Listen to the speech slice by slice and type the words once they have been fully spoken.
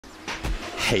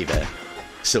Hey there,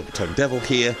 Silver Tongue Devil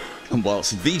here, and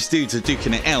whilst these dudes are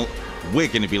duking it out, we're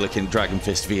going to be looking at Dragon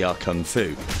Fist VR Kung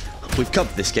Fu. We've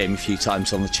covered this game a few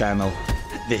times on the channel.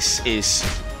 This is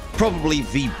probably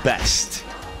the best,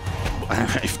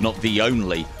 if not the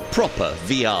only, proper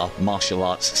VR martial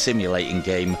arts simulating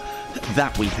game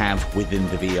that we have within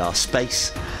the VR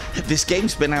space. This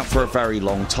game's been out for a very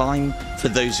long time. For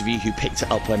those of you who picked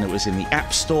it up when it was in the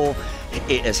App Store,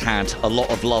 it has had a lot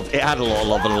of love. It had a lot of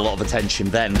love and a lot of attention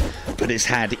then, but it's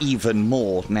had even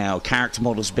more now. Character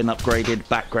models have been upgraded,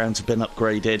 backgrounds have been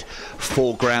upgraded,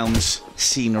 foregrounds,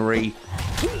 scenery,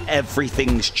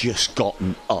 everything's just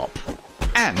gotten up.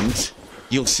 And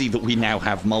you'll see that we now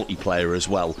have multiplayer as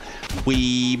well.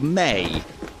 We may,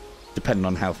 depending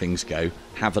on how things go,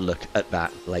 have a look at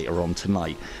that later on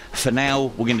tonight. For now,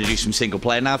 we're going to do some single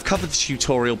player. Now, I've covered the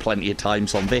tutorial plenty of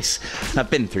times on this, and I've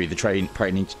been through the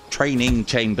training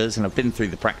chambers, and I've been through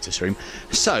the practice room.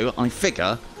 So, I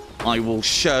figure I will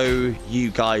show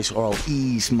you guys, or I'll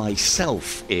ease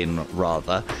myself in,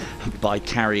 rather, by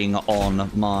carrying on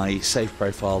my save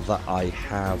profile that I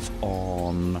have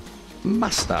on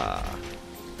Master.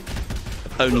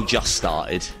 I've only just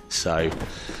started, so...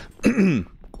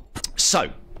 So...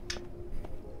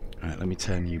 Alright, let me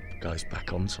turn you guys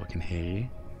back on so I can hear you.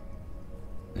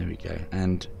 There we go.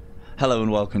 And hello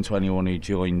and welcome to anyone who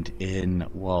joined in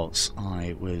whilst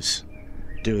I was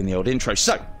doing the old intro.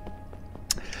 So,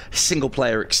 single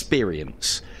player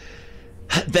experience.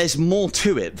 There's more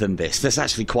to it than this. There's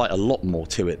actually quite a lot more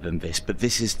to it than this, but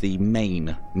this is the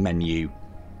main menu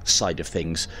side of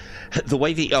things. The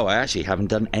way that... Oh, I actually haven't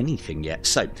done anything yet.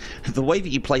 So, the way that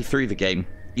you play through the game,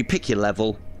 you pick your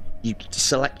level, you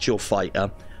select your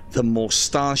fighter. The more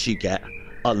stars you get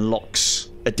unlocks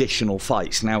additional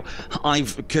fights. Now,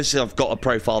 because I've got a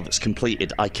profile that's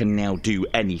completed, I can now do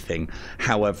anything.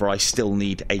 However, I still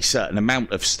need a certain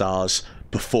amount of stars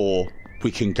before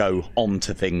we can go on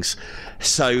to things.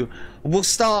 So, we'll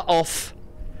start off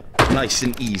nice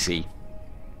and easy.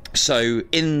 So,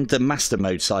 in the master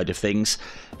mode side of things,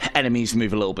 enemies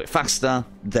move a little bit faster,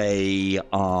 they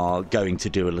are going to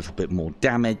do a little bit more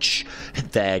damage,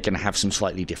 they're going to have some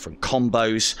slightly different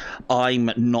combos.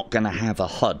 I'm not going to have a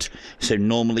HUD, so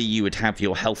normally you would have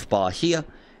your health bar here,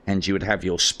 and you would have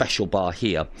your special bar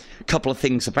here. A couple of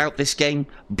things about this game.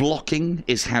 Blocking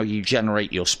is how you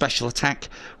generate your special attack.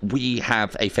 We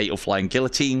have a Fatal Flying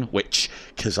Guillotine, which,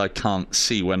 because I can't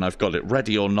see when I've got it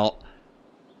ready or not,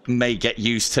 may get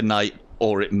used tonight,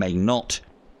 or it may not.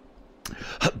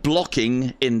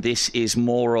 Blocking in this is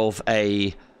more of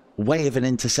a way of an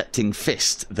intercepting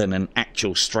fist than an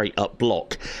actual straight up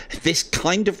block. This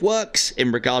kind of works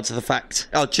in regards to the fact...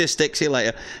 Oh, cheers, Stick, see you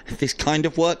later. This kind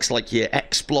of works like your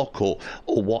X block or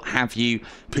what have you,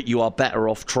 but you are better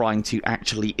off trying to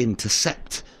actually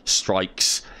intercept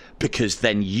strikes, because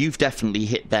then you've definitely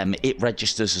hit them, it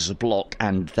registers as a block,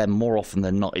 and then more often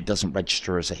than not, it doesn't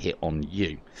register as a hit on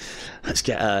you. Let's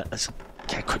get a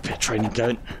quick bit of training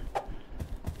going.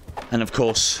 And of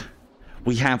course,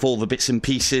 we have all the bits and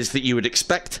pieces that you would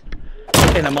expect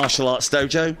in a martial arts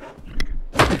dojo.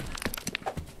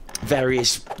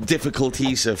 Various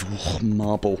difficulties of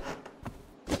marble.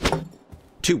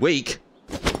 Too weak.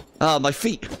 Ah, my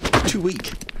feet. Too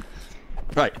weak.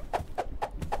 Right.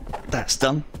 That's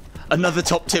done. Another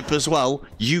top tip as well,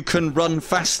 you can run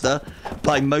faster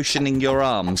by motioning your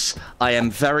arms. I am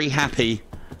very happy.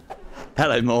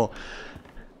 Hello, Moore.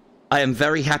 I am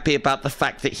very happy about the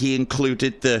fact that he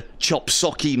included the chop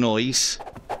socky noise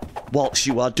whilst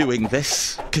you are doing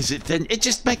this, because it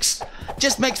just makes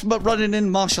running in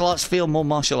martial arts feel more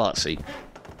martial artsy.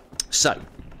 So,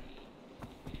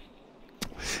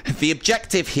 the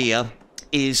objective here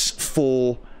is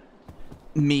for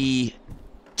me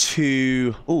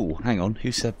to... Oh, hang on.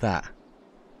 Who said that?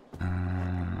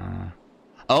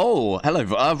 Oh, hello.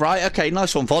 Right, okay.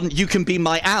 Nice one, Vaughn. You can be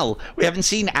my Al. We haven't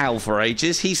seen Al for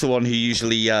ages. He's the one who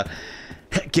usually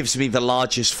gives me the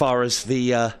large as far as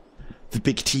the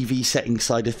big TV setting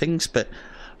side of things. But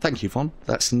thank you, Vaughn.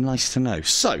 That's nice to know.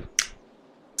 So,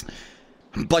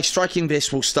 by striking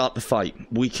this, we'll start the fight.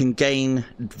 We can gain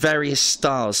various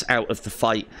stars out of the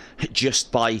fight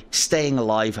just by staying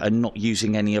alive and not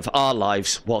using any of our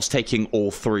lives whilst taking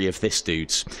all three of this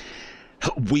dude's.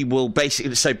 We will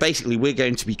basically we're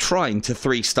going to be trying to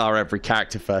 3-star every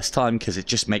character first time, because it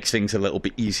just makes things a little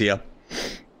bit easier.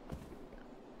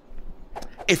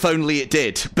 If only it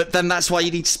did. But then that's why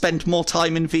you need to spend more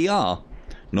time in VR.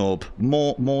 Norb,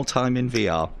 more time in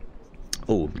VR.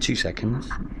 Oh, 2 seconds.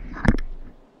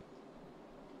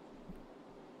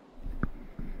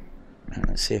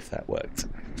 Let's see if that worked.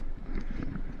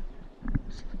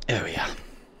 There we are.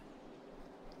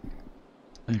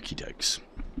 Okie dokes.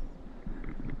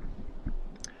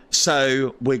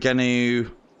 So we're going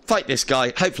to fight this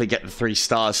guy, hopefully get the 3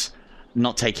 stars,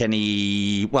 not take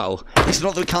any... Well, it's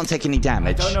not that we can't take any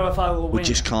damage. I don't know if I will win. We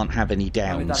just can't have any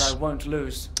downs. Only that I won't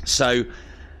lose. So,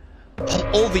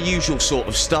 all the usual sort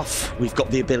of stuff. We've got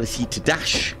the ability to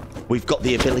dash. We've got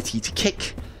the ability to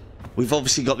kick. We've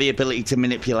obviously got the ability to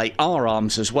manipulate our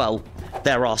arms as well.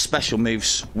 There are special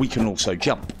moves. We can also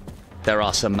jump. There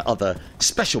are some other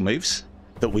special moves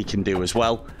that we can do as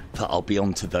well, but I'll be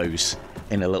on to those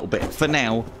in a little bit. For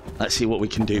now, let's see what we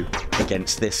can do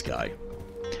against this guy.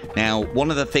 Now,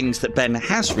 one of the things that Ben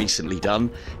has recently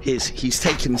done is he's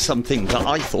taken something that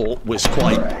I thought was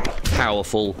quite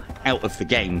powerful out of the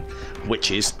game,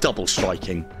 which is double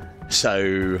striking.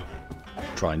 So,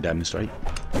 try and demonstrate.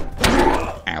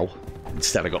 Ow.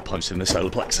 Instead I got punched in the solar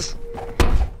plexus.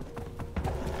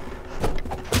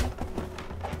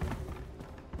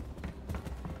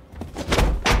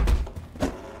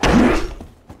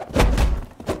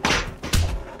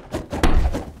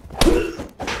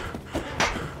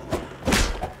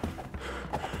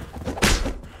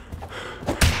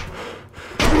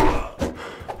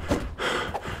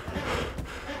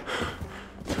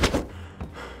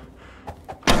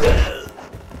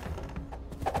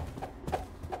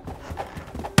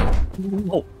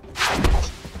 Oh.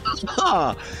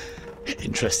 Ah,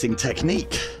 interesting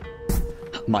technique.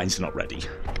 Mine's not ready.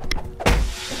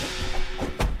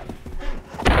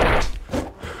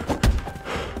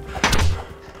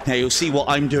 Now you'll see what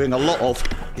I'm doing a lot of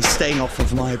is staying off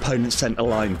of my opponent's centre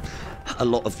line. A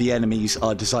lot of the enemies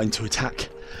are designed to attack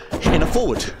in a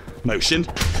forward motion,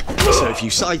 so if you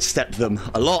sidestep them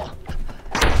a lot,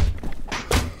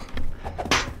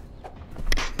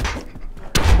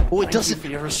 oh, it doesn't. Thank you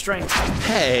for your restraint.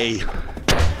 Hey.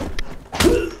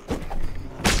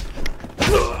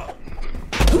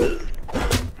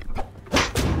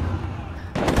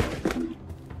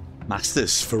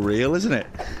 Masters for real, isn't it?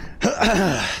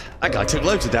 That guy took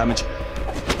loads of damage.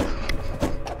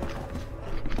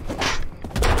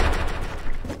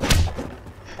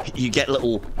 You get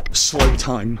little slow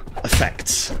time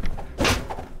effects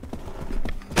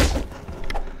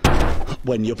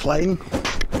when you're playing.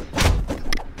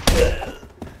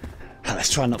 Let's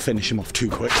try and not finish him off too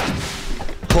quick.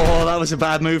 Oh, that was a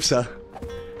bad move, sir.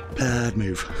 Bad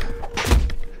move.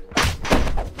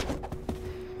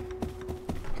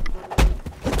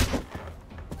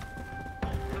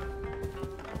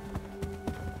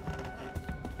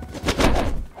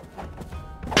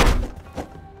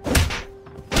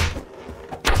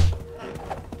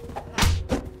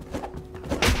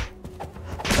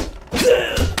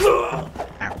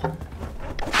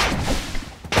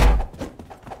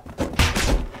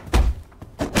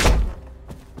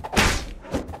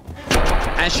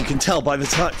 As you can tell by the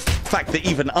fact that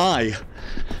even I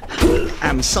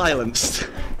am silenced.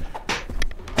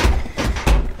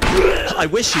 I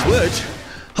wish you would.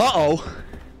 Uh-oh.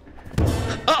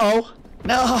 Uh-oh.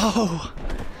 No.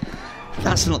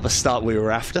 That's not the start we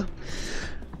were after.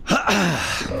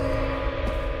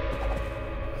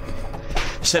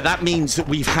 So that means that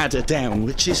we've had a down,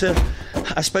 which is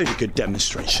I suppose, a good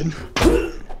demonstration.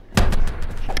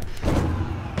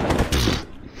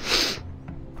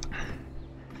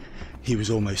 He was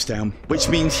almost down, which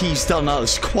means he's done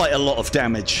us quite a lot of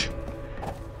damage.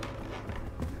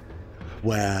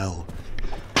 Well,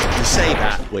 to say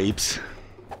that, weebs.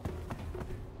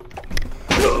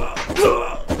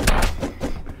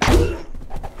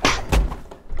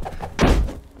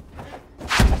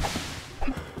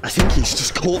 I think he's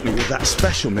just caught me with that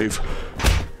special move.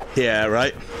 Yeah,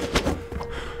 right.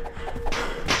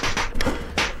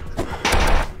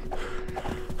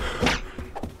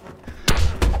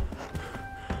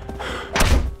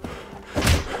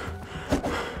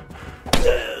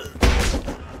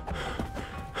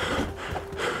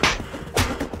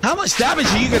 How much damage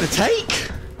are you going to take?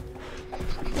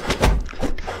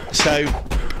 So,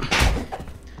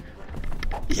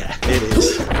 yeah, it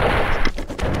is.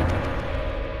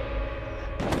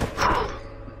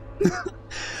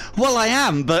 Well, I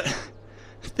am, but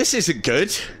this isn't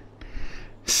good.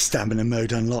 Stamina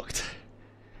mode unlocked.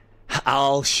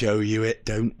 I'll show you it,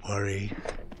 don't worry.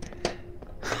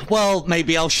 Well,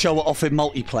 maybe I'll show it off in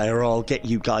multiplayer, or I'll get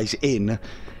you guys in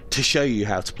to show you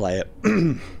how to play it.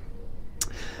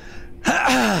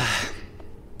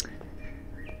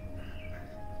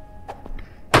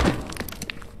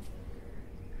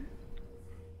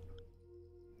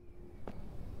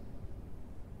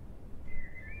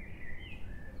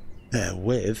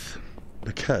 Therewith,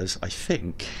 because I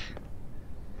think...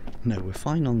 No, we're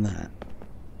fine on that.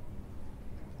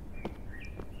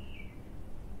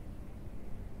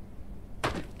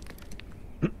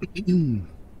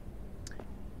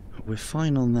 We're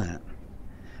fine on that.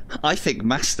 I think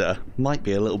Master might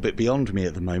be a little bit beyond me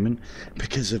at the moment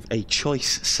because of a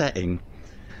choice setting.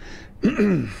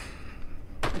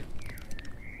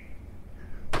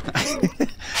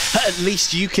 At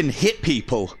least you can hit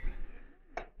people.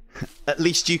 At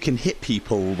least you can hit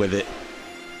people with it.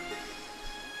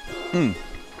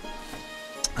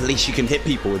 At least you can hit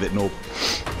people with it, Norb.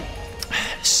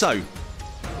 So,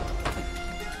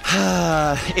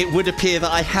 it would appear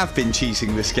that I have been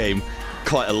cheesing this game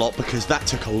quite a lot because that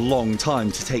took a long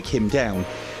time to take him down.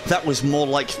 That was more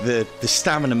like the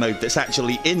stamina mode that's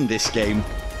actually in this game.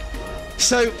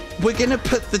 So, we're going to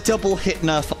put the double hit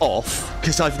nerf off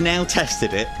because I've now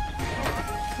tested it.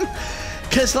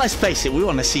 Because let's face it, we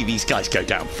want to see these guys go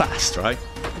down fast, right?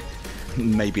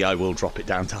 Maybe I will drop it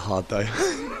down to hard though.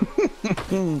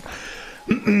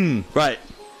 Right.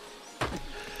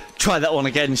 Try that one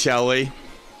again, shall we?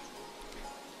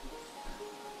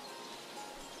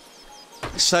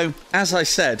 So, as I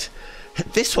said,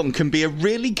 this one can be a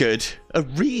really good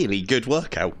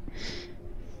workout.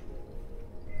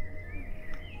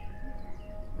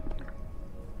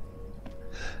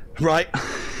 Right.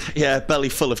 Yeah, belly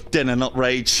full of dinner, not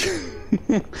rage.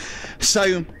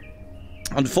 So,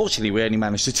 unfortunately, we only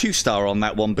managed a 2-star on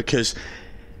that one because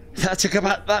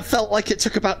that felt like it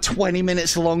took about 20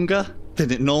 minutes longer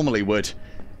than it normally would.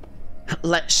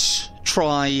 Let's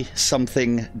try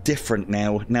something different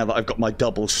now that I've got my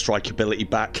double strike ability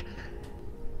back.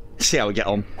 See how we get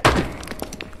on.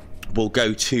 We'll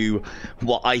go to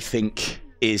what I think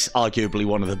is arguably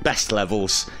one of the best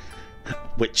levels,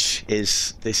 which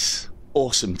is this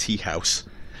awesome tea house,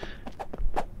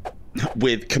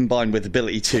 combined with the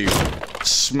ability to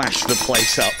smash the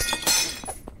place up.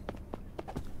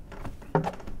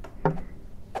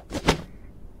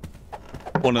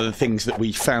 One of the things that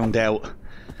we found out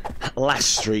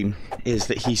last stream is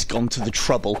that he's gone to the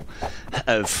trouble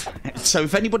of... So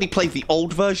if anybody played the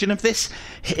old version of this,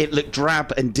 it looked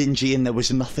drab and dingy and there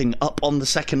was nothing up on the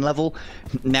second level.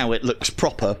 Now it looks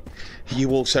proper. You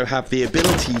also have the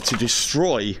ability to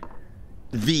destroy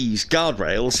these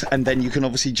guardrails, and then you can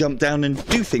obviously jump down and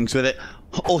do things with it,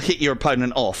 or hit your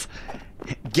opponent off.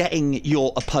 Getting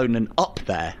your opponent up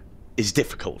there is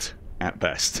difficult at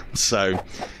best, so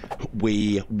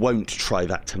we won't try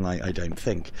that tonight, I don't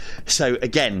think. So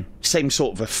again, same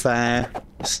sort of affair.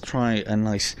 Let's try a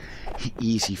nice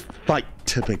easy fight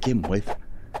to begin with.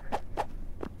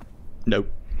 No.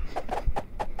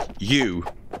 You.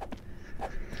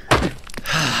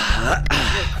 You're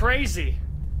crazy.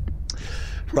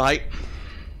 Right.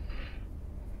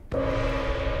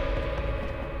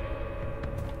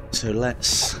 So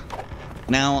let's...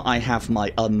 Now I have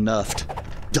my unnerfed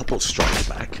double strike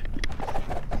back.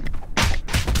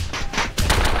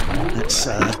 Let's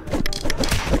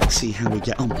see how we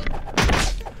get on.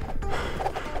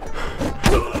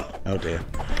 Oh dear.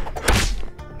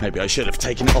 Maybe I should have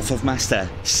taken it off of Master.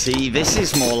 See, this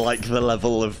is more like the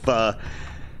level of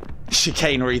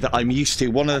chicanery that I'm used to.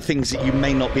 One of the things that you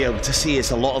may not be able to see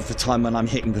is a lot of the time when I'm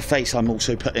hitting the face, I'm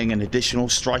also putting an additional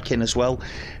strike in as well,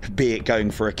 be it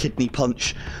going for a kidney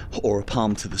punch or a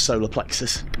palm to the solar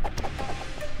plexus.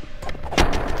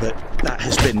 But that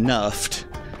has been nerfed,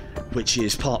 which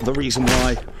is part of the reason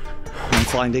why I'm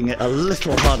finding it a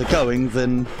little harder going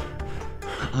than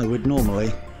I would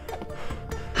normally.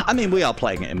 I mean, we are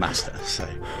playing it in Master, so...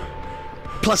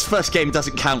 Plus, first game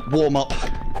doesn't count. Warm-up,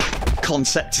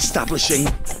 concept establishing.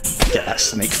 Get that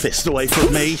snake fist away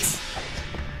from me.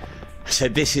 So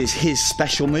this is his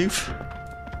special move.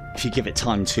 If you give it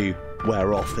time to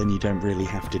wear off, then you don't really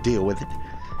have to deal with it.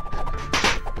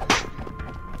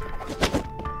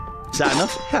 Is that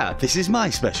enough? Yeah, this is my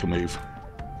special move.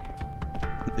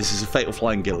 This is a fatal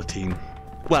flying guillotine.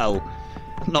 Well,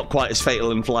 not quite as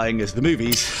fatal and flying as the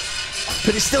movies,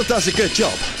 but it still does a good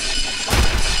job.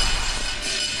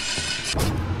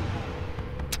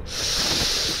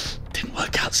 Didn't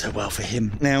work out so well for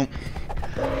him. Now,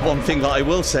 one thing that I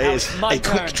will say is a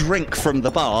quick drink from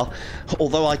the bar,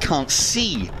 although I can't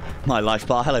see my life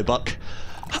bar. Hello, Buck.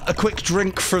 A quick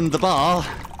drink from the bar.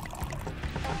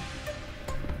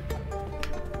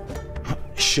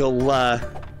 She'll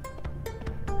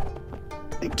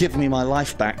give me my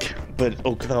life back, but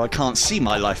although I can't see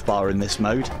my life bar in this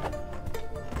mode.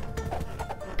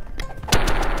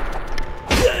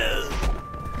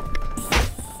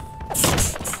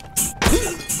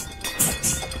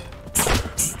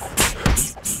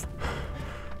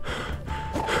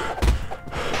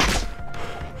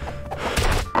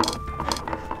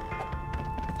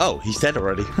 Oh, he's dead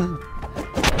already.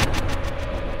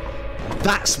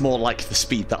 That's more like the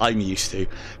speed that I'm used to.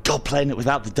 God, playing it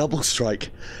without the double strike.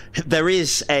 There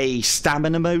is a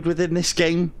stamina mode within this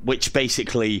game, which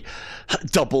basically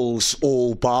doubles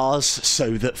all bars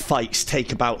so that fights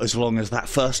take about as long as that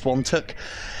first one took.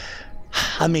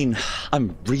 I mean,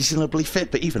 I'm reasonably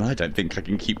fit, but even I don't think I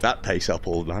can keep that pace up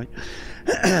all night.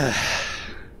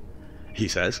 He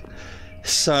says.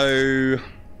 So,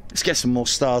 let's get some more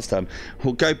stars done.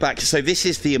 We'll go back. So this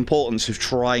is the importance of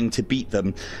trying to beat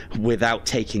them without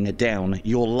taking a down.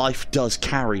 Your life does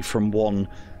carry from one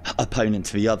opponent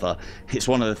to the other. It's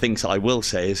one of the things that I will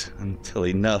say is, until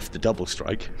he nerfed the double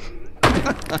strike.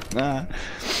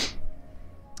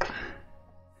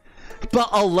 But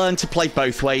I'll learn to play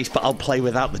both ways, but I'll play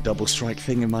without the double strike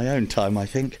thing in my own time, I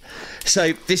think.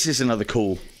 So this is another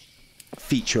cool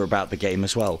feature about the game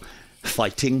as well.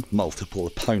 Fighting multiple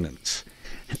opponents.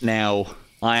 Now,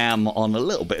 I am on a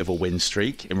little bit of a win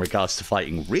streak in regards to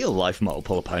fighting real-life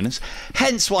multiple opponents,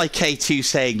 hence why K2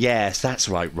 saying, yes, that's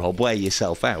right, Rob, wear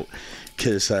yourself out,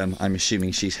 because I'm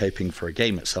assuming she's hoping for a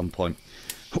game at some point.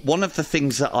 One of the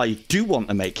things that I do want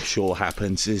to make sure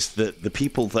happens is that the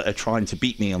people that are trying to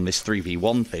beat me on this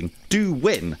 3v1 thing do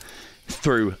win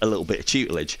through a little bit of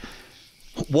tutelage.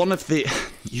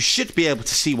 You should be able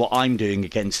to see what I'm doing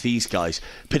against these guys,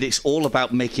 but it's all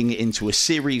about making it into a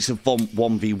series of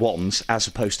 1v1s as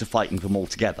opposed to fighting them all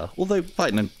together, although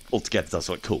fighting them all together does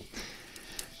look cool.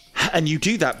 And you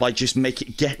do that by just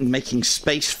making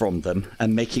space from them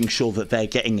and making sure that they're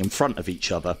getting in front of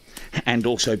each other, and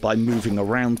also by moving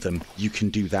around them you can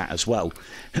do that as well.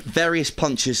 Various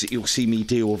punches that you'll see me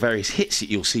do or various hits that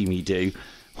you'll see me do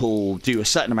will do a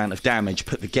certain amount of damage,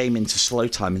 put the game into slow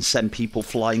time and send people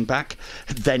flying back.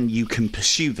 Then you can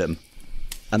pursue them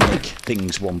and make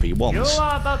things 1v1s. You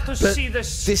are about to see the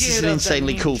this is an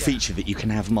insanely cool feature that you can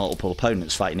have multiple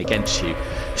opponents fighting against you.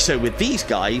 So with these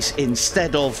guys,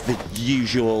 instead of the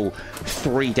usual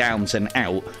 3 downs and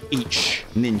out, each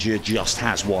ninja just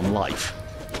has 1 life.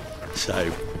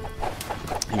 So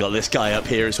you got this guy up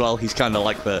here as well. He's kind of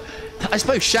like the, I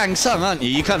suppose, Shang Tsung, aren't you?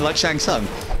 You kind of like Shang Tsung.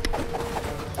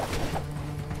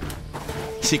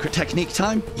 Secret technique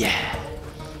time? Yeah.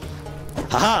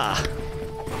 Haha!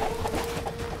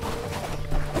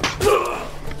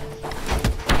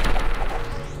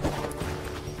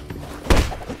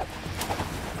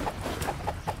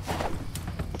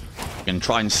 And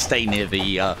try and stay near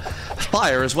the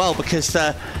fire as well, because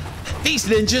these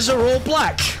ninjas are all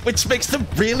black, which makes them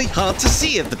really hard to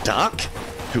see in the dark.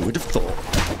 Who would have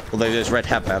thought? Although those red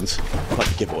headbands, quite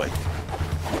a giveaway.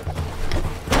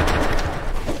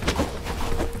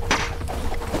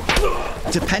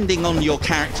 Depending on your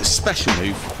character's special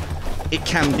move, it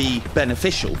can be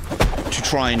beneficial to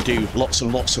try and do lots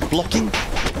and lots of blocking.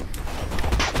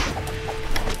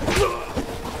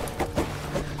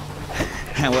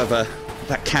 However,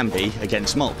 that can be,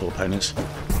 against multiple opponents,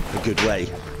 a good way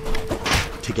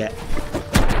to get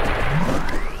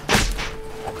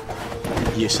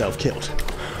yourself killed.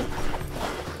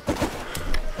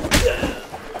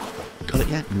 Got it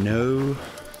yet? No.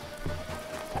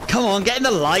 Come on, get in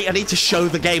the light. I need to show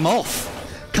the game off.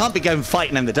 Can't be going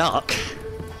fighting in the dark.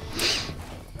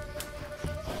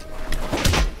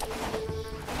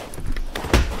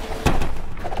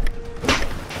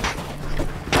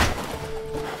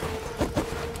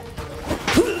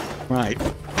 Right.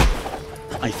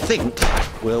 I think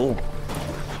we'll...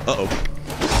 Uh-oh.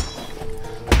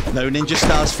 No ninja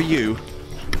stars for you.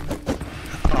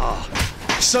 Ah,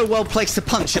 so well placed to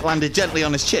punch, it landed gently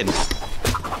on his chin.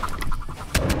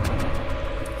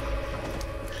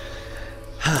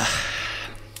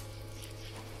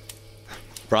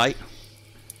 Right.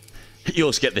 You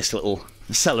also get this little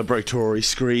celebratory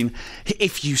screen,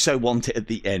 if you so want it at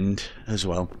the end as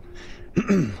well. God,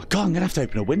 I'm going to have to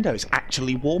open a window. It's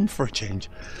actually warm for a change.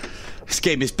 This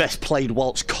game is best played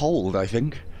whilst cold, I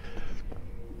think.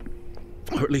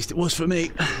 Or at least it was for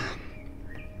me.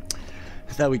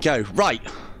 There we go. Right.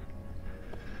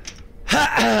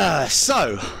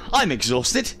 So, I'm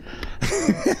exhausted.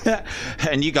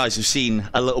 And you guys have seen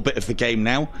a little bit of the game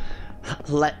now.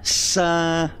 Let's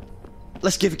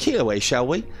give a key away, shall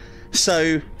we?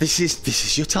 So, this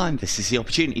is your time. This is the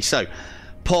opportunity. So,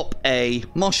 pop a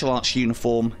martial arts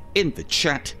uniform in the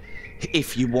chat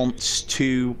if you want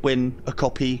to win a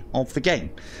copy of the game.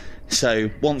 So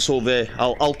once all the...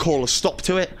 I'll call a stop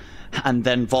to it, and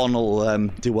then Von will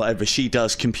do whatever she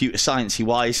does computer sciencey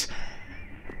wise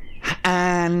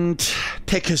and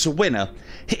pick us a winner.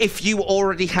 If you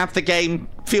already have the game,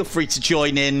 feel free to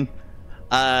join in.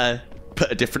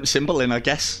 Put a different symbol in, I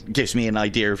guess. Gives me an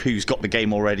idea of who's got the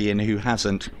game already and who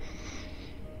hasn't.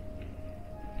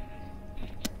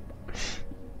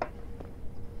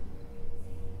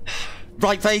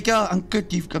 Right, Vega, I'm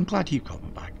good. I'm glad you've got me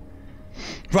back.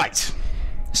 Right.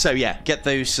 So yeah, get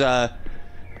those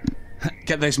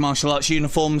martial arts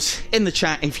uniforms in the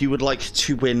chat if you would like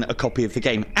to win a copy of the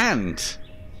game. And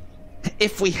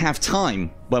if we have time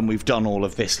when we've done all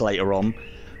of this later on,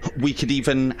 we could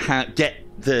even get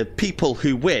the people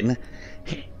who win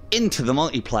into the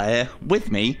multiplayer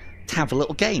with me to have a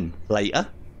little game later,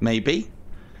 maybe.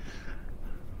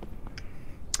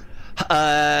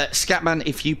 Scatman,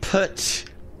 if you put...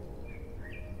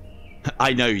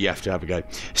 I know you have to have a go.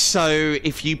 So,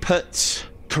 if you put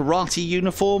karate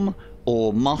uniform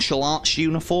or martial arts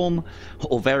uniform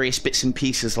or various bits and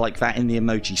pieces like that in the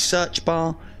emoji search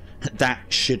bar, that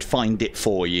should find it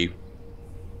for you.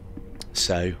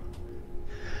 So...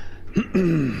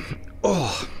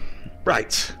 oh,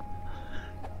 right.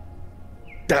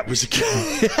 That was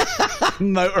a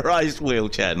motorized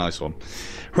wheelchair. Nice one.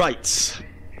 Right.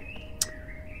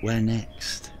 Where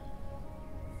next?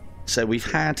 So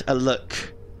we've had a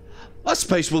look. I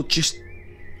suppose we'll just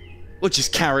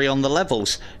carry on the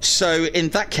levels. So in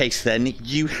that case then,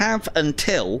 you have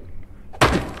until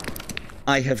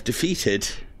I have defeated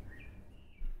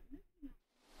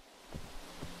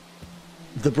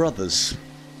the brothers.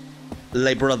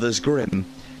 Les Brothers Grimm.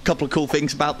 Couple of cool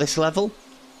things about this level.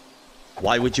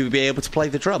 Why would you be able to play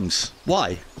the drums?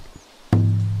 Why?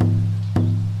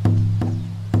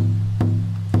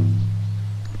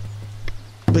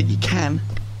 But you can.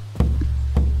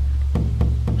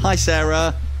 Hi,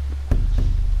 Sarah.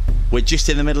 We're just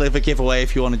in the middle of a giveaway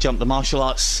if you want to jump the martial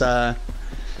arts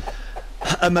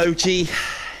emoji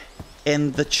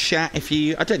in the chat. If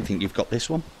you... I don't think you've got this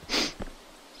one.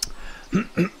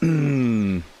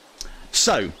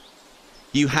 So,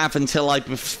 you have until I...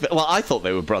 Well, I thought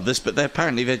they were brothers, but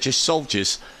apparently they're just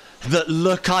soldiers that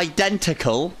look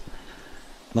identical.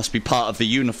 Must be part of the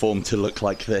uniform to look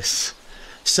like this.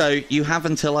 So, you have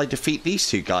until I defeat these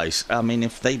two guys. I mean,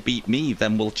 if they beat me,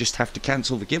 then we'll just have to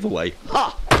cancel the giveaway.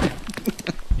 Ha!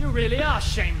 You really are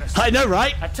shameless. I know,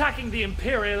 right? Attacking the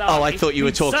Imperial Army. Oh, I thought you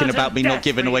were talking about me not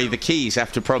giving away the keys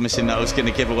after promising that I was going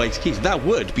to give away the keys. That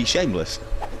would be shameless.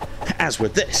 As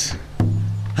with this.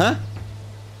 Huh?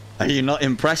 Are you not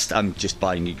impressed? I'm just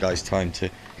buying you guys time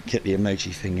to get the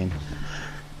emoji thing in.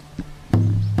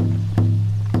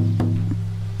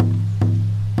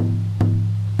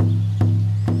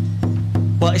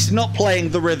 Well, it's not playing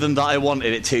the rhythm that I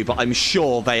wanted it to, but I'm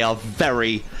sure they are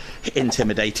very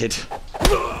intimidated.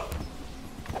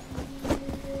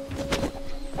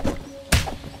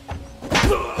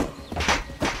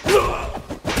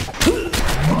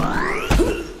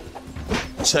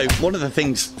 So, one of the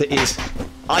things that is,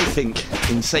 I think,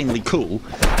 insanely cool,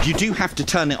 you do have to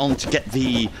turn it on to get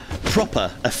the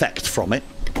proper effect from it.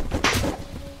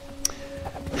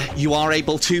 You are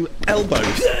able to elbow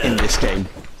in this game.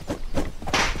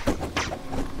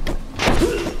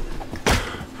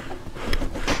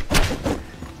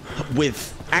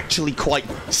 With actually quite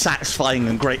satisfying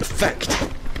and great effect.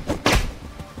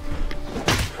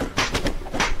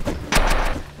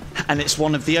 And it's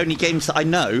one of the only games that I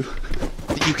know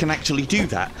that you can actually do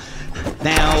that.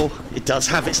 Now, it does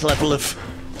have its level of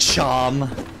charm.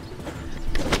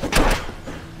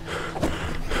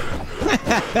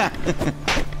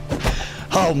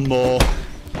 Oh, more.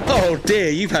 Oh dear,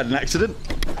 you've had an accident.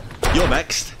 You're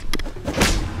next.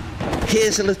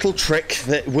 Here's a little trick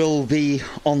that will be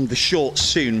on the shorts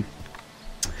soon.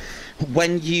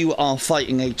 When you are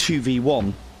fighting a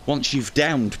 2v1, once you've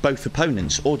downed both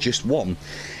opponents, or just one,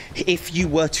 if you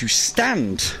were to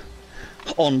stand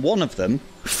on one of them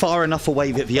far enough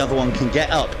away that the other one can get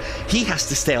up, he has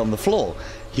to stay on the floor.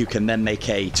 You can then make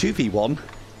a 2v1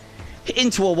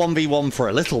 into a 1v1 for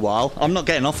a little while. I'm not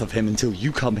getting off of him until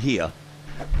you come here.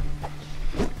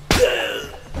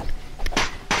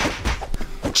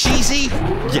 Cheesy?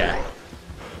 Yeah.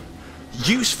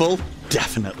 Useful?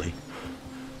 Definitely.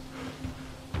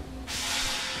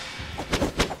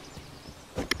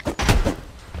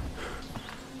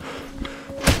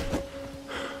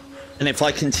 And if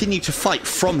I continue to fight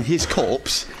from his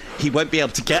corpse, he won't be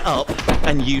able to get up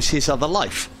and use his other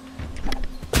life.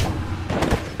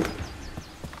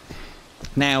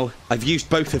 Now, I've used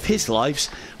both of his lives,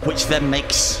 which then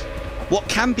makes what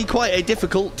can be quite a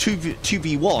difficult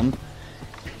 2v1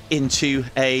 into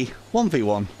a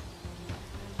 1v1.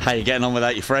 How you getting on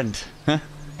without your friend? Huh?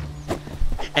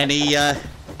 Any,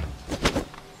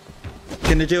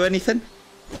 gonna do anything?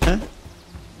 Huh?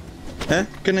 Huh?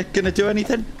 Gonna do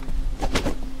anything?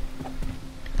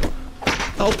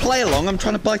 Oh, play along. I'm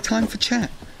trying to buy time for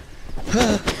chat.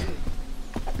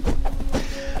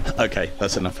 Okay,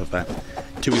 that's enough of that.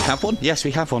 Do we have one? Yes,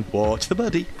 we have one. Watch the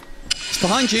buddy. It's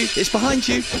behind you. It's behind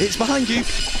you. It's behind you.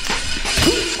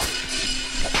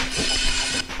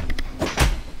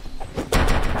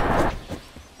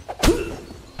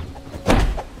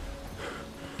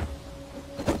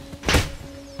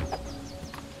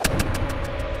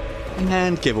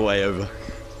 And giveaway over.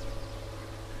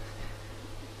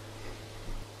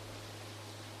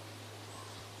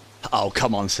 Oh,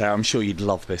 come on, Sarah. I'm sure you'd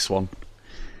love this one.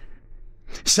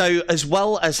 So, as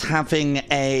well as having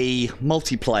a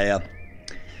multiplayer...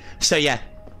 So, yeah.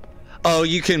 Oh,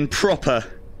 you can proper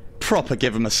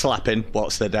give them a slapping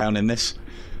whilst they're down in this.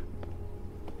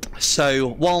 So,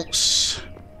 whilst...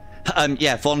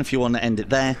 yeah, Vaughn, if you want to end it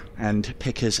there and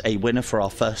pick us a winner for our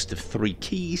first of 3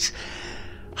 keys...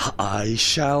 I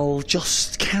shall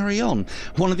just carry on.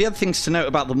 One of the other things to note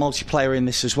about the multiplayer in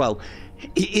this as well,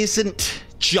 it isn't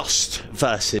just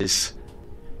versus.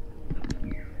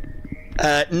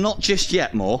 Not just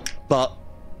yet, more, but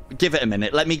give it a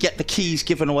minute. Let me get the keys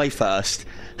given away first,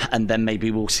 and then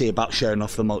maybe we'll see about showing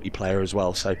off the multiplayer as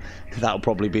well. So that'll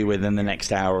probably be within the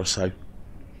next hour or so.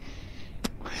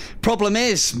 Problem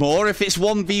is, more, if it's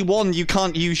 1v1, you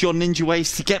can't use your ninja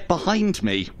ways to get behind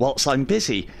me whilst I'm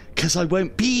busy, because I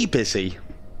won't be busy.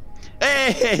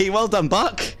 Hey, well done,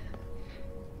 Buck.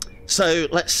 So,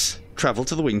 let's travel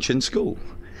to the Wing Chun school.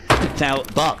 Now,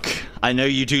 Buck, I know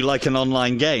you do like an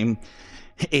online game.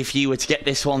 If you were to get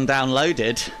this one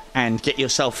downloaded and get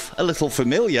yourself a little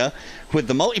familiar with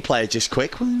the multiplayer just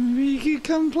quick, well, you could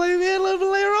come play with me a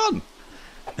little later on.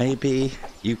 Maybe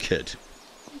you could.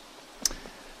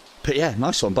 But yeah,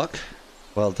 nice one, Buck.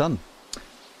 Well done.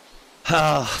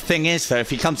 Thing is, though, if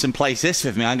he comes and plays this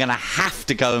with me, I'm going to have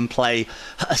to go and play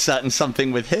a certain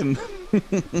something with him.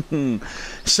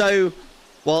 So,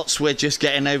 whilst we're just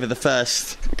getting over the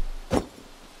first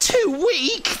 2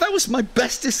 week, that was my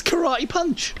bestest karate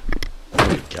punch. There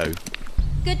we go.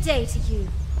 Good day to you.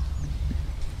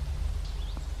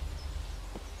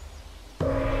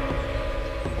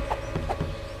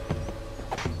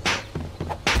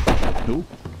 Ooh.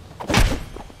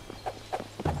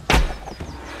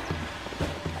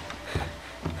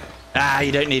 Ah,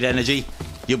 you don't need energy.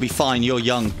 You'll be fine, you're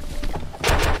young.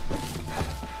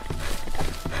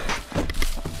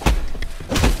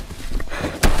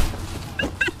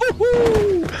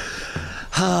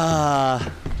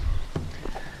 Ah.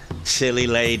 Silly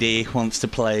lady wants to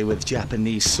play with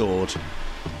Japanese sword.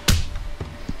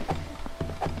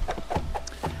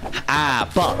 Ah,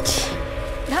 but...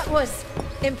 That was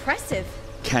impressive.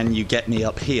 Can you get me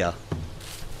up here?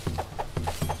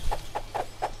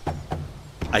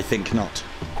 I think not.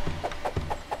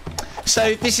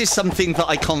 So this is something that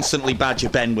I constantly badger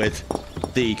Ben with,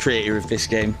 the creator of this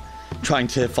game, trying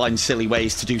to find silly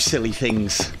ways to do silly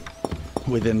things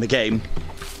within the game.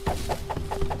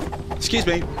 Excuse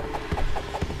me.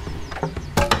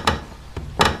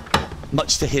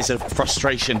 Much to his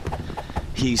frustration,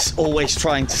 he's always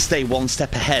trying to stay one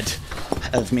step ahead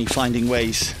of me finding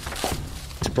ways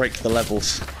to break the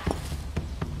levels.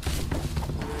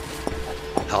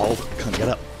 Oh, can't get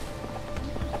up.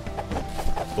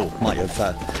 Oh, might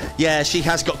have... yeah, she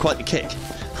has got quite the kick.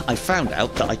 I found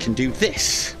out that I can do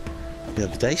this the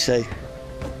other day, so...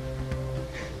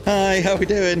 Hi, how we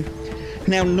doing?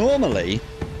 Now, normally,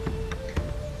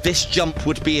 this jump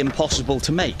would be impossible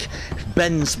to make.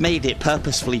 Ben's made it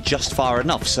purposefully just far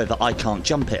enough so that I can't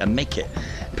jump it and make it.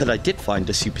 But I did find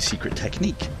a super secret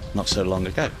technique not so long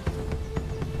ago,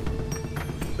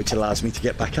 which allows me to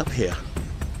get back up here.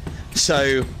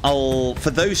 So,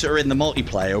 for those that are in the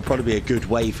multiplayer, it'll probably be a good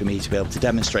way for me to be able to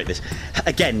demonstrate this.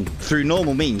 Again, through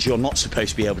normal means, you're not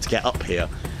supposed to be able to get up here.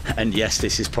 And yes,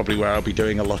 this is probably where I'll be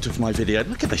doing a lot of my video.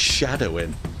 Look at the shadow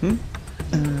in.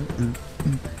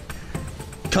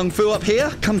 Kung Fu up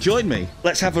here? Come join me.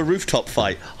 Let's have a rooftop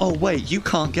fight. Oh, wait, you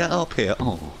can't get up here.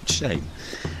 Oh, shame.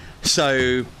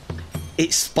 So,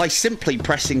 it's by simply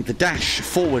pressing the dash,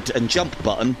 forward and jump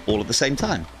button all at the same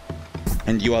time.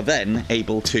 And you are then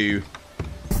able to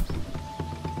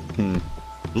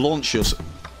launch yourself.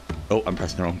 Oh, I'm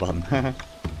pressing the wrong button.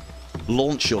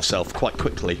 Launch yourself quite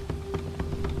quickly,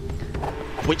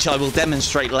 which I will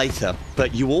demonstrate later.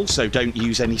 But you also don't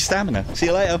use any stamina. See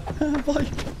you later. Bye.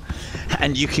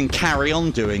 And you can carry on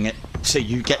doing it, so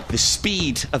you get the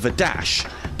speed of a dash,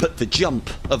 but the jump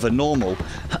of a normal,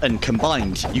 and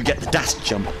combined, you get the dash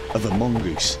jump of a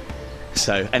mongoose.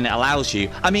 So, and it allows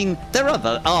you, I mean, there are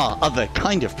other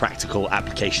kind of practical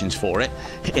applications for it,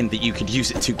 in that you could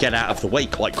use it to get out of the way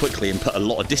quite quickly and put a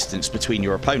lot of distance between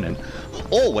your opponent.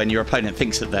 Or when your opponent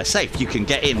thinks that they're safe, you can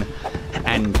get in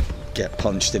and get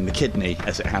punched in the kidney,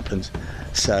 as it happens.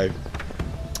 So,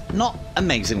 not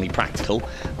amazingly practical,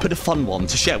 but a fun one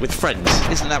to share with friends.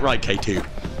 Isn't that right, K2?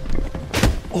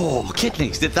 Oh,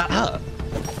 kidneys, did that hurt?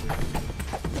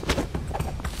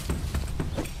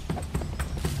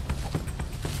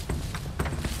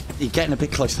 You're getting a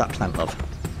bit close to that plant, love.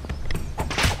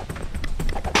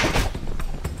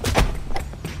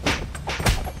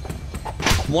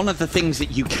 One of the things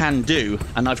that you can do,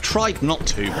 and I've tried not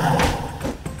to,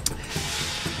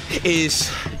 is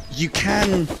you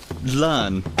can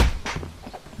learn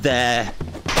their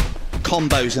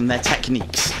combos and their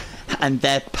techniques, and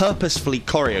they're purposefully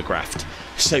choreographed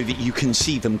so that you can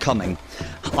see them coming.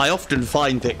 I often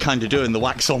find that kind of doing the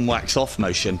wax on, wax off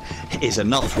motion is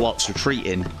enough whilst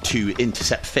retreating to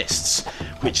intercept fists,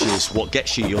 which is what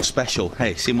gets you your special.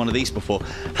 Hey, seen one of these before?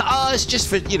 Ah, it's just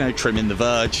for, you know, trimming the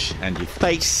verge and your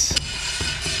face.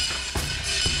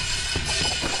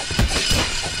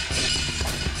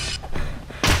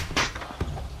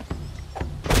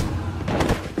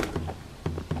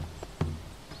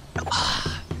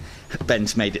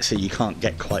 Ben's made it so you can't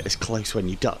get quite as close when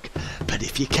you duck, but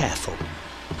if you're careful,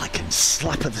 I can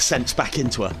slap the sense back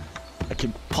into her. I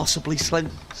can possibly slap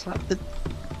the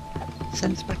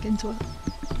sense back into her.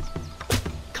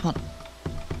 Come on.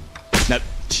 Nope,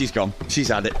 she's gone. She's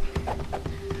had it.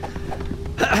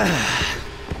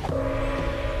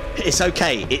 It's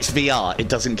okay, it's VR, it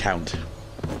doesn't count.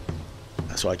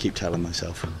 That's what I keep telling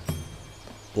myself.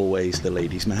 Always the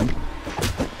ladies' man.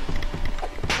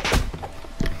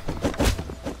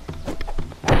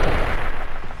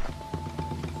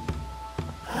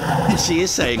 She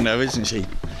is saying no, isn't she?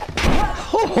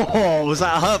 Oh, was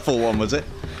that a hurtful one, was it?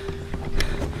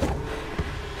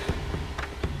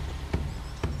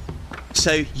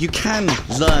 So you can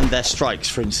learn their strikes.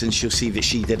 For instance, you'll see that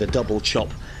she did a double chop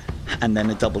and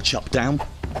then a double chop down.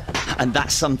 And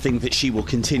that's something that she will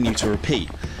continue to repeat.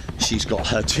 She's got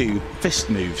her 2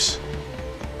 fist moves,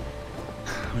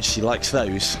 which she likes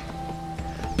those.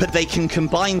 But they can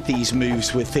combine these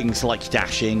moves with things like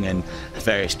dashing and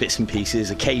various bits and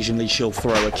pieces. Occasionally she'll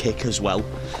throw a kick as well.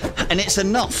 And it's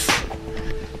enough.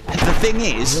 The thing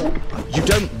is, you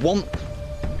don't want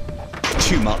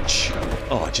too much.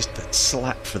 Oh, just that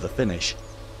slap for the finish.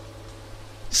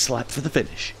 Slap for the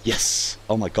finish. Yes.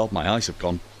 Oh my god, my eyes have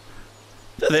gone.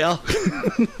 There they are.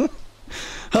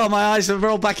 Oh, my eyes have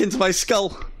rolled back into my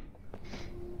skull.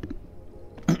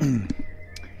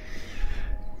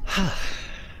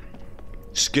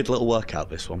 It's a good little workout,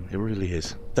 this one. It really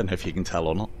is. Don't know if you can tell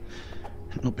or not.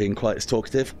 Not being quite as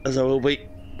talkative as I will be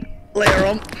later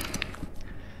on.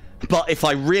 But if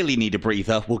I really need a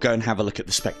breather, we'll go and have a look at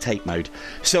the spectate mode.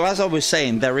 So as I was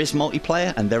saying, there is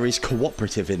multiplayer and there is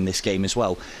cooperative in this game as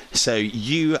well. So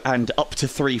you and up to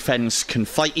 3 friends can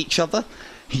fight each other.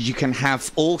 You can have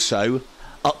also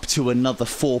up to another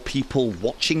 4 people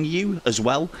watching you as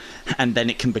well, and then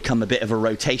it can become a bit of a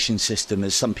rotation system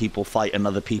as some people fight and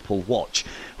other people watch,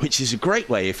 which is a great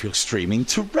way if you're streaming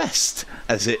to rest,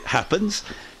 as it happens.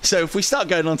 So if we start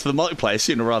going on to the multiplayer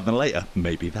sooner rather than later,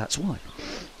 maybe that's why.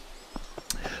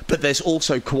 But there's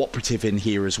also cooperative in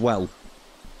here as well.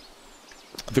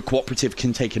 The cooperative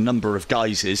can take a number of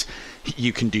guises.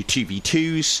 You can do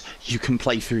 2v2s, you can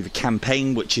play through the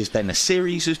campaign, which is then a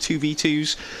series of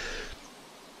 2v2s.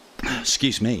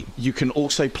 Excuse me. You can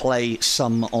also play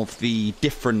some of the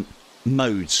different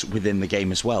modes within the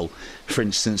game as well. For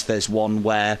instance, there's one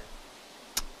where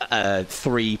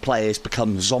 3 players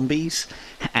become zombies,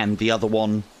 and the other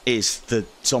one is the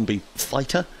zombie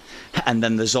fighter. And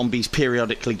then the zombies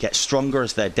periodically get stronger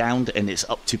as they're downed, and it's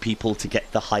up to people to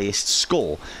get the highest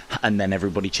score. And then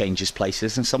everybody changes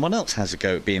places, and someone else has a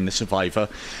go at being the survivor,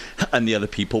 and the other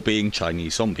people being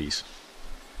Chinese zombies.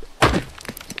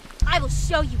 I will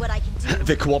show you what I can do.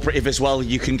 The cooperative as well,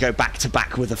 you can go back to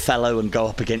back with a fellow and go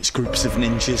up against groups of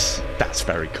ninjas. That's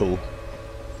very cool.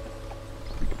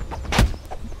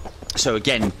 So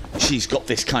again, she's got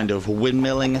this kind of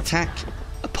windmilling attack,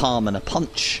 a palm and a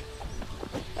punch.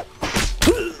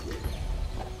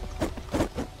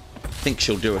 I think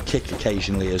she'll do a kick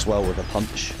occasionally as well with a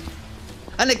punch.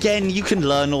 And again, you can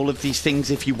learn all of these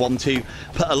things if you want to,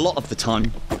 but a lot of the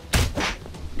time,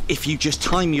 if you just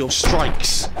time your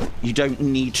strikes, you don't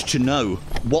need to know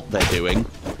what they're doing.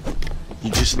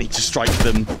 You just need to strike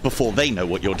them before they know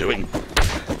what you're doing.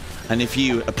 And if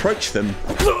you approach them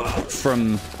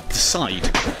from the side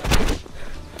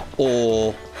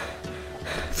or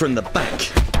from the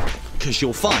back, because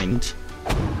you'll find...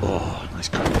 Oh, nice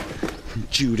grab.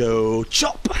 Judo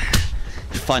chop!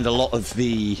 You find a lot of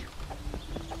the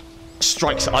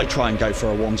strikes that I try and go for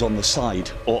are ones on the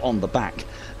side or on the back.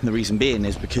 And the reason being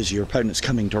is because your opponent's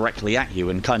coming directly at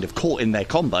you and kind of caught in their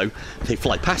combo, they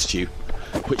fly past you,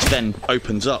 which then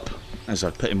opens up, as I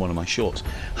put in one of my shorts,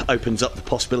 opens up the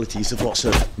possibilities of lots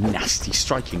of nasty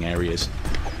striking areas.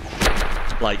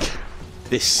 like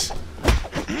this.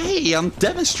 Hey, I'm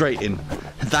demonstrating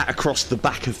that across the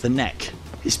back of the neck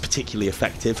is particularly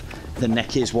effective. The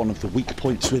neck is one of the weak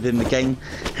points within the game,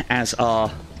 as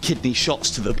are kidney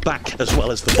shots to the back as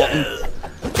well as the bottom.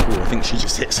 Ooh, I think she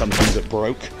just hit something that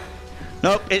broke.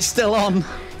 Nope, it's still on.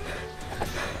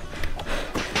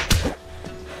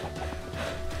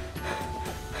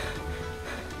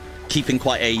 Keeping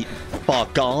quite a far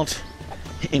guard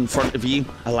in front of you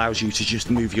allows you to just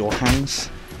move your hands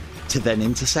to then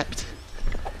intercept.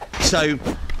 So,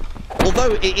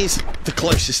 although it is the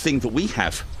closest thing that we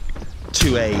have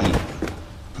to a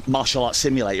martial arts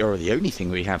simulator, or the only thing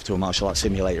we have to a martial arts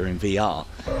simulator in VR,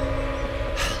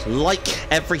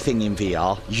 like everything in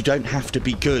VR, you don't have to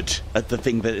be good at the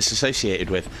thing that it's associated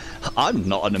with. I'm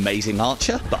not an amazing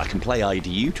archer, but I can play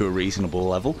IDU to a reasonable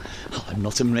level. I'm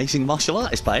not an amazing martial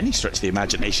artist by any stretch of the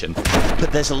imagination,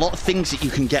 but there's a lot of things that you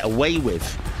can get away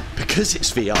with because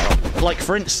it's VR. Like,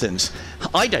 for instance,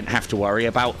 I don't have to worry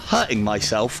about hurting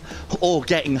myself or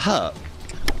getting hurt.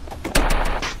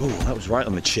 Oh, that was right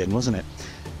on the chin, wasn't it?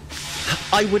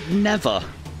 I would never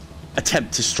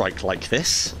attempt to strike like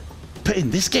this, but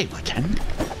in this game I can.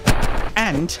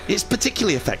 And it's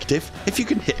particularly effective if you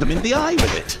can hit them in the eye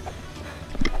with it.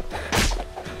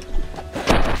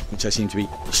 Which I seem to be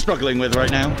struggling with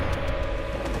right now.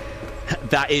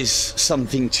 That is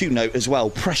something to note as well.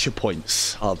 Pressure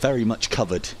points are very much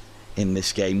covered in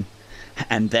this game.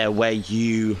 And they're where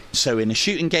you... So in a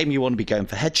shooting game, you want to be going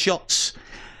for headshots,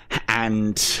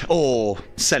 or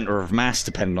centre of mass,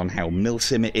 depending on how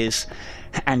milsim it is.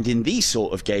 And in these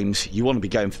sort of games, you want to be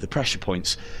going for the pressure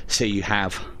points. So you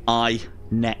have eye,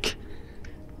 neck,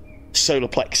 solar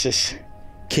plexus,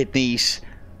 kidneys,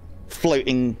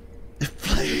 floating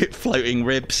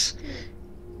ribs,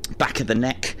 back of the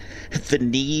neck. The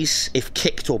knees, if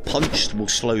kicked or punched, will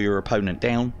slow your opponent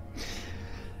down.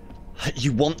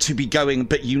 You want to be going,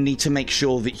 but you need to make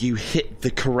sure that you hit the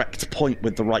correct point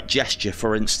with the right gesture.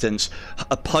 For instance,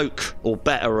 a poke, or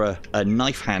better, a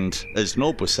knife hand, as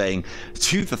Norb was saying,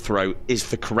 to the throat is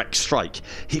the correct strike.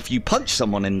 If you punch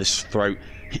someone in the throat,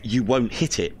 you won't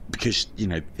hit it because, you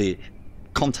know, the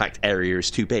contact area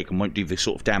is too big and won't do the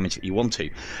sort of damage that you want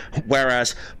to.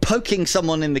 Whereas poking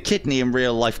someone in the kidney in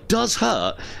real life does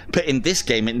hurt, but in this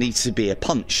game it needs to be a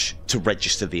punch to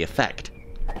register the effect.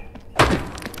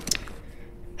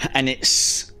 And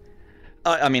it's...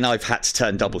 I mean, I've had to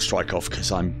turn double strike off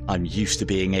because I'm used to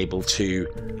being able to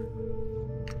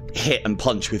hit and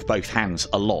punch with both hands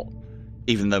a lot.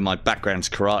 Even though my background's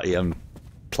karate, I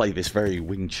play this very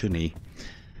Wing Chun-y.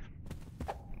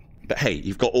 But hey,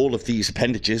 you've got all of these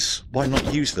appendages, why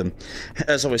not use them?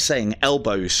 As I was saying,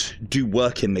 elbows do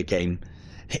work in the game.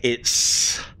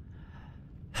 It's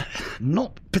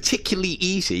not particularly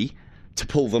easy to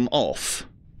pull them off,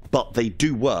 but they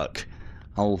do work.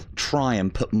 I'll try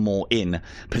and put more in,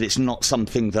 but it's not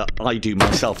something that I do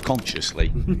myself consciously.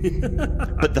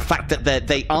 But the fact that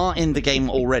they are in the game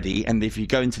already, and if you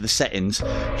go into the settings,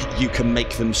 you can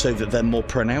make them so that they're more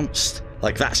pronounced.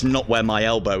 Like, that's not where my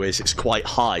elbow is, it's quite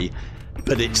high,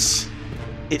 but it's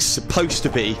supposed to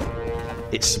be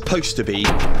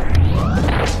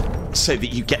so that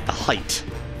you get the height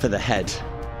for the head.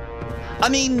 I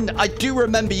mean, I do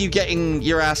remember you getting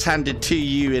your ass handed to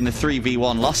you in a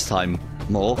 3v1 last time,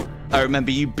 More. I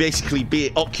remember you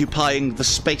basically occupying the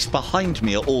space behind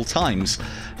me at all times,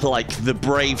 like the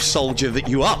brave soldier that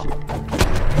you are.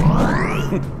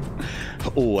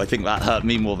 Oh, I think that hurt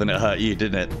me more than it hurt you,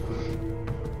 didn't it?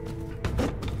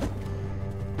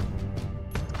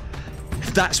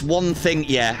 That's one thing,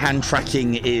 yeah, hand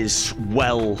tracking is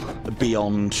well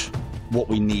beyond what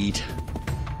we need.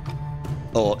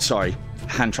 Or, sorry,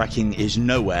 hand tracking is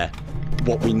nowhere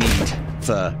what we need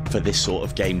for this sort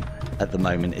of game at the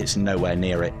moment. It's nowhere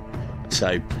near it.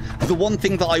 So, the one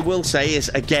thing that I will say is,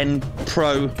 again,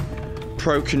 pro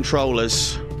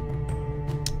controllers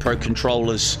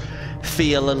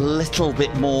feel a little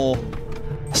bit more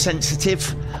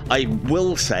sensitive. I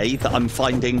will say that I'm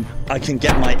finding I can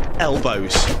get my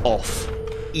elbows off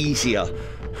easier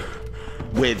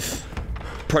with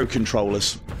pro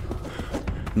controllers.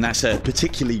 And that's a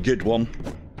particularly good one.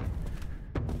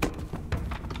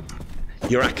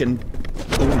 Uraken.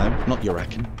 Oh no, not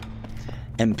Uraken.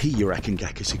 MP Uraken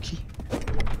Gakuzuki.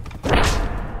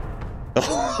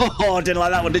 Oh, I didn't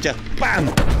like that one, did you? Bam!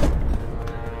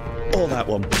 Oh, that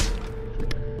one.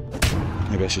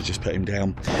 Maybe I should just put him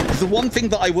down. The one thing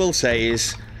that I will say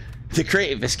is the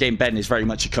creator of this game, Ben, is very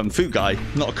much a kung fu guy,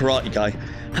 not a karate guy.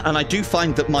 And I do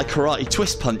find that my karate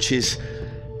twist punches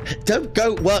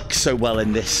don't work so well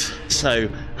in this. So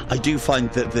I do find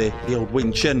that the old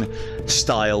Wing Chun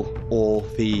style, or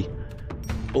the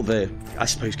Or the, I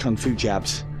suppose, kung fu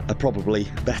jabs are probably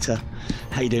better.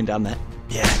 How you doing down there?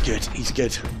 Yeah, good. He's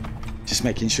good. Just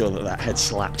making sure that that head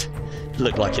slapped.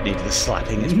 Looked like it needed a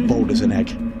slapping. It's bold as an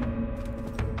egg.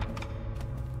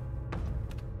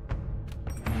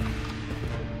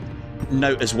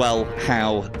 Note as well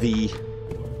how the...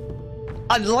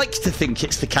 I like to think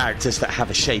it's the characters that have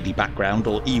a shady background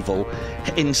or evil.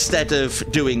 Instead of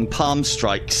doing palm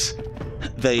strikes,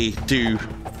 they do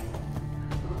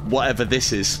whatever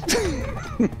this is.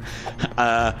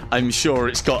 I'm sure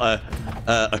it's got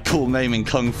a cool name in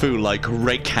Kung Fu like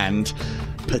Rake Hand,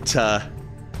 but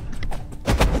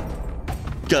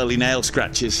girly nail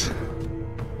scratches.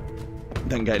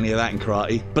 Don't get any of that in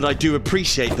karate. But I do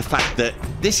appreciate the fact that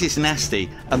this is nasty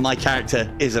and my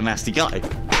character is a nasty guy.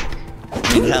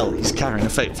 I mean, hell, he's carrying a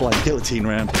fake flying guillotine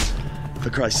around. For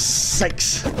Christ's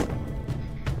sakes.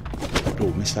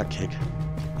 Oh, missed that kick.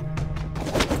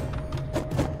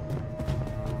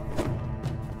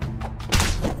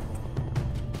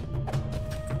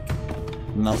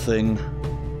 Nothing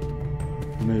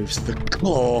moves the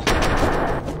claw.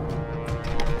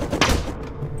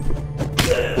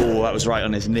 Oh, that was right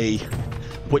on his knee,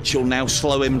 which will now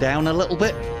slow him down a little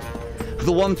bit.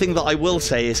 The one thing that I will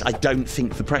say is I don't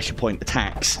think the pressure point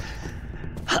attacks,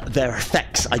 their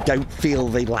effects, I don't feel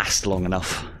they last long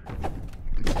enough.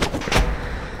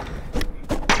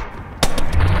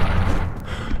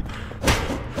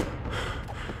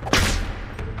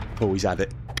 Oh, he's had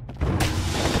it.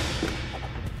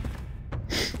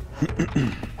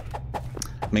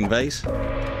 Ming Vase.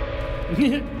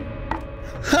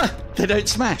 Ha! They don't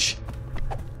smash.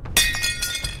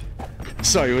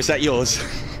 Sorry, was that yours?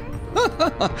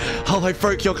 Oh, I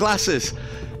broke your glasses.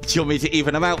 Do you want me to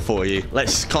even them out for you?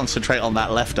 Let's concentrate on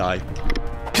that left eye.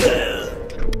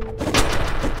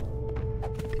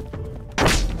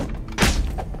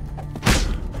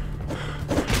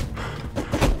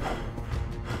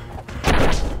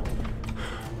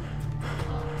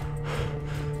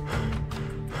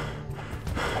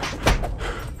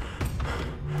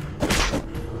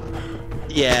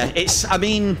 Yeah, it's, I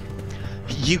mean,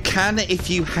 you can if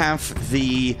you have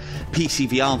the PC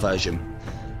VR version.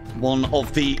 One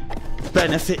of the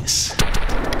benefits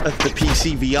of the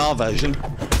PC VR version.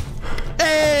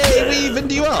 Hey, we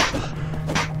evened you up!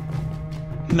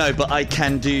 No, but I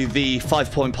can do the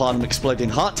 5-point Parnum exploding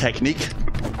heart technique.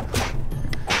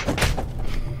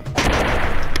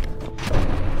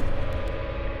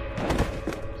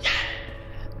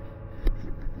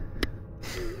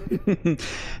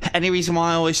 Any reason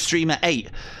why I always stream at 8?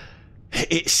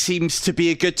 It seems to be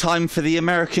a good time for the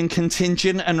American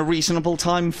contingent and a reasonable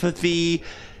time for the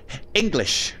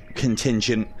English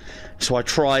contingent. So I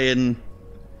try and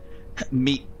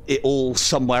meet it all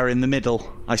somewhere in the middle,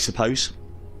 I suppose.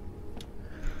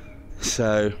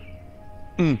 So...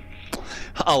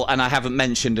 Oh, and I haven't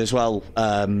mentioned as well,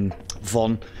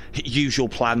 Von, usual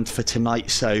planned for tonight,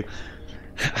 so...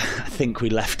 I think we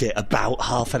left it about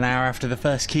half an hour after the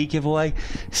first key giveaway.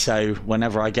 So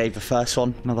whenever I gave the first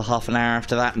one, another half an hour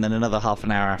after that, and then another half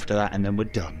an hour after that, and then we're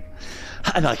done.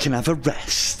 And I can have a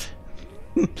rest.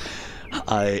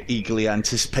 I eagerly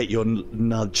anticipate your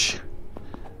nudge.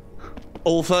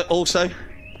 Also,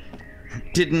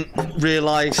 didn't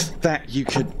realise that you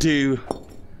could do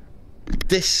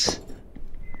this.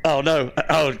 Oh no,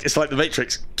 oh, it's like the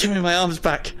Matrix. Give me my arms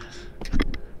back.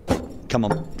 Come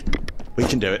on. We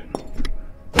can do it.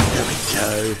 There we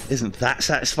go. Isn't that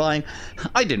satisfying?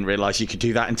 I didn't realise you could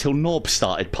do that until Norb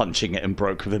started punching it and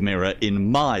broke the mirror in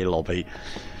my lobby.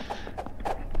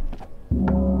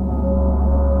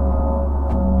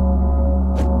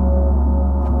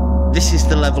 This is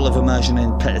the level of immersion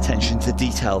and attention to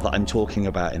detail that I'm talking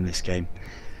about in this game.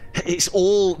 It's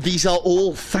all... These are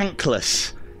all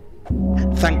thankless.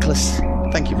 Thankless...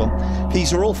 Thank you, Bon.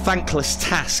 These are all thankless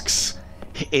tasks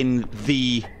in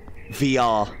the...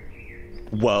 VR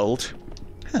world.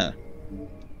 Huh.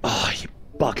 Oh, you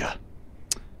bugger.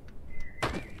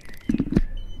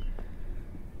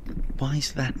 Why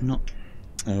is that not...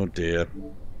 Oh dear.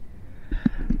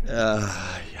 Yeah.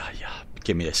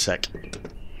 Give me a sec.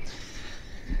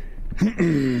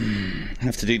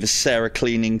 Have to do the Sarah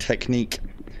cleaning technique.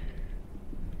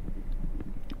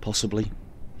 Possibly.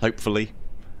 Hopefully.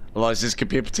 Otherwise this could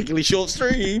be a particularly short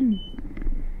stream.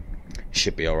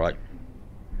 Should be alright.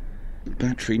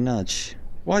 Battery nudge.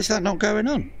 Why is that not going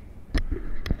on?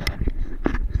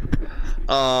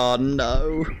 Oh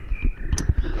no.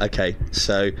 Okay,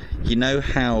 so you know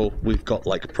how we've got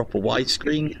like proper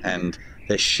widescreen and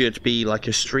there should be like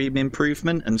a stream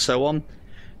improvement and so on?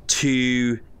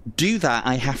 To do that,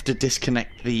 I have to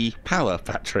disconnect the power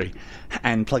factory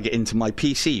and plug it into my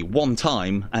PC one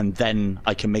time, and then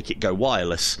I can make it go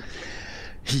wireless.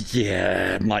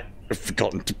 Yeah, might have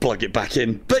forgotten to plug it back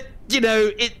in. But, you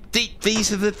know,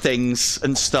 these are the things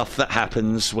and stuff that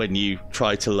happens when you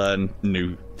try to learn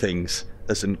new things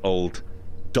as an old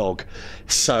dog.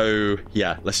 So,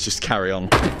 yeah, let's just carry on.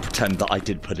 Pretend that I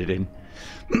did put it in.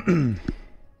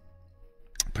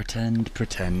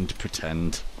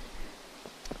 Pretend.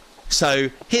 So,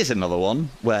 here's another one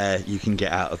where you can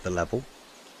get out of the level.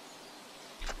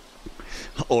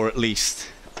 Or at least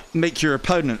make your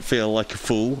opponent feel like a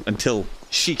fool until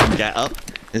she can get up.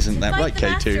 Isn't that right,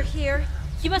 K2? Here,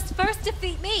 you must first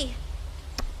defeat me.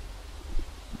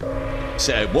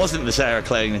 So it wasn't the Sarah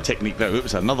Clayton technique, though. It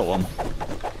was another one.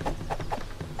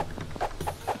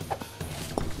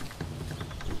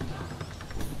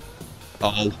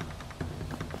 Uh-oh.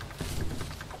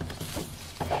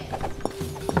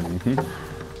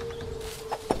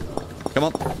 Come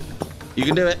on. You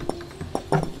can do it.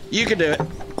 You can do it.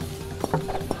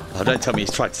 Oh, don't tell me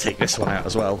he's tried to take this one out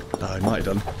as well. Oh, he might have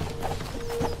done.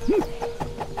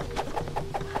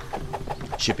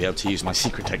 Should be able to use my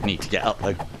secret technique to get up,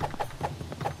 though.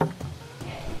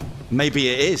 Maybe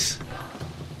it is.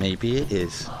 Maybe it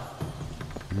is.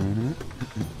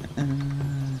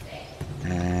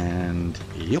 And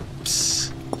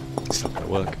yups. It's not gonna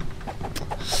work.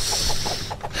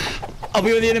 I'll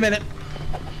be with you in a minute.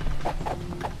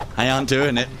 I aren't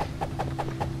doing it.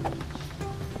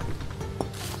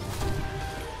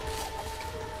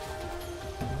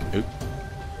 Oop.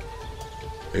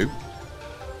 Oop.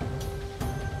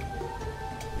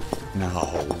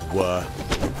 No.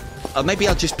 Maybe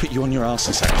I'll just put you on your arse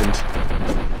a second.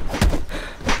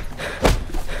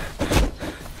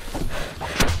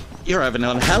 You're having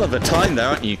a hell of a time there,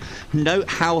 aren't you? Note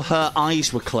how her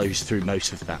eyes were closed through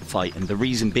most of that fight, and the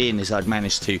reason being is I'd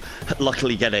managed to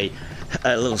luckily get a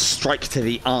little strike to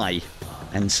the eye,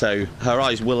 and so her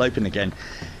eyes will open again.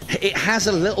 It has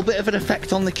a little bit of an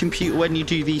effect on the computer when you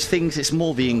do these things. It's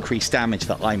more the increased damage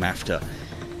that I'm after.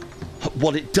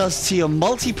 What it does to your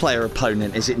multiplayer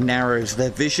opponent is it narrows their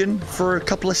vision for a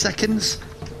couple of seconds.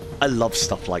 I love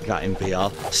stuff like that in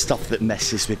VR, stuff that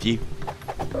messes with you.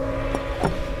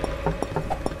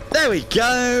 There we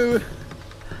go!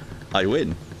 I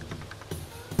win.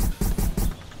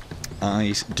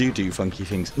 Eyes do funky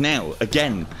things. Now,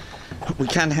 again, we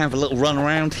can have a little run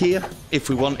around here if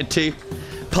we wanted to.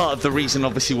 Part of the reason,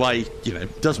 obviously, why, you know,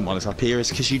 doesn't want us up here is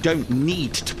because you don't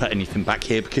need to put anything back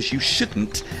here, because you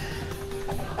shouldn't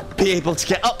be able to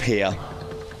get up here.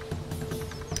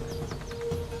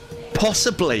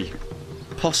 Possibly.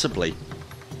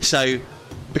 So,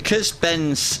 because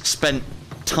Ben's spent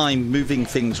time moving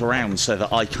things around so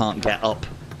that I can't get up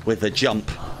with a jump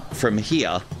from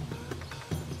here,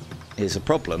 is a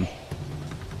problem.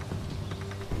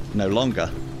 No longer.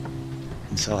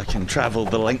 And so I can travel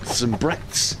the lengths and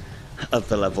breadths of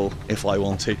the level if I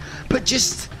want to. But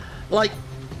just, like,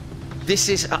 this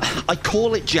is... I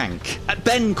call it jank.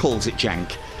 Ben calls it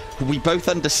jank. We both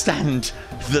understand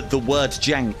that the word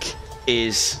jank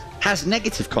has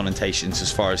negative connotations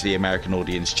as far as the American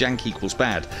audience. Jank equals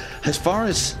bad. As far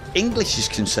as English is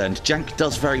concerned, jank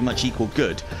does very much equal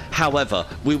good. However,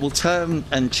 we will turn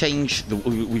and change...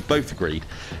 We've both agreed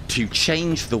to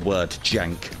change the word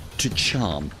jank to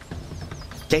charm.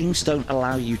 Games don't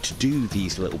allow you to do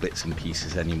these little bits and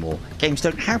pieces anymore. Games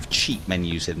don't have cheat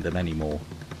menus in them anymore.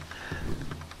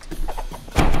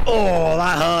 Oh,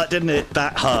 that hurt, didn't it?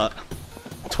 That hurt.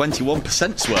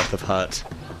 21%'s worth of hurt.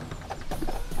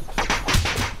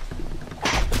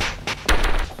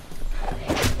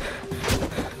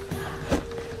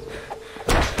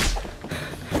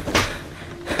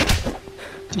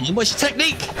 What's your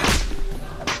technique?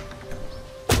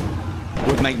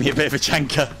 Would make me a bit of a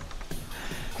janker.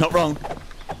 Not wrong.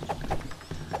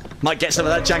 Might get some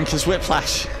of that janker's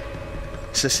whiplash.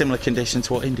 It's a similar condition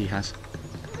to what Indy has.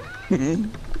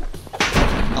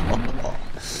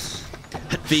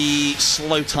 The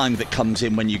slow time that comes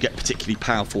in when you get particularly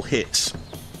powerful hits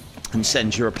and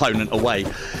send your opponent away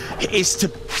is to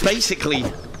basically...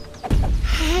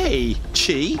 Hey,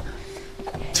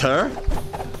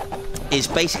 is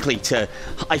basically to...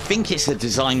 I think it's a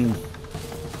design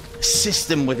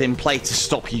system within play to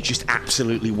stop you just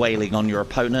absolutely wailing on your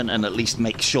opponent and at least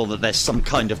make sure that there's some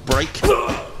kind of break.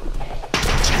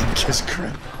 Janker's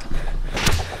crap.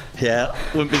 Yeah,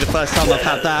 wouldn't be the first time I've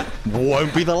had that.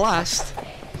 Won't be the last.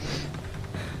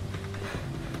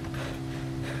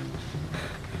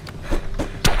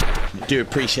 I do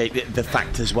appreciate the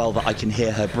fact as well that I can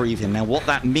hear her breathing. Now what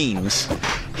that means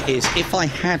is if I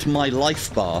had my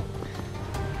life bar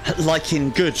like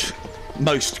in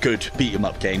most good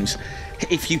beat-em-up games,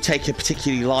 if you take a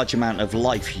particularly large amount of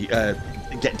life,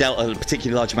 get dealt a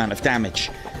particularly large amount of damage,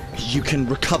 you can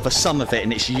recover some of it,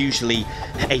 and it's usually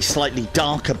a slightly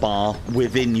darker bar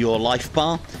within your life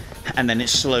bar, and then it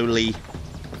slowly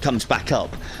comes back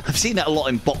up. I've seen that a lot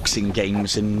in boxing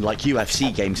games and like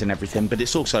UFC games and everything, but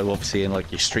it's also obviously in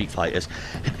like your Street Fighters.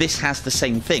 This has the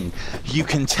same thing. You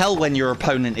can tell when your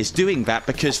opponent is doing that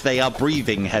because they are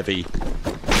breathing heavy,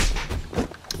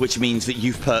 which means that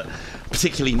you've put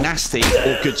particularly nasty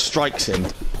or good strikes in.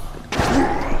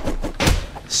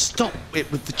 Stop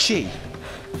it with the chi.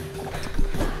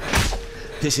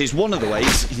 This is one of the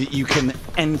ways that you can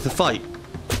end the fight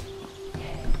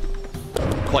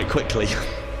quite quickly.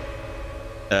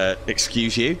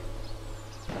 Excuse you?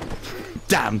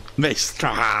 Damn, missed.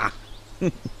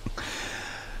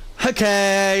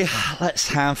 Okay, let's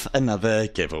have another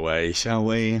giveaway, shall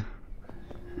we?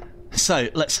 So,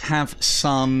 let's have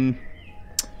some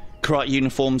karate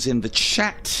uniforms in the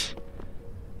chat.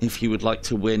 If you would like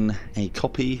to win a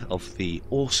copy of the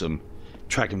awesome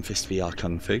Dragon Fist VR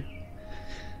Kung Fu,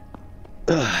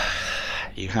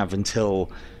 you have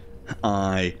until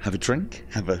I have a drink,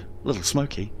 have a little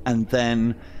smoky, and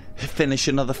then finish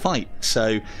another fight.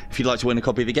 So if you'd like to win a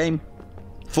copy of the game,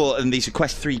 and these are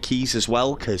Quest 3 keys as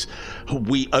well, because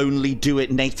we only do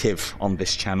it native on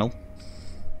this channel.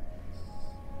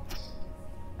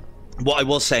 What I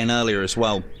was saying earlier as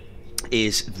well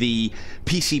is the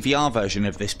PC VR version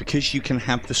of this, because you can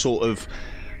have the sort of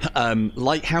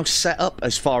lighthouse setup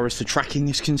as far as the tracking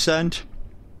is concerned,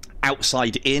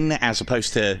 outside in as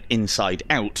opposed to inside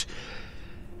out,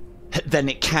 then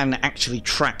it can actually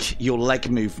track your leg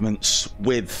movements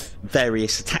with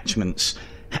various attachments.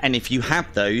 And if you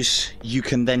have those, you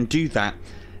can then do that.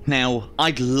 Now,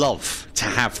 I'd love to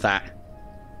have that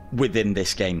within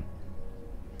this game.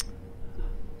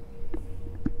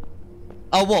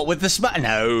 Oh, what, with the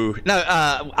No,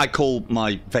 I call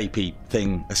my vapey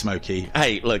thing a smoky.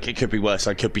 Hey, look, it could be worse.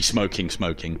 I could be smoking.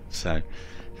 So,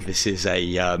 this is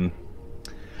a,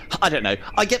 I don't know.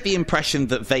 I get the impression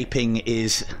that vaping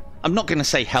is, I'm not going to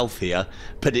say healthier,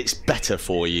 but it's better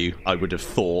for you, I would have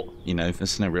thought. You know,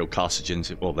 there's no real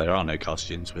carcinogens. Well, there are no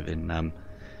carcinogens within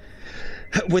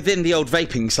the old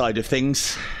vaping side of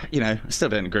things. You know, I still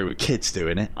don't agree with kids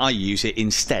doing it. I use it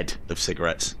instead of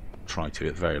cigarettes. Try to,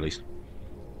 at the very least.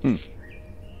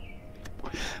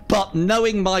 But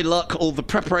knowing my luck, all the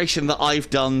preparation that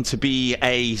I've done to be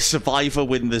a survivor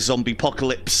within the zombie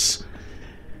apocalypse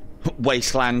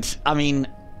wasteland, I mean,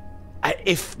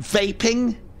 if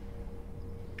vaping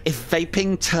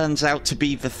turns out to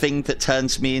be the thing that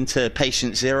turns me into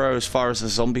patient zero as far as the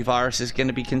zombie virus is going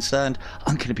to be concerned,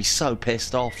 I'm going to be so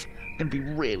pissed off. I'm going to be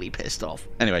really pissed off.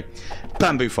 Anyway,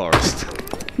 bamboo forest.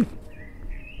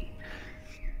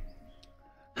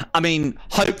 I mean,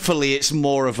 hopefully it's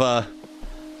more of a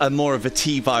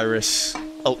T-virus,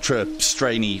 ultra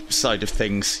strainy side of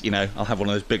things. You know, I'll have one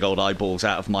of those big old eyeballs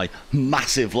out of my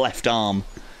massive left arm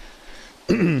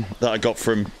that I got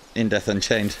from In Death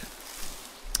Unchained.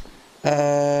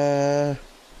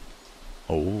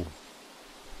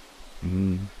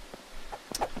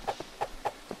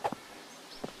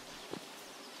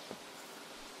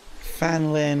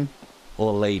 Fanlin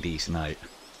or ladies' night?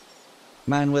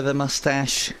 Man with a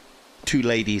mustache, two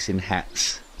ladies in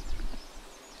hats.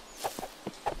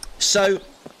 So,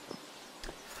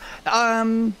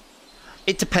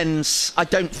 it depends. I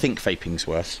don't think vaping's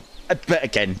worse. But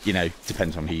again, you know,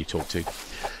 depends on who you talk to.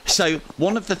 So,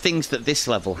 one of the things that this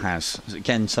level has,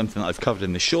 again, something that I've covered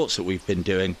in the shorts that we've been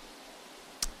doing,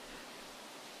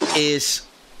 is...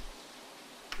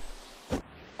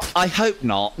 I hope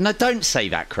not. No, don't say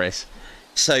that, Chris.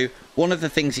 So, one of the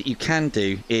things that you can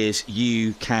do is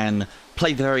you can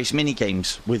play the various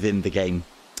mini-games within the game.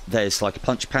 There's like a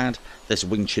punch pad, there's a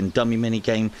Wing Chun dummy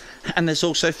mini-game, and there's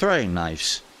also throwing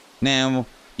knives. Now,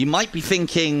 you might be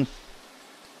thinking,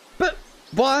 but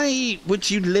why would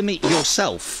you limit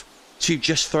yourself to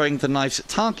just throwing the knives at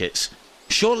targets?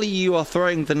 Surely you are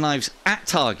throwing the knives at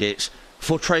targets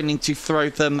for training to throw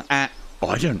them at, oh,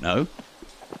 I don't know,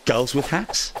 girls with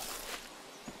hats?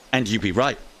 And you'd be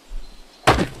right.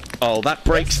 Oh, that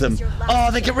breaks them.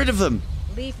 Oh, they get rid of them.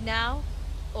 Leave now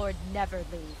or never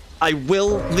leave. I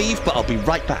will leave, but I'll be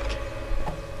right back.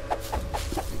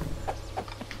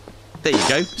 There you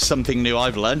go. Something new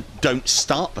I've learned. Don't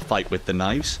start the fight with the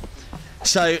knives.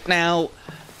 So now,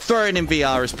 throwing in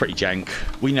VR is pretty jank.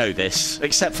 We know this,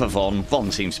 except for Von.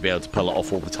 Von seems to be able to pull it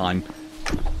off all the time.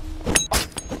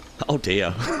 Oh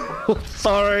dear.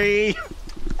 Sorry.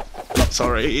 Not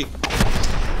sorry.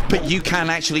 But you can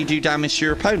actually do damage to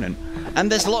your opponent.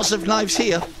 And there's lots of knives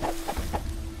here.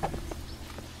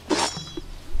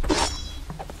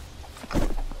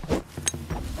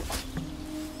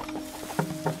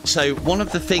 So one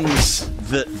of the things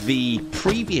that the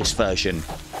previous version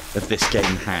of this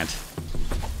game had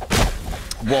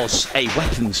was a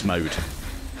weapons mode.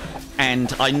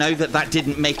 And I know that that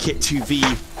didn't make it to the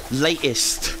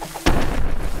latest...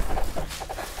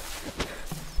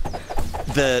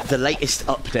 The latest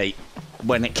update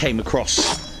when it came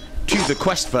across to the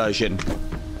Quest version.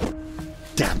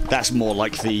 Damn, that's more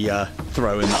like the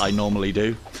throw-in that I normally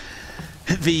do.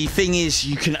 The thing is,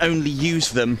 you can only use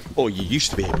them, or you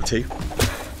used to be able to.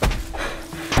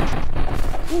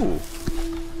 Ooh.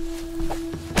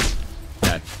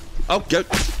 No. Oh,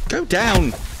 go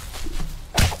down!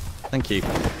 Thank you.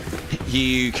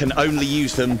 You can only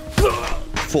use them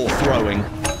for throwing,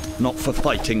 not for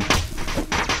fighting.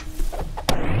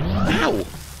 Ow!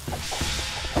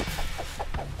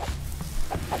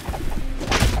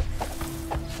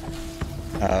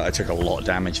 I took a lot of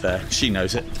damage there. She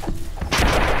knows it.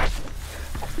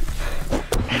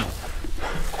 Ow.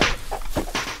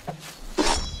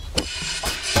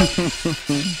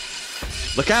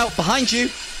 Look out! Behind you!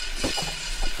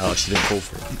 Oh, she didn't fall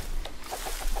for it.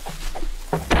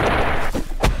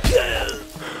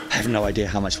 I have no idea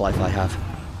how much life I have.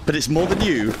 But it's more than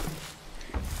you.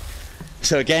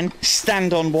 So again,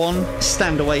 stand on one,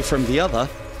 stand away from the other.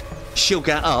 She'll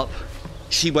get up.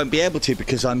 She won't be able to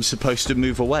because I'm supposed to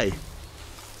move away.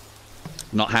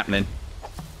 Not happening.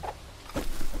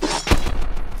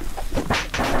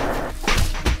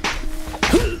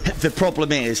 The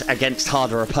problem is, against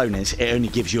harder opponents, it only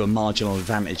gives you a marginal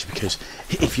advantage because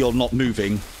if you're not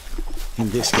moving in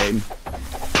this game,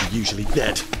 you're usually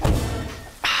dead.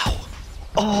 Ow!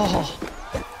 Oh!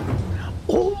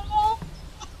 Oh!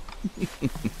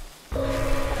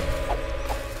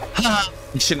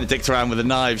 I shouldn't have dicked around with the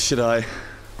knives, should I?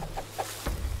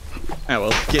 Oh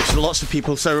well, gifts for lots of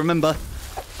people, so remember,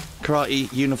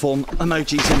 karate uniform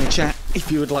emojis in the chat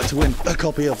if you would like to win a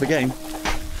copy of the game.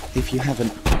 If you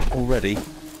haven't already,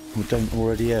 or don't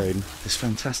already own this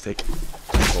fantastic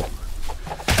title.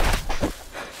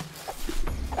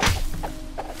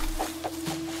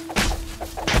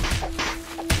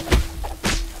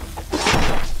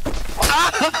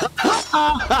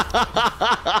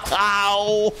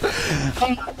 Ow!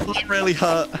 That really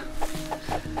hurt.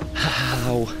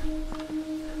 Ow.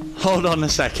 Hold on a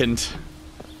second.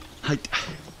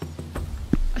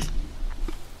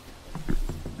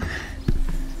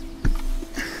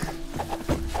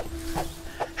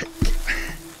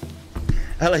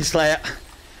 Hello, Slayer.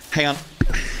 Hang on.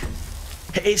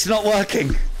 It's not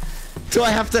working. Do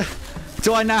I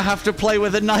now have to play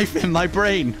with a knife in my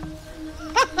brain?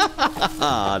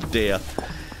 Ah, dear.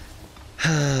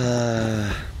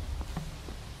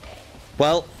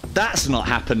 Well, that's not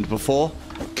happened before.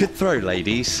 Good throw,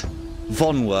 ladies.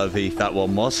 Von-worthy, that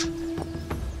one was.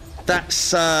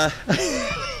 That's,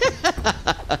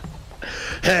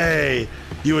 Hey,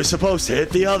 you were supposed to hit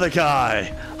the other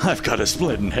guy. I've got a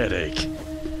splitting headache.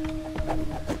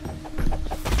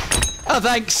 Oh,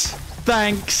 thanks.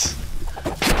 Thanks.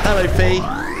 Hello, Fee.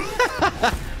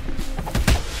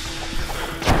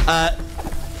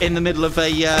 In the middle of a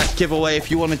giveaway,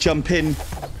 if you want to jump in,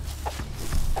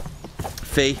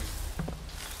 Fee.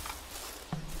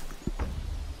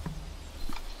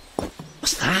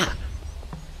 What's that?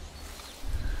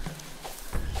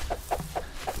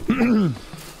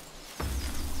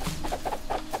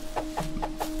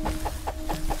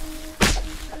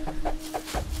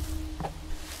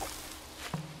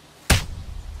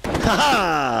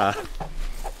 Haha!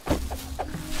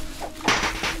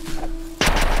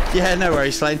 Yeah, no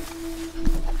worries, Slane.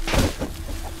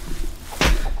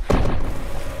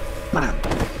 Bam.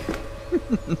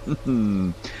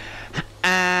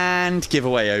 And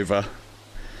giveaway over.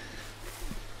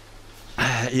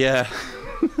 Yeah.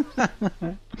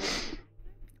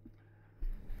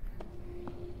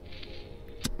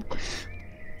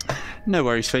 No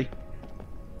worries, Fee.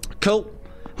 Cool.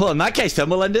 Well, in that case, then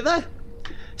we'll end it there.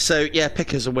 So, yeah,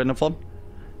 pick us a winner one.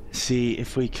 See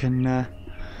if we can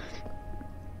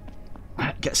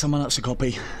get someone else a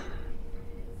copy.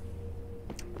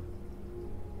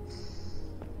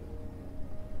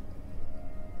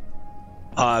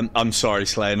 I'm sorry,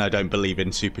 Slayan, I don't believe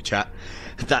in Super Chat.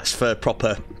 That's for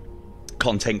proper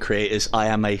content creators. I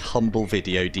am a humble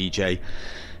video DJ,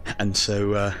 and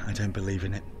so I don't believe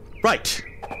in it. Right.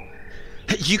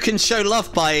 You can show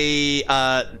love by,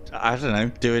 I don't know,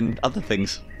 doing other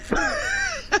things.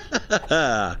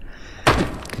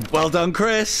 Well done,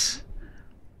 Chris.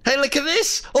 Hey, look at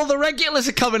this! All the regulars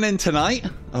are coming in tonight.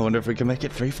 I wonder if we can make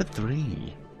it 3 for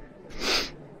 3.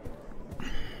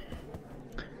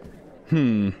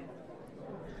 Do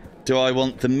I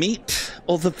want the meat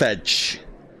or the veg?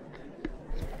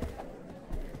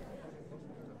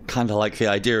 Kind of like the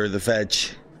idea of the veg.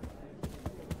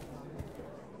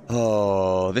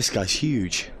 Oh, this guy's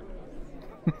huge.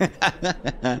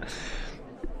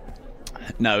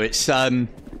 No, it's oh,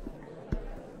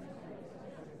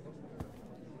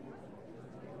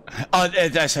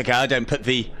 that's okay. I don't put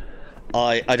the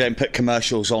I don't put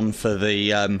commercials on for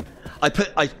the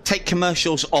I take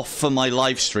commercials off for my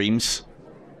live streams.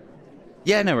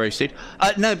 Yeah, no worries, dude.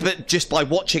 No, but just by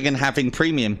watching and having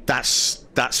premium, that's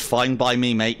fine by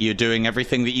me, mate. You're doing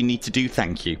everything that you need to do.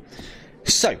 Thank you.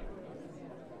 So,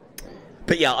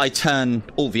 but yeah, I turn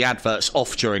all the adverts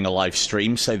off during a live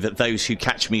stream so that those who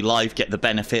catch me live get the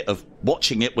benefit of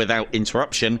watching it without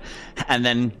interruption. And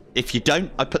then if you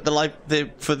don't, I put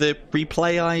for the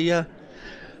replay, I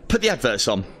put the adverts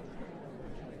on.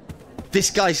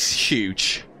 This guy's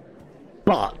huge,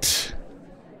 but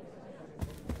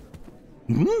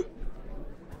hang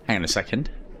on a second.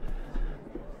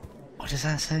 What does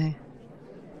that say?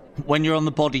 When you're on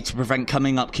the body to prevent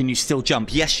coming up, can you still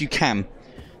jump? Yes, you can.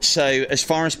 So, as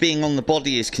far as being on the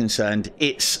body is concerned,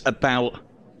 it's about...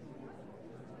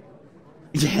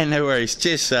 Yeah, no worries.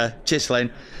 Cheers, sir. Cheers,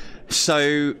 Lane.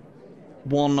 So,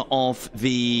 one of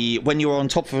the... When you're on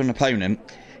top of an opponent,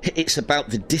 it's about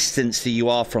the distance that you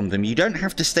are from them. You don't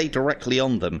have to stay directly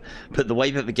on them, but the way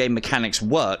that the game mechanics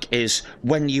work is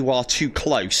when you are too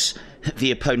close,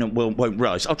 the opponent won't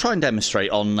rise. I'll try and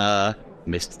demonstrate on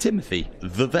Mr. Timothy,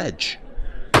 the veg.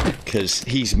 Because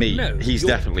he's me. No, he's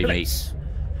definitely me.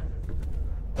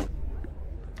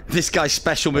 This guy's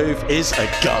special move is a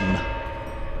gun.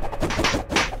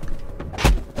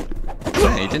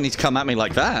 Hey, you didn't need to come at me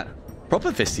like that.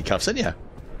 Proper fisticuffs, didn't you?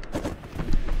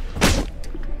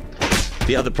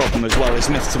 The other problem as well is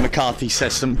Mr. McCarthy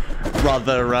says some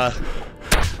rather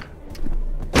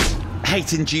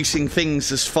hate-inducing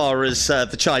things as far as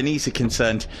the Chinese are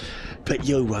concerned. But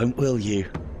you won't, will you?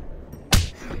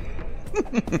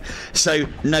 So,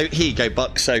 no, here you go,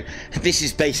 Buck. So, this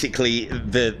is basically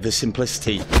the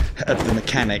simplicity of the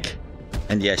mechanic.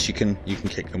 And yes, you can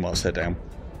kick them whilst they're down.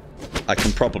 I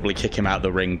can probably kick him out of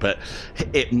the ring, but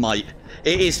it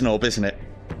is an orb, isn't it?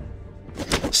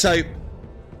 So,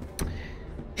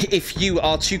 if you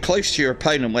are too close to your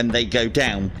opponent when they go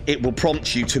down, it will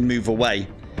prompt you to move away.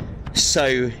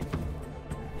 So,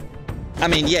 I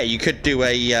mean, yeah, you could do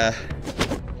a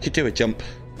jump,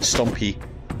 stompy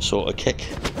sort of kick.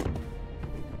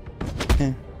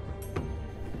 Yeah.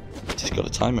 Just got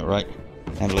to time it right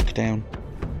and look down.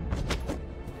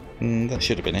 That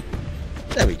should have been it.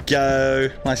 There we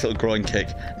go. Nice little groin kick.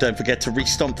 Don't forget to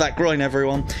re-stomp that groin,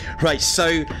 everyone. Right,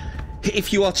 so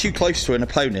if you are too close to an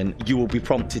opponent, you will be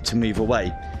prompted to move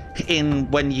away.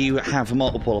 When you have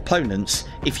multiple opponents,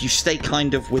 if you stay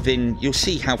kind of within, you'll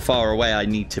see how far away I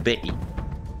need to be.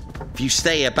 If you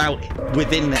stay about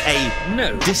within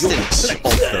a distance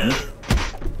of them...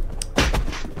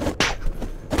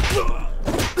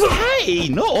 Hey,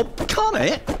 no, can't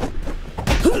it?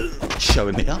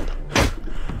 Showing me up.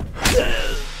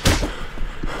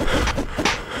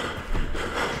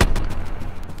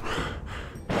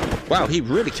 Wow, he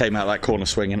really came out that corner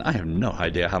swinging. I have no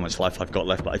idea how much life I've got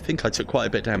left, but I think I took quite a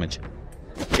bit of damage.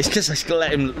 It's because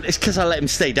I let him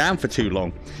stay down for too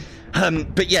long.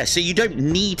 But yeah, so you don't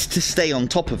need to stay on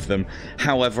top of them.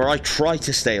 However, I try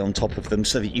to stay on top of them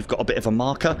so that you've got a bit of a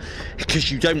marker,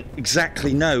 because you don't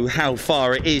exactly know how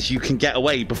far it is you can get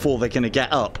away before they're going to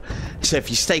get up. So if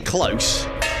you stay close...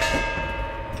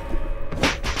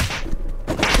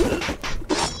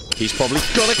 He's probably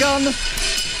got a gun!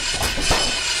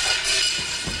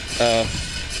 Ow.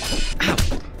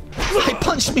 He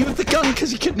punched me with the gun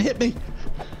because he couldn't hit me.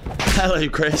 Hello,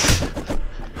 Chris.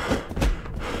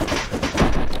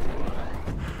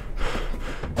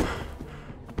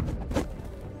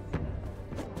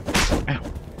 Ow.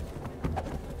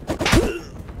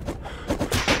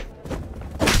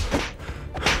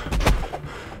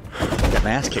 Get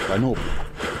my ass kicked by Norb.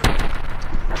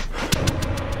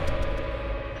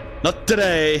 Not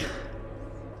today.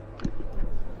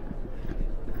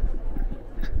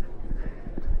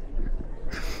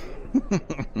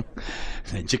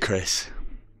 Ninja Chris.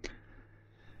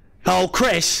 Oh,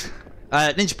 Chris!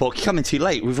 Ninja Pork, you're coming too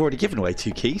late. We've already given away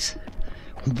 2 keys.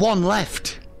 1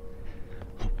 left.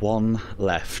 1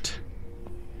 left.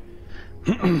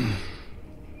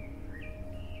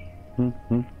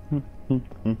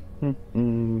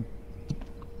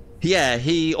 Yeah,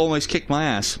 he almost kicked my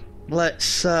ass.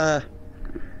 Let's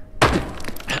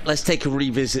take a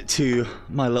revisit to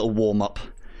my little warm-up.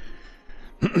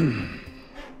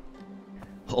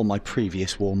 Or my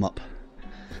previous warm-up.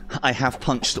 I have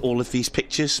punched all of these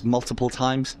pictures multiple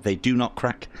times. They do not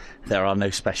crack. There are no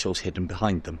specials hidden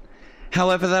behind them.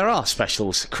 However, there are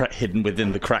specials hidden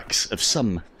within the cracks of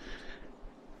some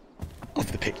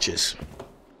of the pictures.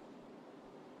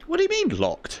 What do you mean,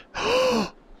 locked?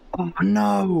 Oh,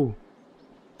 no!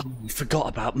 Oh, I forgot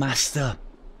about Master.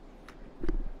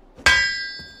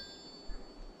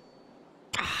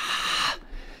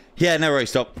 Yeah, no worries,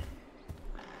 stop.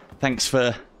 Thanks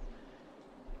for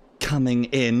coming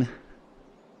in.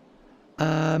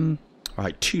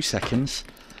 Right, 2 seconds.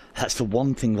 That's the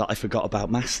one thing that I forgot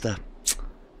about Master.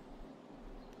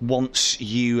 Once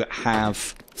you have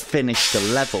finished a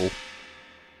level,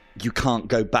 you can't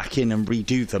go back in and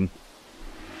redo them.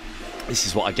 This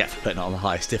is what I get for putting it on the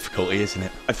highest difficulty, isn't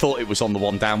it? I thought it was on the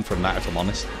one down from that, if I'm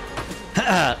honest.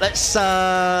 Let's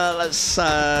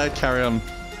carry on,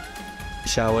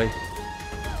 shall we?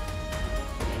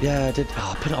 Yeah, I did.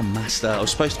 Oh, I put it on Master. I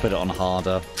was supposed to put it on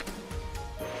harder.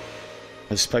 I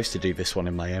was supposed to do this one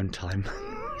in my own time.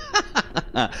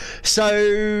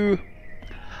 So,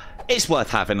 it's worth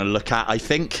having a look at, I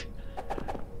think.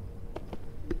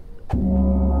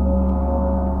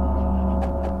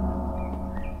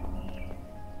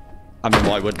 I mean,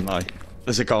 why wouldn't I?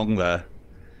 There's a gong there.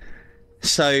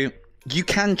 So, you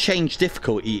can change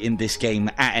difficulty in this game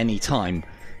at any time.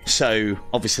 So,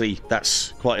 obviously,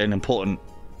 that's quite an important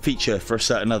feature for a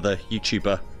certain other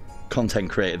YouTuber content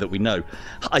creator that we know.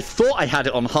 I thought I had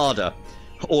it on harder.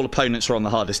 All opponents are on the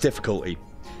hardest difficulty.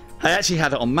 I actually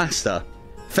had it on Master.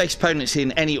 Face opponents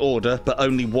in any order, but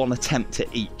only one attempt at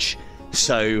each.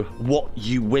 So, what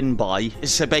you win by...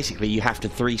 So, basically, you have to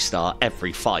 3-star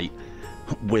every fight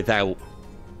without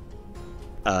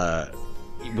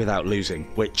losing,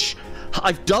 which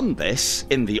I've done this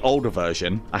in the older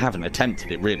version. I haven't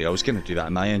attempted it really. I was going to do that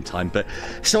in my own time, but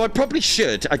so I probably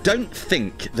should. I don't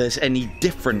think there's any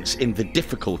difference in the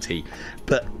difficulty,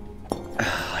 but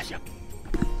I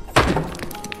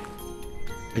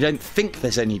don't think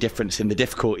there's any difference in the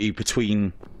difficulty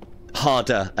between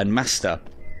harder and Master.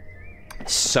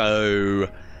 So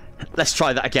let's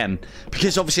try that again,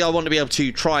 because obviously I want to be able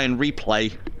to try and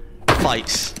replay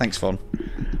fights. Thanks, Vaughn.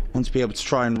 I want to be able to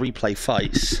try and replay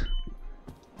fights.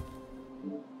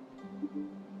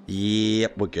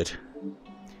 Yep, we're good.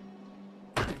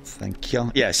 Thank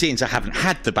you. Yeah, seeing as I haven't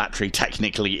had the battery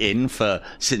technically in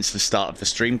since the start of the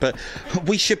stream, but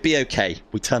we should be okay.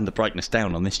 We turned the brightness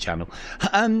down on this channel.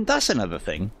 That's another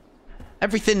thing.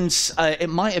 Everything's... it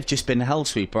might have just been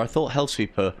Hellsweeper. I thought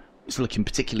Hellsweeper was looking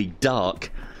particularly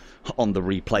dark on the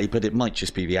replay, but it might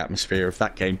just be the atmosphere of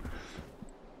that game.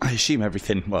 I assume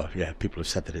everything... Well, yeah, people have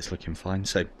said that it's looking fine,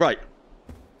 so... Right.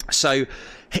 So,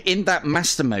 in that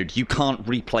Master mode, you can't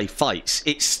replay fights.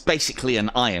 It's basically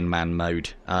an Iron Man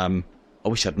mode. I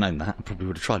wish I'd known that. I probably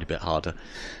would have tried a bit harder.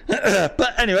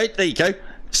 But anyway, there you go.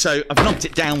 So, I've knocked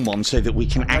it down one so that we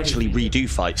can actually redo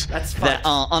fights. There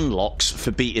are unlocks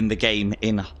for beating the game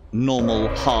in normal,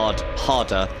 hard,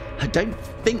 harder. I don't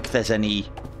think there's any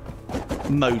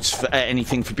modes for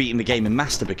anything for beating the game in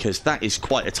Master, because that is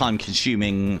quite a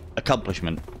time-consuming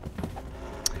accomplishment.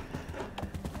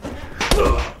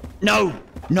 No!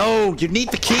 No! You need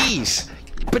the keys!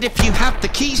 But if you have the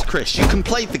keys, Chris, you can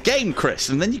play the game, Chris,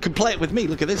 and then you can play it with me.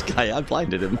 Look at this guy. I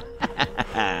blinded him.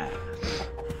 Yeah,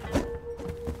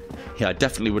 I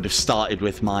definitely would have started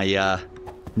with my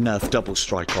Nerf double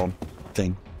strike on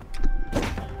thing.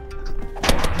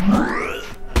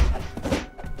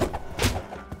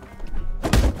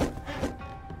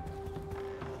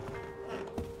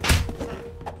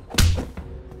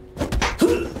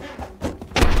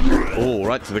 Oh,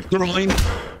 right to the groin.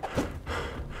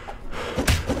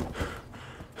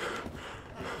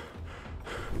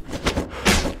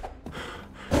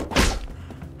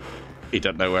 He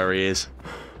don't know where he is.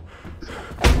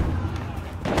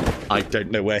 I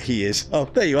don't know where he is. Oh,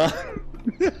 there you are.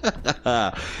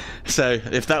 So,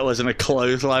 if that wasn't a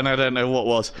clothesline, I don't know what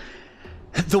was.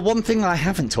 The one thing I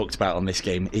haven't talked about on this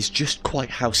game is just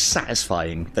quite how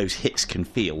satisfying those hits can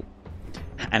feel.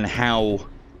 And how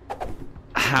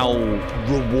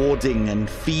rewarding and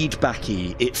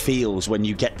feedbacky it feels when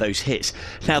you get those hits.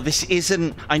 Now, this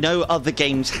isn't... I know other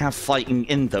games have fighting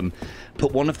in them,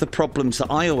 but one of the problems that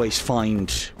I always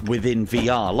find within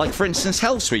VR, like for instance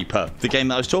Hellsweeper, the game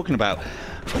that I was talking about,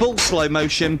 full slow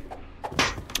motion,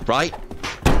 right?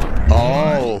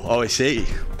 Oh, I see.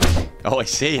 Oh, I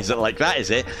see. Is it like that,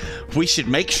 is it? We should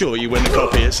make sure you win a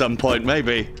copy at some point,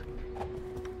 maybe.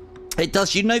 It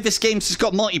does. You know this game's just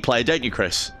got multiplayer, don't you,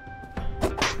 Chris?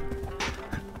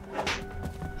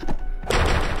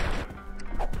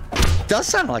 Does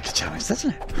sound like a challenge,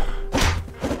 doesn't it?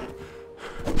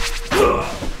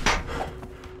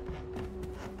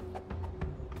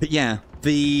 But yeah,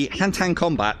 the hand-to-hand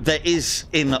combat, there is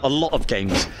in a lot of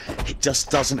games, it just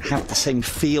doesn't have the same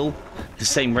feel, the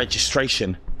same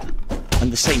registration,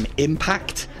 and the same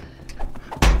impact.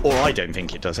 Or I don't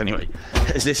think it does anyway,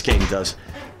 as this game does.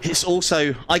 It's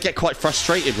also, I get quite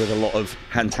frustrated with a lot of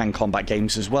hand-to-hand combat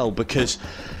games as well, because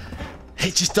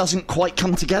it just doesn't quite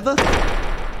come together.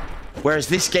 Whereas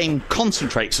this game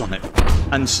concentrates on it,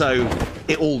 and so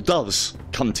it all does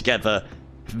come together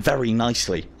very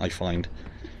nicely, I find.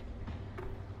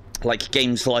 Like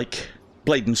games like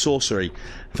Blade and Sorcery,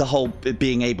 the whole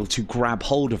being able to grab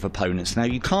hold of opponents. Now,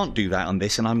 you can't do that on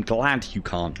this, and I'm glad you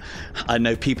can't. I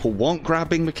know people want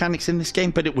grabbing mechanics in this game,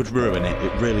 but it would ruin it.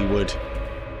 It really would.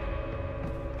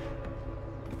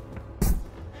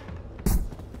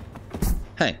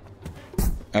 Hey.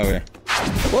 Oh, yeah.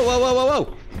 Whoa, whoa, whoa, whoa,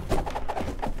 whoa!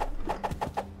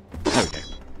 There we go.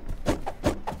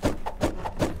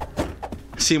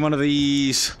 See one of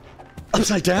these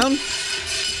upside down?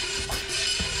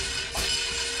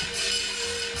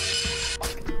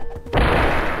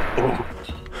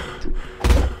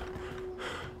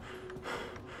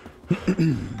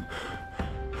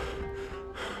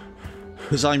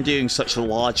 Because I'm doing such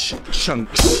large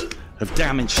chunks of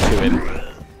damage to him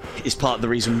is part of the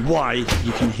reason why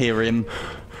you can hear him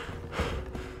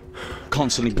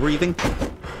constantly breathing.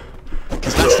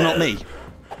 Because that's not me.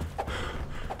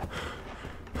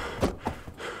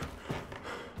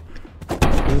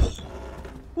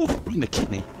 Oh, in the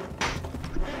kidney.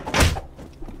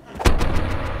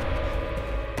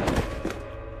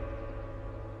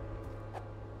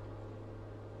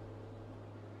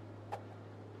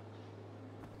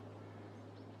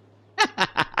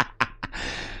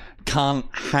 Can't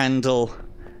handle.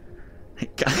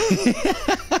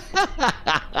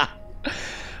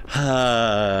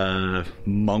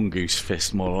 Mongoose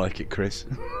fist, more like it, Chris.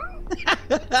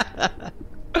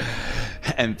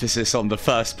 Emphasis on the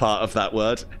first part of that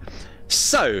word.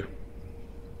 So,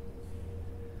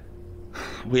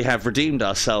 we have redeemed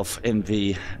ourselves in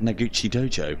the Naguchi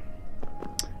Dojo.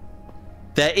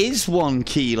 There is one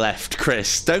key left,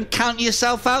 Chris. Don't count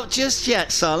yourself out just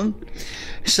yet, son.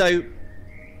 So,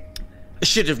 I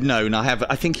should have known. I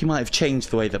think he might have changed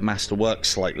the way that Master works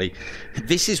slightly.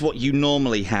 This is what you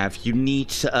normally have. You need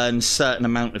to earn a certain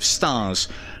amount of stars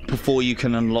before you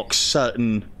can unlock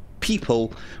certain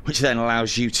people, which then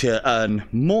allows you to earn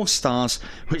more stars,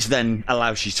 which then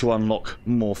allows you to unlock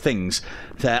more things.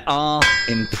 There are,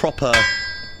 in proper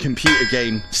computer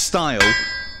game style,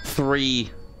 3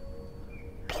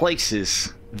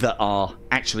 places that are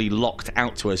actually locked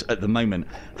out to us at the moment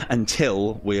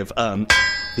until we have earned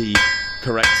the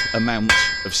correct amount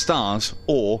of stars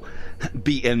or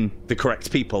beaten the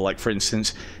correct people. Like, for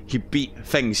instance, you beat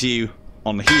Feng Zhu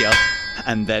on here,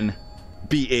 and then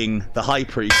beating the High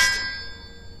Priest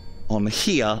on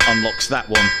here unlocks that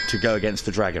one to go against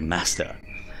the Dragon Master.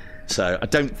 So I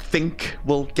don't think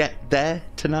we'll get there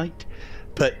tonight,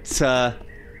 but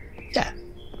yeah.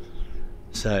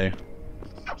 So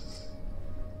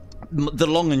the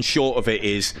long and short of it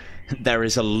is there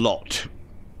is a lot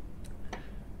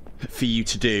for you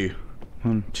to do.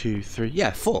 1, 2, 3,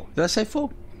 yeah, 4. Did I say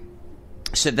 4?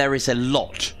 So there is a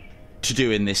lot to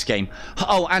do in this game.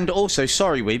 Oh, and also,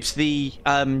 sorry, Weebs,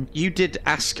 you did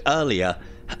ask earlier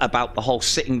about the whole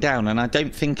sitting down, and I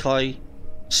don't think I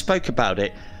spoke about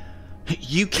it.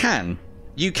 You can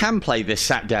play this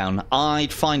sat down.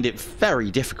 I'd find it very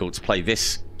difficult to play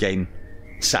this game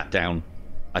sat down,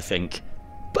 I think.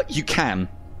 But you can.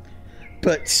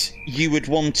 But you would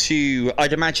want to,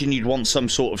 I'd imagine you'd want some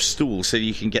sort of stool so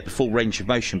you can get the full range of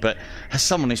motion. But as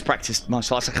someone who's practiced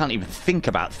martial arts, I can't even think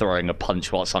about throwing a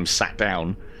punch whilst I'm sat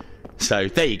down. So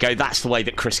there you go, that's the way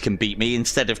that Chris can beat me.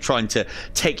 Instead of trying to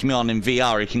take me on in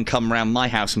VR, he can come around my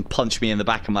house and punch me in the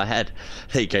back of my head.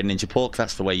 There you go, Ninja Pork,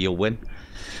 that's the way you'll win.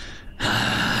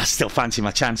 Still fancy my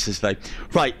chances though.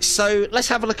 Right, so let's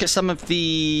have a look at some of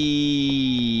the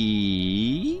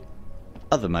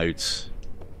other modes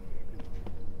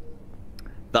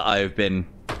that I've been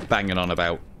banging on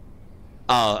about.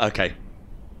 Oh, okay.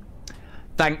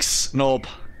 Thanks, Norb.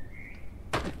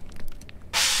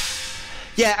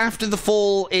 Yeah, After the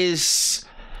Fall is...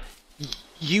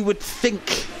 You would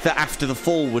think that After the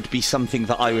Fall would be something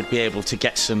that I would be able to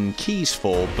get some keys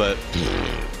for, but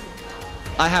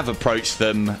I have approached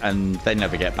them and they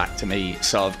never get back to me,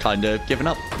 so I've kind of given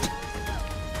up.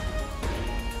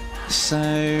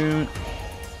 So...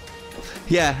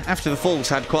 yeah, After the Fall's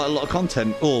had quite a lot of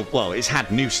content. Or, well, it's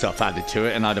had new stuff added to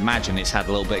it, and I'd imagine it's had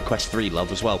a little bit of Quest 3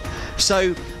 love as well.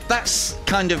 So, that's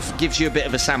kind of gives you a bit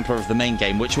of a sampler of the main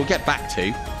game, which we'll get back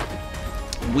to.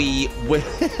 We will...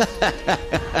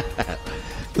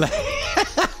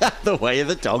 the way of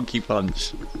the donkey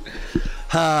punch.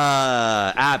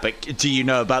 But do you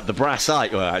know about the brass eye?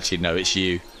 Well, actually, no, it's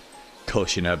you. Of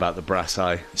course you know about the brass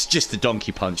eye. It's just a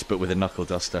donkey punch, but with a knuckle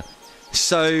duster.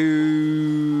 So,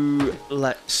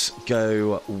 let's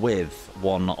go with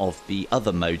one of the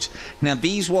other modes. Now,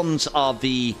 these ones are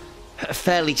the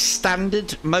fairly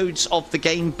standard modes of the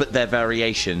game, but they're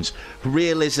variations.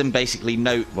 Realism, basically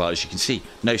no, well, as you can see,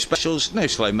 no specials, no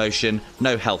slow motion,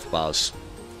 no health bars.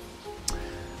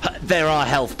 There are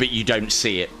health, but you don't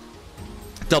see it.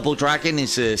 Double Dragon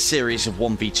is a series of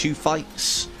 1v2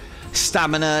 fights.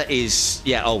 Stamina is,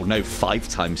 yeah, oh no, 5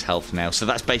 times health now. So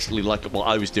that's basically like what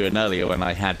I was doing earlier when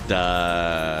I had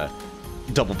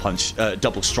double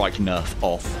strike nerf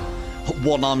off.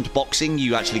 One-armed boxing,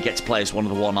 you actually get to play as one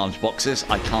of the one-armed boxers.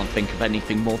 I can't think of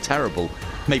anything more terrible.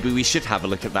 Maybe we should have a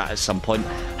look at that at some point.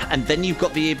 And then you've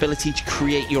got the ability to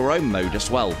create your own mode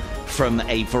as well, from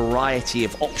a variety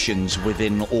of options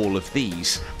within all of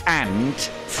these, and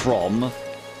from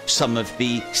some of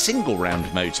the single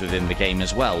round modes within the game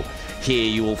as well. Here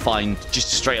you will find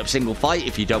just a straight up single fight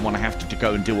if you don't want to have to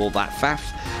go and do all that faff.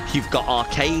 You've got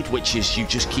arcade, which is you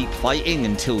just keep fighting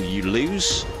until you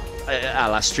lose, a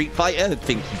la Street Fighter. I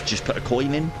think you've just put a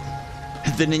coin in.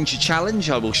 The Ninja Challenge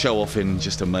I will show off in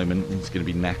just a moment. It's going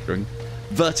to be knackering.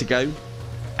 Vertigo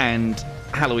and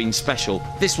Halloween Special.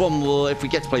 This one will, if we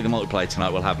get to play the multiplayer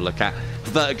tonight, we'll have a look at.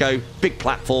 Vertigo, big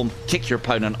platform, kick your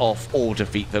opponent off or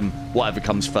defeat them, whatever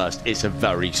comes first. It's a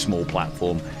very small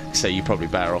platform, so you're probably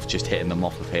better off just hitting them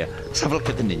off of here. Let's have a look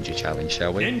at the Ninja Challenge,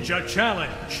 shall we? Ninja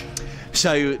Challenge.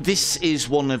 So this is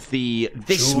one of the,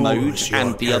 this mode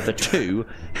and the other two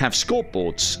have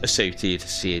scoreboards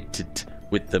associated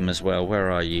with them as well.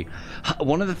 Where are you?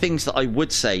 One of the things that I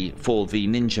would say for the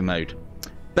ninja mode,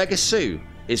 Beggar Sue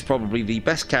is probably the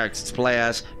best character to play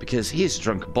as because he is a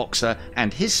drunken boxer,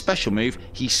 and his special move,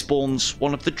 he spawns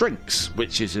one of the drinks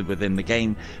which is within the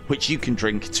game, which you can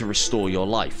drink to restore your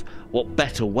life. What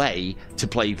better way to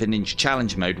play the Ninja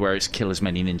Challenge mode, where it's kill as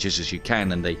many ninjas as you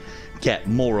can and they get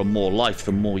more and more life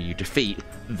the more you defeat,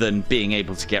 than being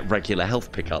able to get regular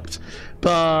health pickups.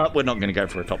 But we're not going to go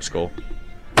for a top score.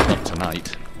 Not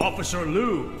tonight. Officer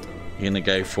Lou. You're going to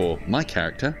go for my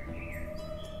character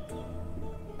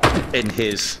in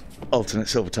his alternate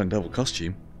Silver-Tongued Devil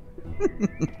costume.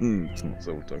 It's not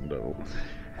Silver-Tongued Devil.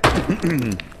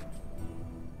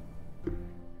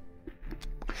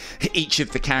 Each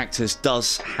of the characters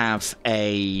does have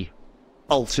a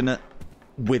alternate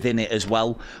within it as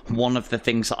well. One of the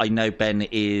things that I know Ben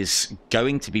is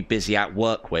going to be busy at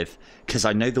work with, because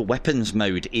I know the weapons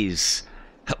mode is,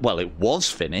 well, it was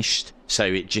finished, so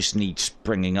it just needs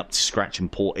bringing up to scratch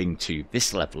and porting to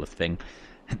this level of thing.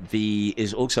 The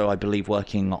is also, I believe,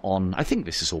 working on, I think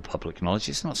this is all public knowledge,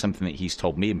 it's not something that he's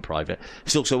told me in private,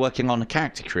 he's also working on a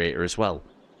character creator as well.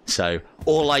 So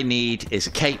all I need is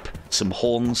a cape, some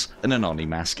horns, and an Oni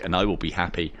mask, and I will be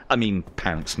happy. I mean,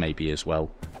 pants maybe as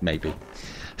well, maybe.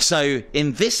 So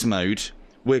in this mode,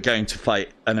 we're going to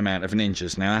fight an amount of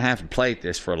ninjas. Now, I haven't played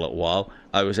this for a little while.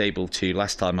 I was able to,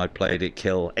 last time I played it,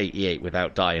 kill 88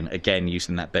 without dying, again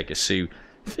using that Beggar Sue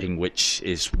thing, which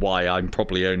is why I'm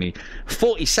probably only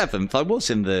 47th. I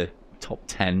was in the top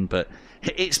 10, but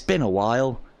it's been a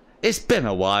while. It's been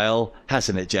a while,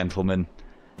 hasn't it, gentlemen?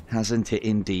 Hasn't it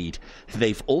indeed?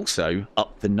 They've also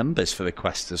upped the numbers for the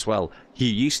quest as well. You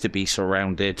used to be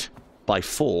surrounded by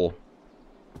 4.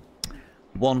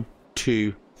 1,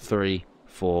 2, 3,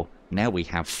 4. Now we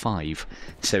have 5.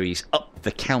 So he's upped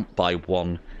the count by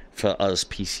 1 for us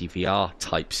PCVR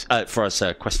types. For us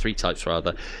Quest 3 types,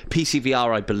 rather.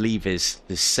 PCVR, I believe, is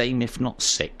the same, if not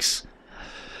 6.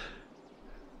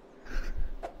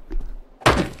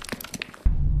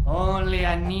 Only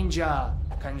a ninja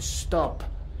can stop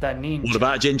the ninja. What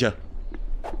about a ginger?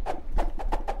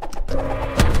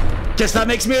 Guess that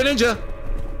makes me a ninja.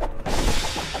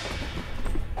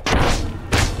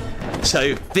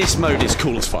 So this mode is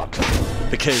cool as fuck,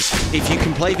 because if you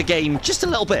can play the game just a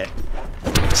little bit,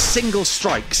 single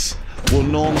strikes will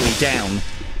normally down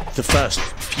the first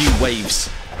few waves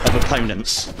of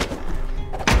opponents.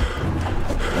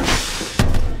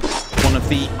 One of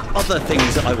the other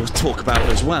things that I will talk about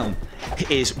as well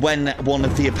is when one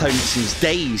of the opponents is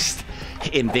dazed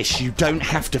in this, you don't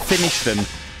have to finish them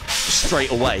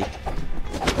straight away.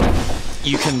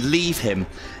 You can leave him,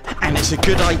 and it's a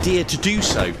good idea to do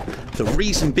so. The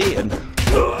reason being...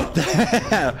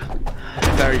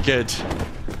 Very good.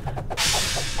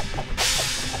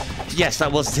 Yes,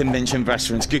 that was Tim Lynch in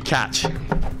Restaurants. Good catch.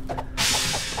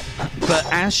 But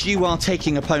as you are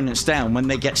taking opponents down, when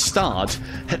they get starred,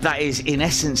 that is in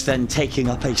essence then taking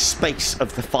up a space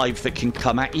of the 5 that can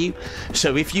come at you.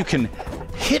 So if you can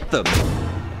hit them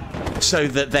so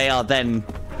that they are then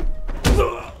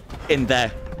in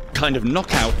their kind of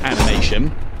knockout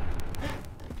animation.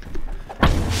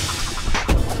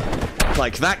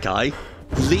 Like that guy,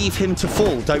 leave him to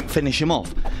fall, don't finish him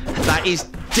off. That is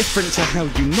different to how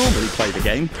you normally play the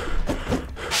game.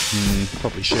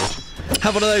 Probably should.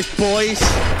 Have one of those, boys.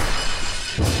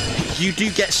 You do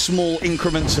get small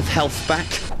increments of health back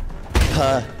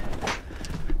per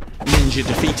ninja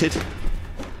defeated.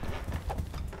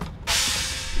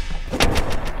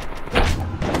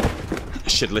 I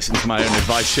should listen to my own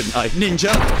advice, shouldn't I?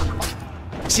 Ninja!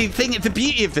 See, the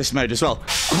beauty of this mode as well,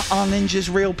 are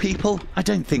ninjas real people? I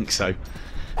don't think so.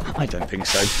 I don't think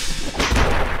so.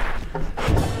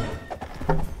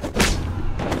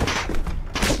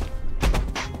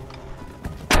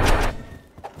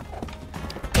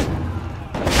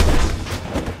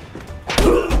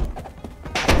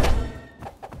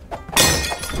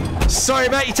 Sorry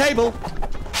about your table.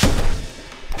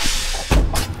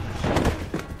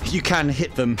 You can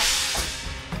hit them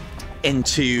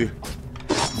into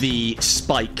the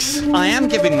spikes. I am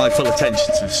giving my full attention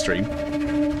to the stream.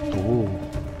 Oh.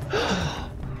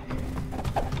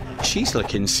 She's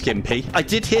looking skimpy. I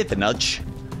did hear the nudge.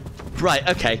 Right,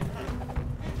 okay.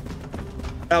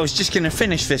 I was just going to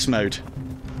finish this mode.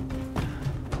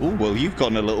 Oh, well, you've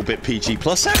gone a little bit PG+,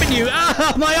 haven't you?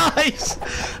 Ah, my eyes!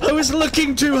 I was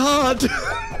looking too hard.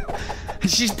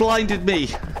 She's blinded me.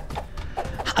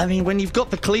 I mean, when you've got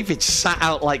the cleavage sat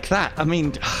out like that, I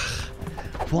mean,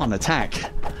 what an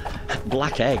attack.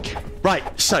 Black egg. Right,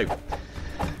 so.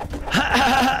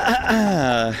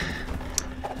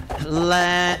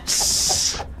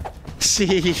 Let's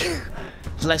see.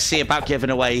 Let's see about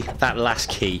giving away that last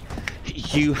key.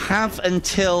 You have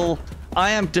until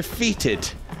I am defeated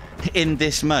in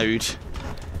this mode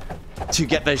to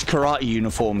get those karate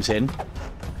uniforms in.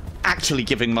 Actually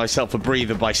giving myself a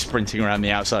breather by sprinting around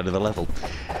the outside of the level.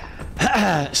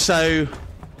 So,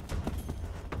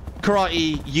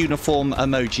 karate uniform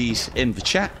emojis in the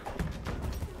chat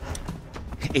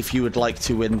if you would like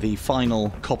to win the final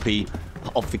copy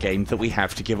of the game that we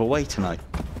have to give away tonight.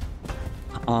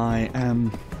 I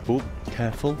am... Oh,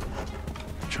 careful.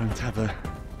 Trying to have a...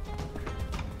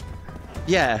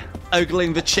 Yeah,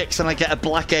 ogling the chicks and I get a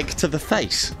black egg to the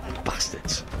face.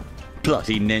 Bastards.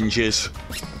 Bloody ninjas.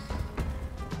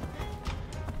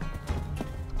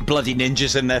 Bloody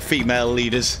ninjas and their female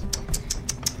leaders.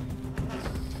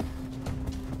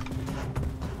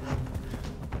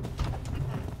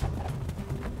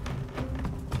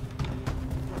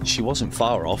 She wasn't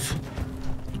far off.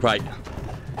 Right.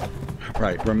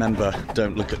 Right, remember,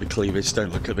 don't look at the cleavage,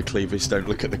 don't look at the cleavage, don't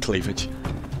look at the cleavage.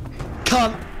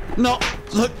 Can't not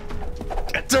look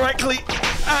directly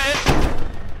at it.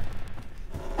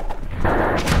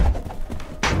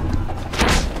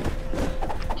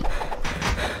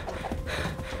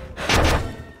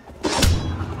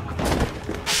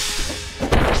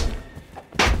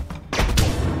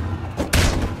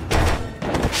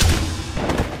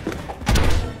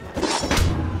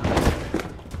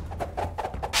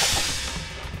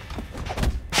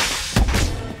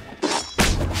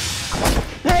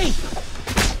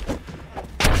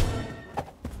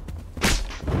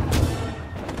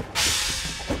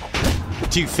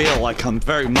 I do feel like I'm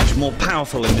very much more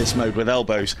powerful in this mode with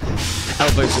elbows.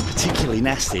 Elbows are particularly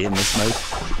nasty in this mode.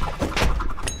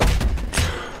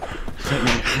 I don't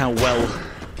know how well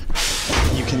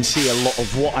you can see a lot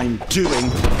of what I'm doing.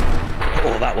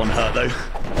 Oh, that one hurt though.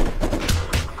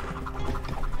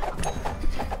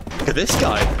 Look at this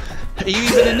guy. Are you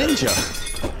even a ninja?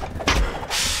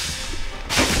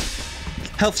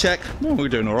 Health check. Oh, we're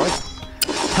doing alright.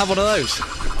 Have one of those.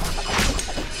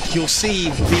 You'll see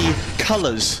the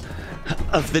colours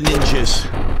of the ninjas.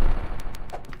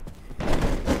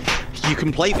 You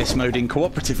can play this mode in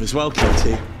cooperative as well,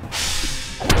 KT.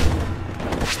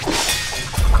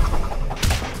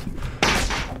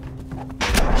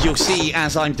 You'll see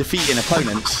as I'm defeating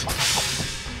opponents,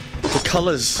 the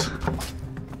colours.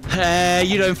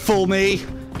 You don't fool me.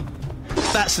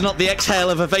 That's not the exhale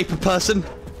of a vapor person.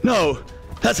 No,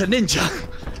 that's a ninja.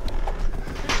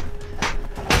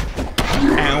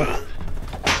 Ow.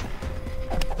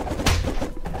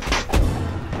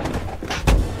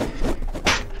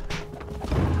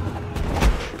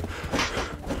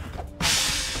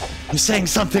 I'm saying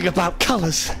something about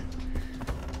colours.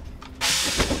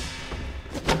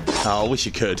 Oh, I wish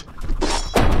you could.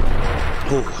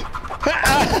 Oh.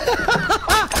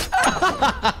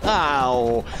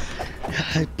 Ow.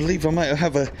 I believe I might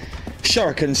have a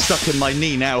shuriken stuck in my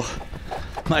knee now.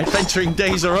 My adventuring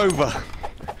days are over.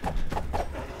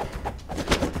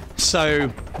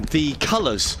 So, the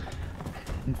colours...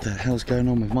 What the hell's going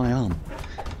on with my arm?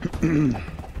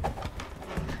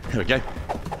 There we go.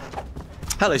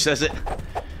 Hello, says it.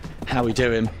 How we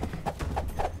doing?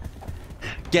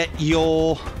 Get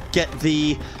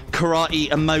the karate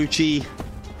emoji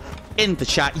in the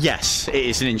chat. Yes, it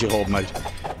is Ninja Horde mode.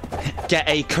 Get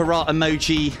a karate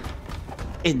emoji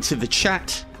into the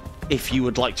chat if you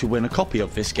would like to win a copy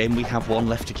of this game. We have one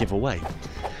left to give away.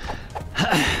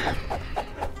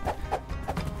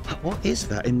 What is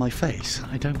that in my face?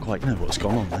 I don't quite know what's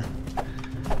gone on there.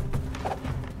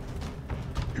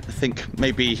 I think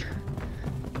maybe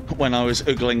when I was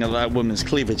oogling at that woman's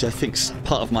cleavage, I think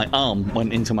part of my arm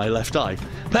went into my left eye.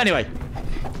 But anyway,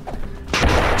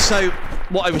 so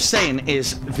what I was saying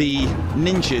is the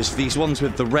ninjas, these ones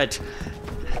with the red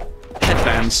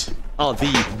headbands, are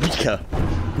the weaker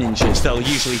ninjas. They'll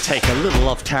usually take a little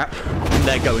love tap and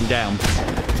they're going down.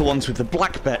 The ones with the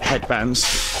black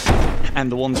headbands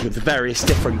and the ones with the various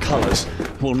different colours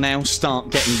will now start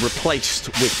getting replaced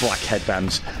with black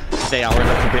headbands. They are a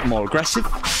little bit more aggressive,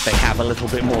 they have a little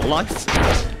bit more life,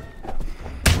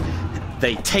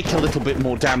 they take a little bit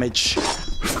more damage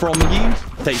from you,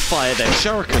 they fire their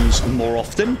shurikens more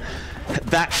often.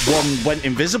 That one went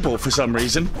invisible for some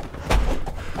reason.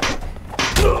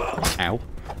 Ow.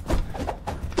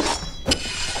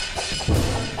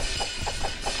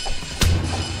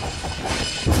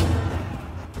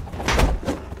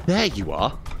 There you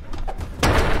are.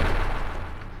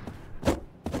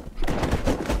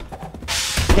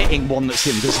 Hitting one that's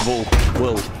invisible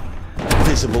will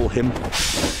visible him.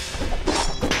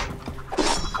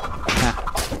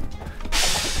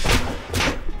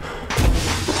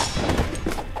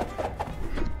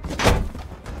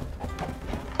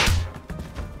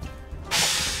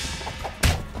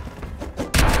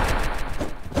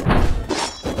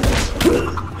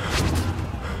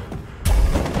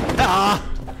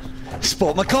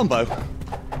 Spot my combo.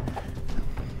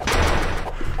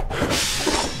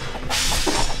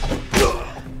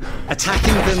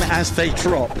 Attacking them as they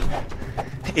drop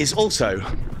is also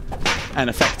an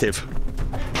effective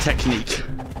technique.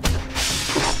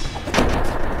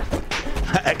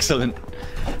 Excellent.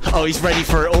 Oh, he's ready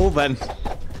for it all then.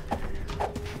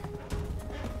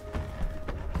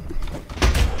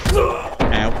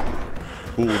 Ow.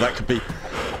 Ooh, that could be...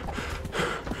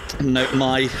 No,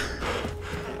 my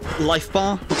life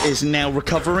bar is now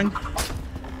recovering.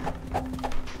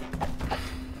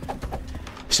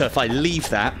 So if I leave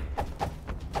that,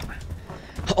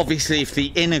 obviously if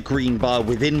the inner green bar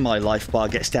within my life bar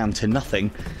gets down to nothing,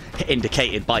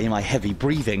 indicated by my heavy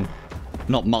breathing,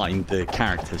 not mine, the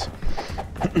characters.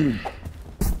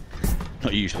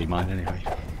 Not usually mine anyway.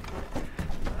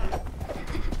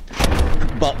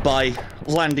 But by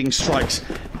landing strikes,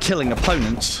 killing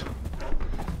opponents,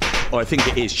 or I think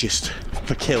it is just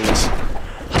for kills,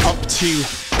 up to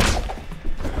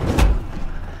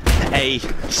a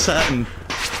certain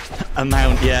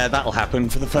amount. Yeah, that'll happen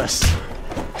for the first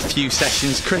few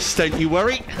sessions, Chris, don't you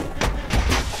worry.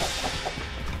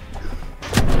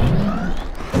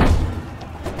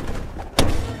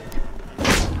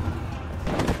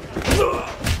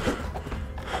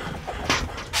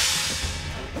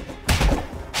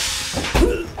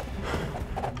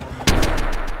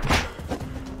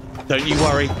 Don't you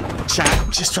worry, chat.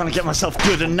 I'm just trying to get myself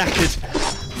good and knackered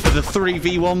for the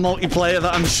 3v1 multiplayer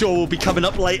that I'm sure will be coming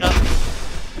up later.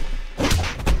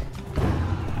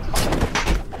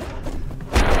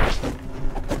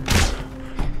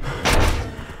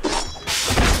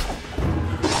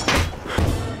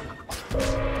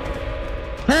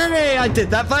 Hey, I did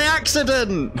that by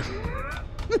accident!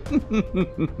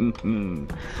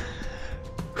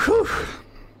 Whew.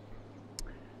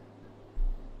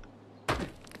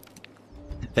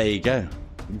 There you go.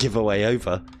 Giveaway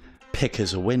over. Pick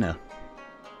as a winner.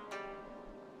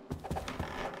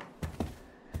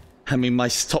 I mean, my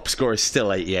top score is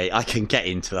still 88. I can get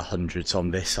into the hundreds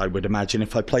on this, I would imagine,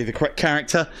 if I play the correct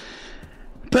character.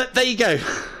 But there you go.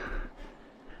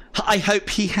 I hope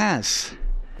he has.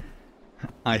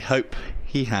 I hope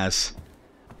he has.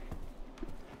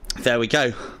 There we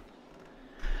go.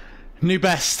 New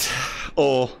best.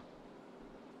 Or...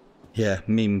 yeah,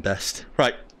 meme best.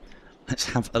 Right. Let's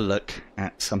have a look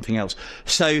at something else.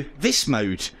 So, this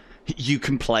mode you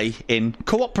can play in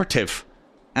cooperative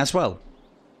as well.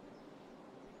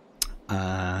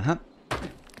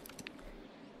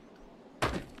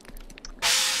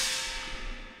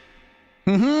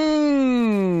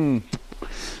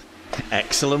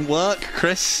 Excellent work,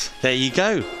 Chris. There you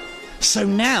go. So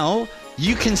now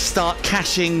you can start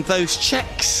cashing those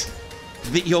checks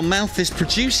that your mouth is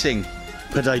producing.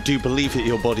 But I do believe that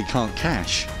your body can't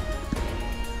cash.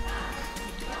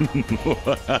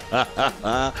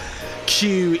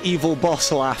 Cue evil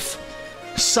boss laugh.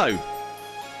 So,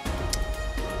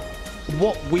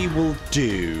 what we will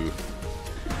do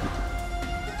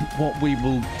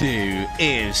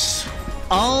is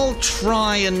I'll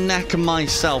try and knack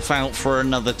myself out for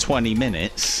another 20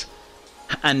 minutes,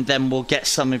 and then we'll get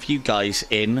some of you guys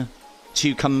in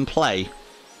to come and play.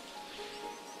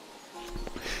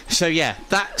 So yeah,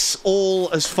 that's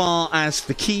all as far as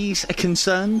the keys are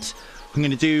concerned. I'm going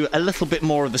to do a little bit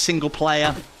more of the single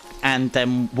player, and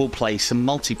then we'll play some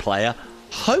multiplayer.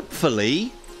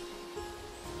 Hopefully...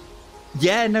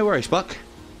 Yeah, no worries, Buck.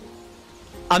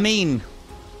 I mean,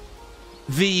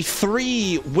 the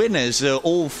 3 winners are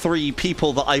all 3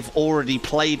 people that I've already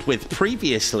played with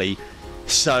previously.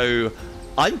 So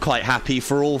I'm quite happy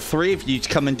for all 3 of you to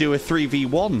come and do a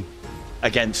 3v1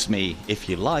 against me, if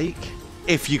you like.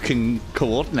 If you can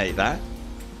coordinate that.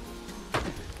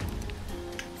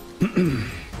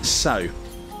 So,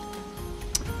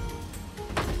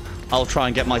 I'll try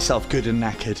and get myself good and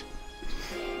knackered.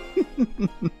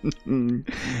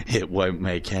 It won't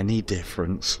make any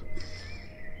difference.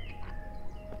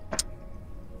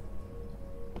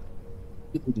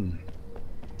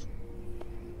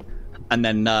 And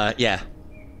then, yeah.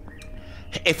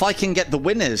 If I can get the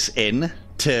winners in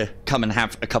to come and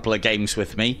have a couple of games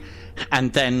with me,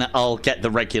 and then I'll get the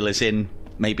regulars in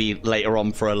maybe later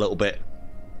on for a little bit.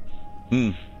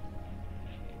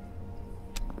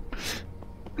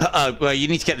 Well, you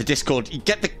need to get the Discord.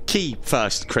 Get the key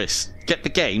first, Chris. Get the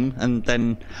game, and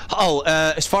then... Oh,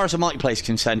 as far as the multiplayer is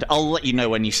concerned, I'll let you know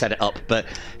when you set it up, but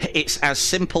it's as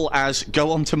simple as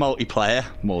go on to multiplayer.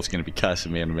 Moore's going to be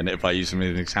cursing me in a minute if I use him as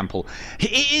an example.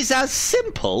 It is as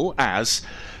simple as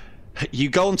you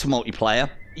go on to multiplayer,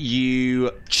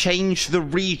 you change the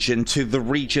region to the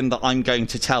region that I'm going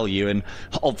to tell you, and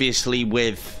obviously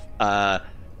with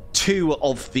 2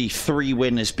 of the 3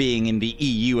 winners being in the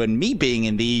EU and me being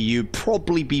in the EU,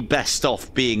 probably be best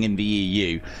off being in the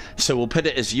EU. So we'll put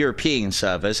it as European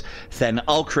servers, then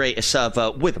I'll create a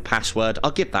server with a password,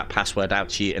 I'll give that password out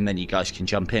to you, and then you guys can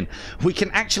jump in. We can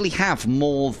actually have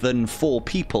more than 4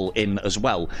 people in as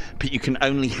well, but you can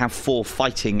only have 4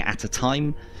 fighting at a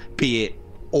time, be it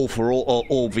all for all, or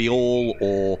all v all,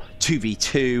 or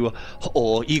 2v2,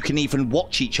 or you can even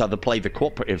watch each other play the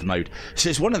cooperative mode. So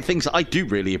it's one of the things that I do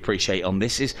really appreciate on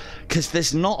this, is because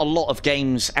there's not a lot of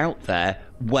games out there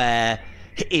where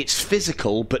it's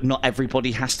physical but not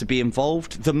everybody has to be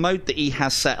involved. The mode that he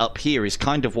has set up here is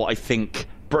kind of what I think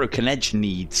Broken Edge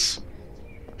needs,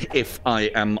 if I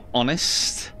am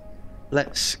honest.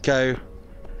 Let's go.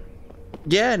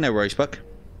 Yeah, no worries, Buck.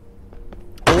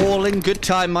 All in good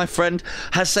time, my friend.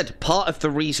 Has said part of the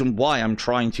reason why I'm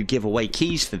trying to give away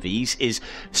keys for these is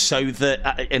so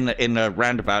that in a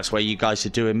roundabouts where you guys are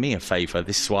doing me a favour.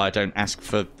 This is why I don't ask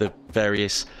for the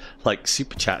various like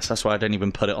super chats. That's why I don't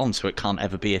even put it on, so it can't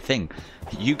ever be a thing.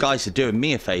 You guys are doing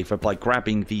me a favour by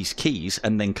grabbing these keys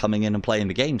and then coming in and playing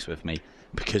the games with me,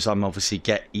 because I'm obviously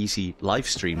get easy live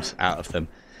streams out of them.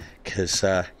 Because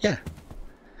yeah.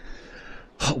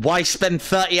 Why spend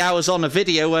 30 hours on a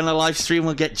video when a live stream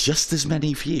will get just as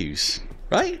many views,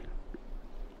 right?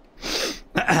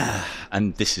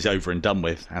 And this is over and done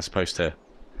with, as opposed to,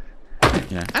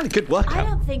 you know, and a good workout. I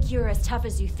don't think you're as tough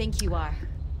as you think you are.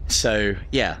 So,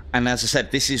 yeah, and as I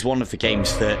said, this is one of the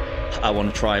games that I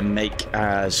want to try and make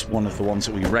as one of the ones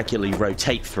that we regularly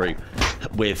rotate through,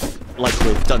 with, like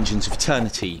with Dungeons of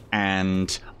Eternity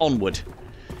and Onward.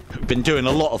 Been doing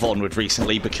a lot of Onward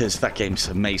recently because that game's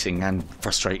amazing and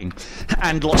frustrating,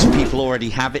 and lots of people already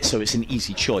have it, so it's an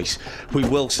easy choice. We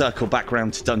will circle back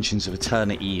around to Dungeons of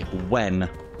Eternity when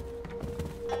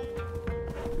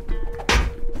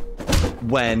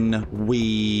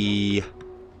we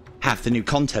have the new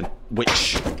content,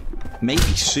 which may be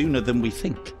sooner than we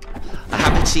think. I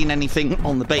haven't seen anything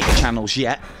on the beta channels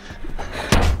yet.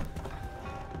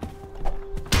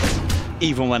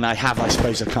 Even when I have, I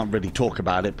suppose I can't really talk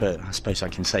about it, but I suppose I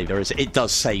can say there is. It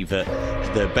does say that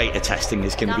the beta testing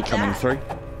is going to be coming through.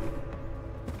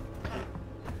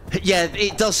 Yeah,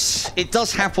 it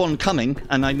does have one coming,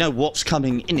 and I know what's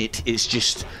coming in it. It's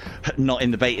just not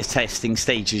in the beta testing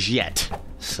stages yet.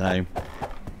 So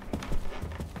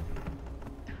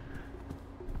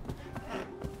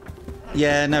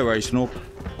yeah, no worries, Norp.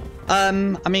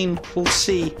 I mean, we'll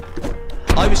see.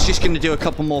 I was just going to do a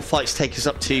couple more fights, take us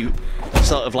up to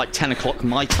sort of like 10 o'clock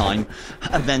my time,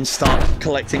 and then start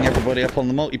collecting everybody up on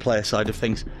the multiplayer side of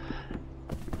things.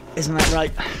 Isn't that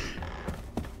right?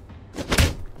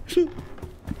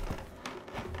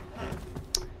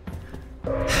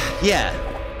 Yeah.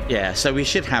 Yeah, so we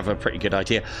should have a pretty good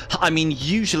idea. I mean,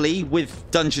 usually with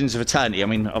Dungeons of Eternity, I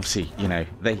mean, obviously, you know,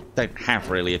 they don't have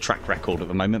really a track record at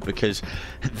the moment because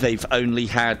they've only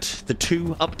had the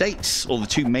 2 updates, or the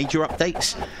 2 major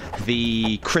updates.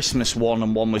 The Christmas one,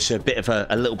 and one was a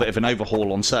little bit of an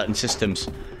overhaul on certain systems.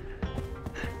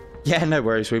 Yeah, no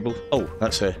worries, Weeble. Oh,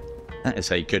 that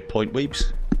is a good point,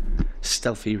 Weebs.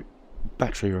 Stealthy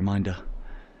battery reminder.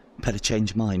 Better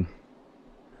change mine.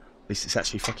 At least it's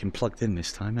actually fucking plugged in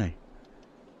this time, eh?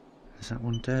 Is that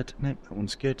one dead? Nope, that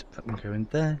one's good. That one go in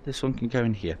there. This one can go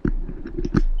in here.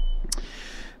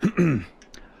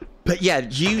 But yeah,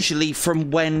 usually from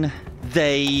when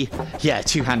they... Yeah,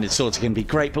 2-handed swords can be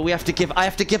great, but I have to give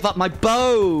up my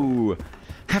bow!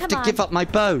 Give up my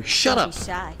bow. Shut up!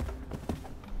 Shy.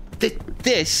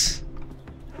 This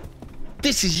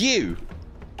is you!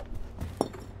 Oh,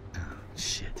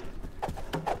 shit.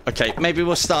 Okay, maybe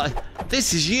we'll start...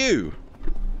 This is you!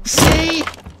 See?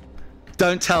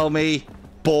 Don't tell me.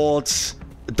 Boards.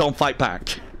 Don't fight back.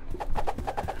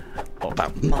 What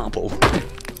about marble?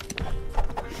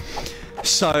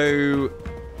 So...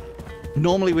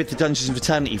 Normally with the Dungeons of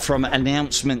Eternity, from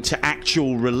announcement to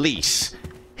actual release,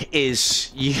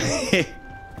 is... you.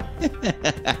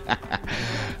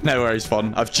 No worries,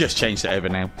 Von. I've just changed it over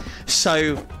now.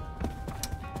 So...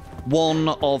 One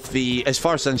of the, as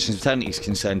far as Dungeons of Eternity is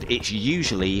concerned, it's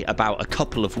usually about a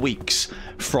couple of weeks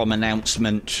from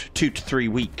announcement, 2 to 3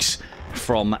 weeks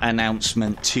from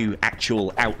announcement to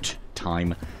actual out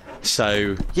time.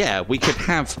 So, yeah, we could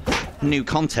have new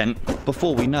content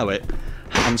before we know it.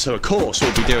 And so, of course,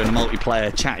 we'll be doing a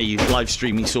multiplayer, chatty, live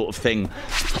streamy sort of thing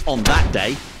on that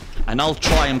day. And I'll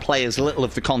try and play as little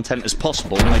of the content as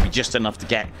possible, maybe just enough to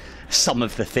get some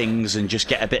of the things and just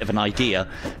get a bit of an idea,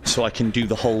 so I can do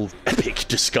the whole epic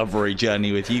discovery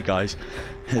journey with you guys.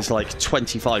 There's like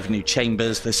 25 new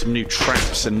chambers, there's some new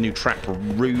traps and new trap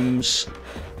rooms.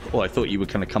 Oh, I thought you were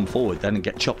going to come forward then and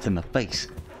get chopped in the face.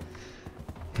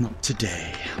 Not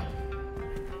today.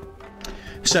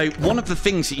 So, one of the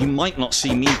things that you might not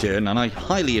see me doing, and I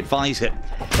highly advise it,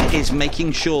 is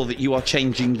making sure that you are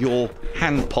changing your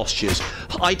hand postures.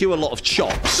 I do a lot of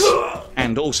chops,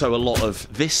 and also a lot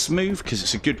of this move, because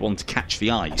it's a good one to catch the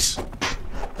eyes,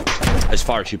 as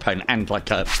far as your opponent, and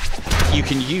like you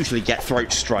can usually get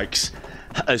throat strikes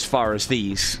as far as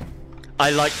these. I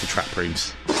like the trap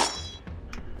rooms.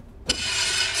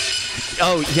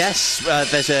 Oh, yes,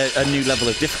 there's a new level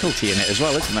of difficulty in it as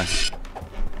well, isn't there?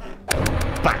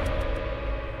 Bang!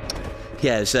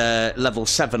 Yeah, there's a level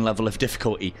 7 level of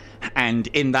difficulty, and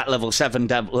in that level 7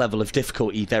 level of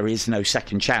difficulty there is no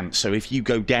second chance, so if you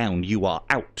go down you are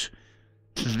out.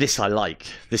 This I like.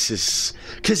 This is...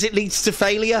 because it leads to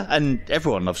failure, and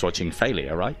everyone loves watching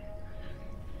failure, right?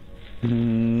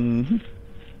 Mm-hmm.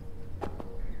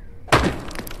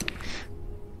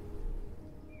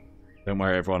 Don't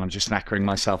worry everyone, I'm just knackering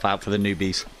myself out for the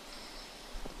newbies.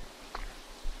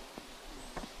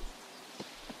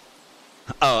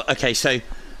 Oh, okay, so...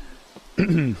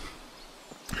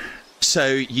 so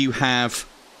you have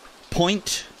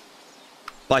point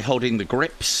by holding the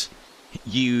grips.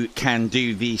 You can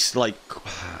do these, like...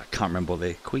 I can't remember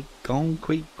the... Kui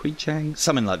Chang?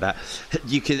 Something like that.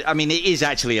 You can... I mean, it is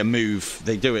actually a move.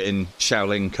 They do it in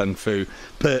Shaolin Kung Fu.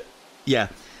 But, yeah.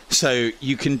 So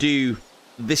you can do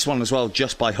this one as well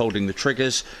just by holding the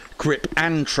triggers. Grip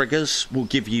and triggers will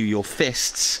give you your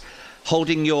fists.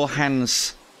 Holding your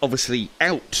hands... obviously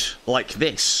out like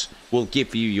this will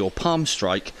give you your palm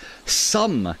strike.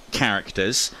 Some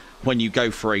characters, when you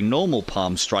go for a normal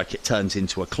palm strike, it turns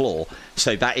into a claw.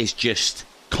 So that is just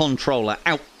controller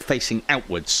out facing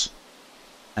outwards.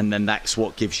 And then that's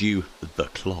what gives you the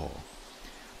claw.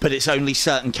 But it's only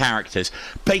certain characters.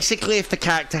 Basically, if the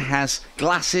character has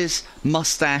glasses,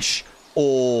 mustache,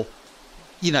 or,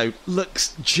 you know,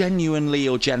 looks genuinely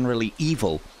or generally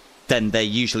evil, then they're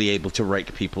usually able to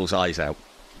rake people's eyes out.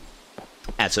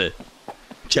 As a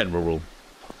general rule.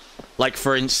 Like,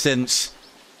 for instance,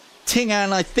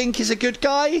 Tingan, I think, is a good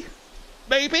guy?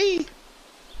 Maybe?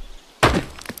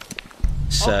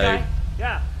 So... okay,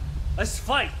 yeah, let's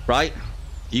fight. Right?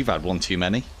 You've had one too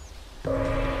many.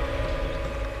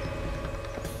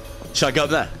 Should I go up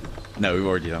there? No, we've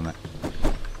already done that.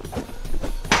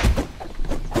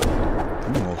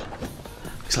 Oh.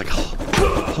 Looks like a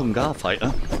Hungar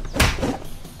fighter.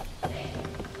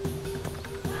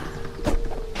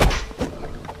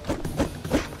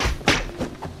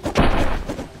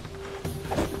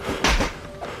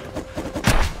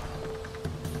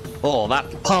 Oh,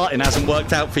 that parting hasn't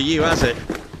worked out for you, has it?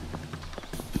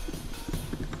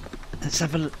 Let's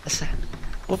have a look.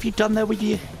 What have you done there with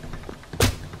you?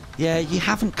 Yeah, you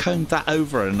haven't combed that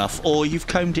over enough, or you've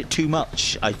combed it too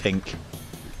much, I think.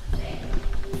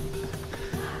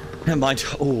 Never mind.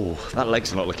 Oh, that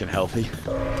leg's not looking healthy.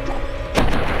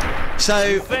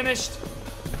 So, Finished.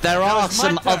 there are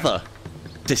some other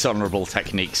dishonourable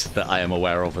techniques that I am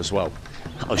aware of as well.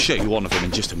 I'll show you one of them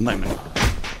in just a moment.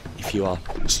 If you are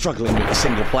struggling with a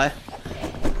single player,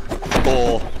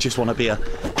 or just want to be a...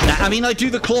 Now, I mean, I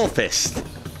do the claw fist.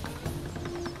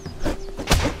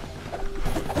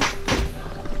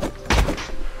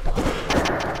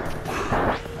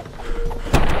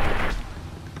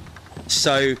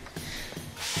 So,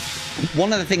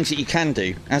 one of the things that you can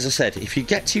do, as I said, if you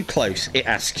get too close, it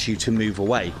asks you to move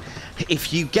away.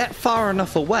 If you get far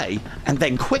enough away and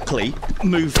then quickly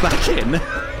move back in,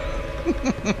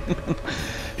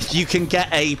 you can get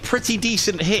a pretty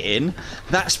decent hit in.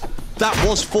 That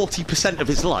was 40% of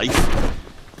his life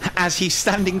as he's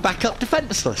standing back up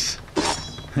defenseless.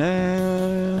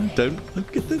 Don't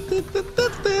look at the...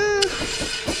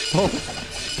 Oh.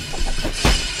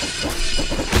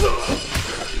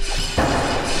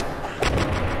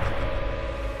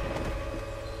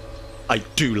 I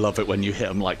do love it when you hit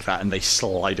them like that and they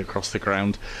slide across the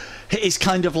ground. It's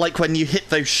kind of like when you hit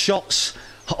those shots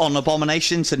on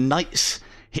Abominations and Knights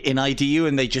in IDU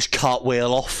and they just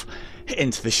cartwheel off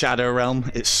into the Shadow Realm.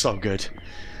 It's so good.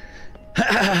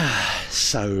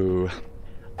 So,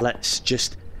 let's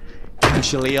just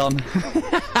casually on.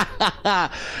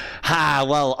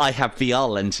 Well, I have VR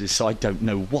lenses, so I don't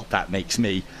know what that makes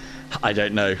me. I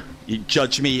don't know. You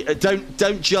judge me.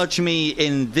 Don't judge me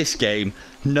in this game.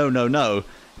 No.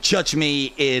 Judge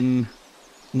me in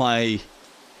my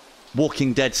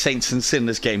Walking Dead Saints and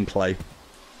Sinners gameplay.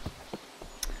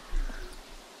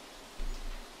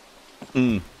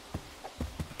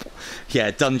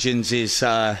 Yeah, Dungeons is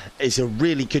a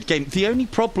really good game. The only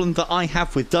problem that I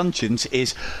have with Dungeons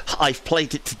is I've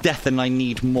played it to death and I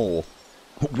need more.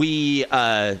 Me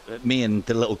and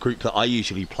the little group that I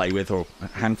usually play with, or a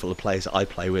handful of players that I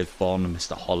play with, Vaughn and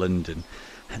Mr. Holland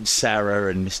and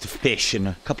Sarah and Mr. Fish and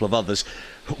a couple of others,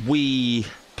 we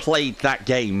played that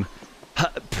game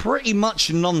pretty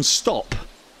much non-stop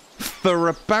for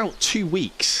about 2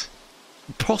 weeks,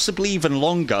 possibly even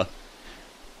longer.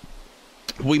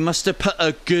 We must have put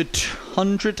a good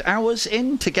 100 hours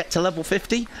in to get to level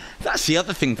 50. That's the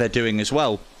other thing they're doing as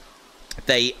well.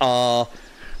 They are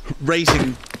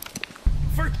raising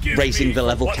the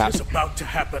level cap about to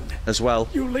happen as well.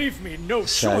 You leave me no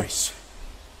choice.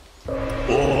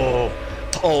 Oh,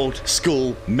 old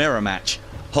school mirror match.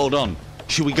 Hold on.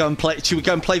 Should we go and play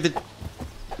the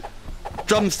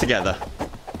drums together?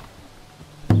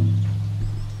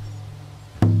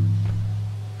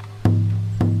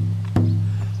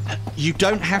 You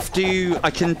don't have to... I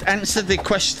can answer the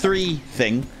Quest 3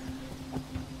 thing.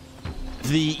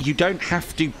 You don't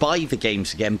have to buy the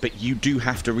games again, but you do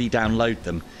have to re-download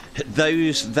them.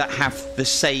 Those that have the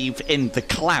save in the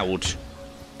cloud,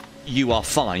 you are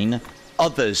fine.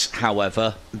 Others,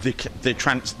 however, the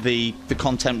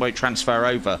content won't transfer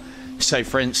over. So,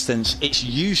 for instance, it's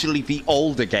usually the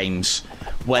older games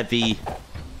where the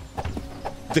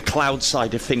cloud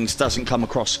side of things doesn't come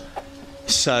across.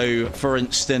 So, for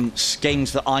instance,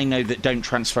 games that I know that don't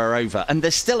transfer over, and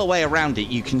there's still a way around it.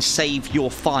 You can save your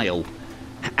file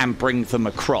and bring them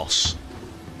across.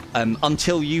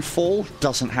 Until You Fall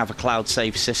doesn't have a cloud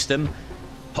save system.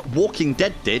 Walking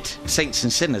Dead did, Saints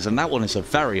and Sinners, and that one is a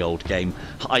very old game.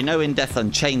 I know In Death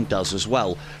Unchained does as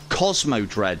well. Cosmo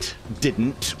Dread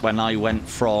didn't when I went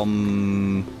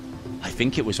from... I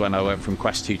think it was when I went from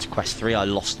Quest 2 to Quest 3, I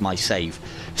lost my save.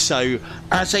 So,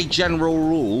 as a general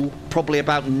rule, probably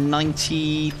about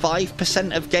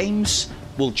 95% of games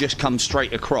will just come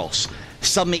straight across.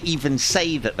 Some even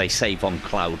say that they save on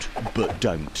cloud, but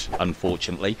don't,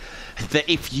 unfortunately. That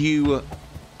if you've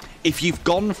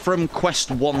gone from Quest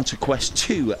 1 to Quest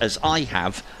 2, as I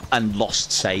have, and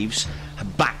lost saves,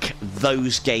 back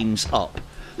those games up.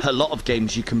 A lot of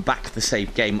games you can back the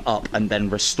save game up and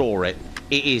then restore it.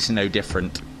 It is no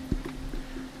different.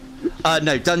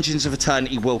 No, Dungeons of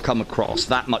Eternity will come across.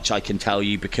 That much I can tell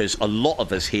you, because a lot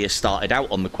of us here started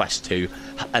out on the Quest 2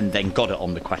 and then got it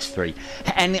on the Quest 3.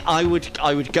 And I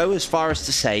would go as far as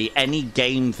to say any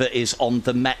game that is on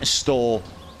the Meta Store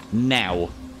now.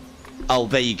 Oh,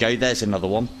 there you go. There's another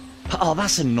one. Oh,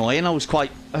 that's annoying. I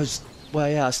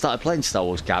started playing Star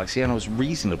Wars Galaxy and I was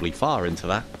reasonably far into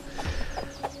that.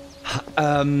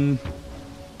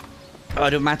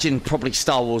 I'd imagine probably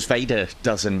Star Wars Vader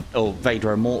doesn't, or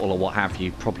Vader Immortal or what have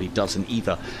you, probably doesn't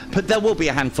either. But there will be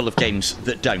a handful of games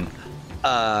that don't.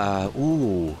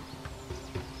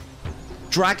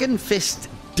 Dragon Fist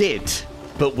did,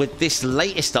 but with this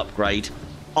latest upgrade,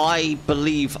 I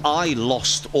believe I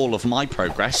lost all of my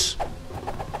progress.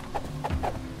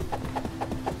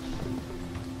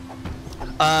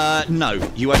 No,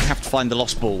 you won't have to find the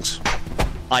lost balls.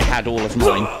 I had all of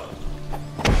mine.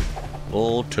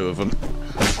 All 2 of them.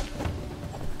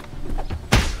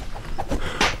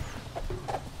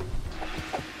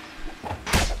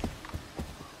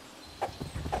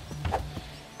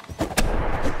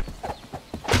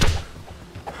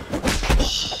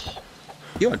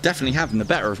 You are definitely having the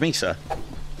better of me, sir.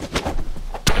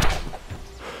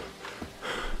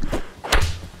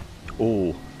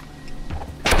 Oh.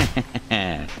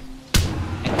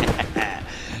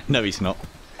 No, he's not.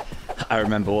 I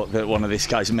remember what one of this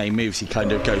guy's main moves. He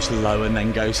kind of goes low and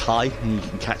then goes high, and you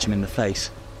can catch him in the face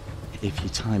if you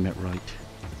time it right.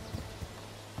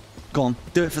 Go on,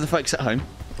 do it for the folks at home.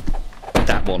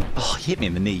 That one. Oh, he hit me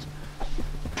in the knee.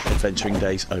 Adventuring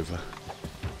days over.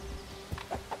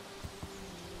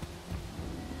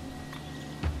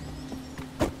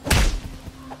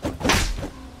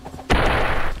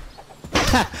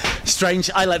 Strange,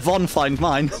 I let Von find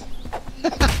mine.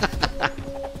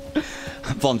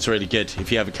 Von's really good.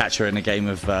 If you ever catch her in a game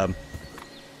of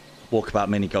walkabout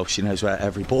mini golf, she knows where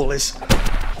every ball is.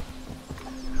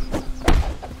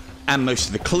 And most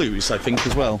of the clues, I think,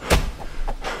 as well.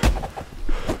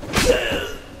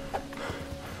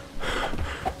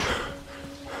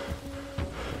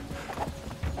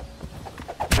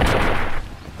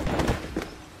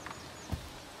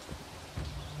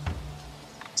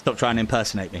 Stop trying to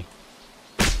impersonate me.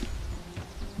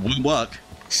 Won't work.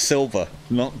 Silver,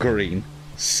 not green.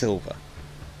 Silver.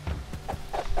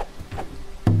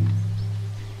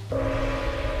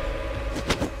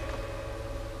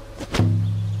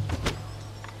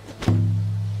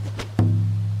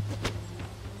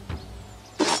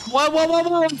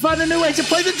 Whoa, I'm finding a new way to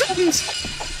play the drums!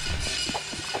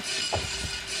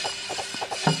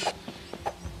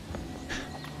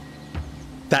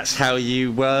 That's how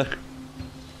you,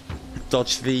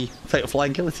 dodge the fatal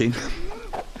flying guillotine.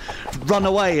 Run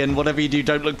away, and whatever you do,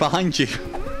 don't look behind you.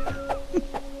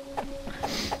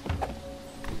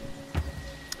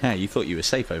 Hey, you thought you were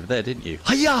safe over there, didn't you?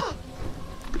 Hiya!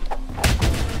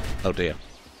 Oh dear.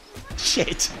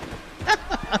 Shit!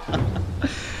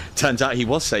 Turns out he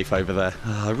was safe over there.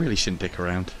 Oh, I really shouldn't dick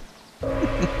around.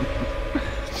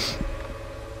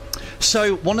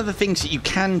 So, one of the things that you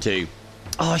can do...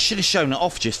 Oh, I should have shown it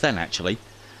off just then, actually.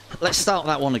 Let's start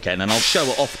that one again, and I'll show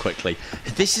it off quickly.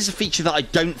 This is a feature that I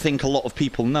don't think a lot of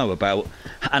people know about,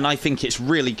 and I think it's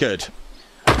really good.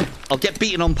 I'll get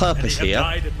beaten on purpose here.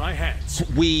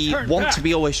 We want to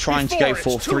be always trying to go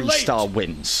for 3-star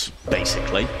wins,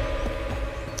 basically.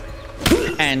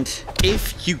 And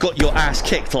if you got your ass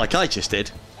kicked like I just did...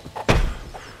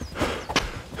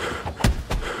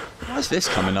 Why is this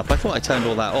coming up? I thought I turned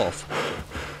all that off.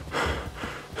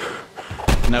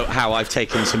 Note how I've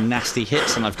taken some nasty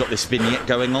hits and I've got this vignette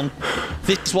going on.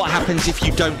 This is what happens if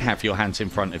you don't have your hands in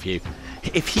front of you.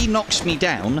 If he knocks me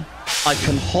down, I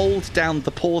can hold down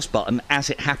the pause button as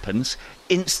it happens,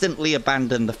 instantly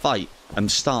abandon the fight and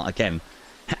start again.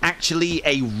 Actually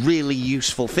a really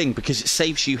useful thing because it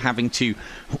saves you having to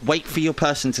wait for your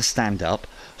person to stand up,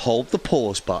 hold the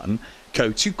pause button,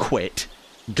 go to quit,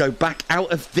 go back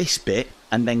out of this bit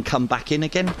and then come back in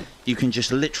again. You can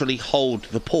just literally hold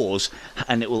the pause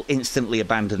and it will instantly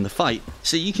abandon the fight,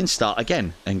 so you can start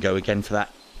again and go again for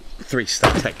that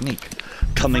 3-star technique.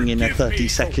 Coming in at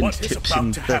 30-second tips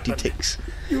and 30 ticks.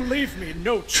 You leave me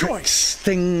no choice.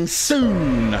 Things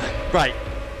soon. Right,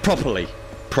 properly.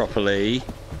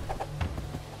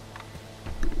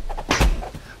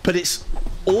 But it's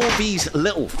all these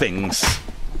little things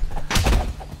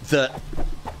that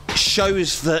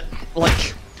shows that,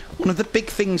 like, one of the big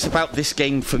things about this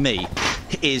game for me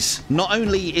is not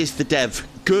only is the dev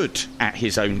good at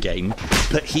his own game,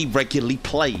 but he regularly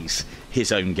plays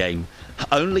his own game.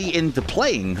 Only in the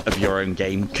playing of your own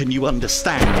game can you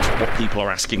understand what people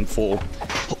are asking for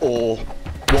or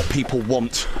what people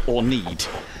want or need.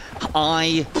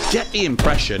 I get the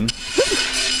impression...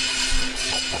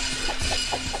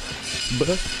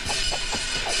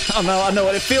 Oh no, I know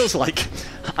what it feels like.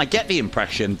 I get the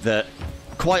impression that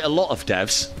quite a lot of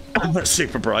devs,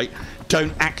 Super Bright,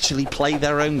 don't actually play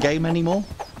their own game anymore.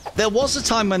 There was a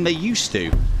time when they used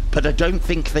to, but I don't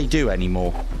think they do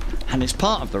anymore. And it's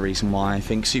part of the reason why I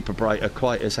think Super Bright are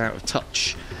quite as out of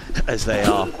touch as they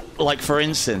are. Like, for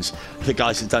instance, the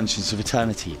guys at Dungeons of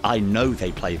Eternity. I know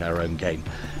they play their own game.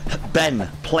 Ben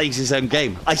plays his own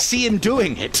game. I see him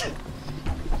doing it.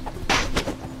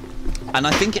 And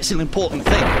I think it's an important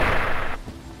thing.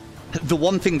 The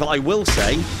one thing that I will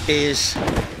say is...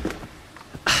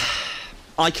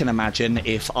 I can imagine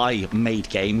if I made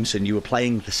games and you were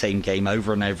playing the same game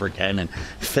over and over again and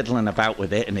fiddling about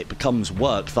with it and it becomes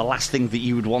work, the last thing that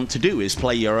you would want to do is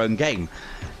play your own game.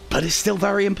 But it's still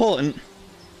very important.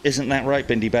 Isn't that right,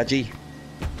 Bindi Badgie?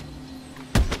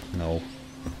 No.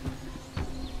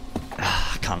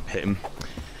 I can't hit him.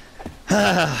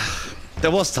 There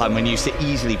was a time when you used to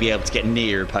easily be able to get near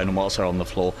your opponent whilst they're on the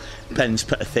floor. Ben's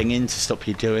put a thing in to stop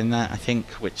you doing that, I think,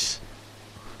 which,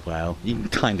 well, you can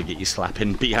kind of get you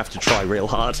slapping, but you have to try real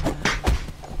hard.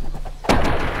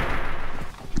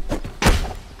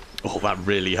 Oh, that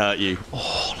really hurt you.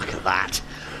 Oh, look at that.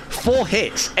 4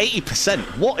 hits, 80%.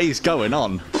 What is going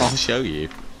on? I'll show you.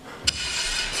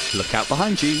 Look out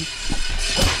behind you.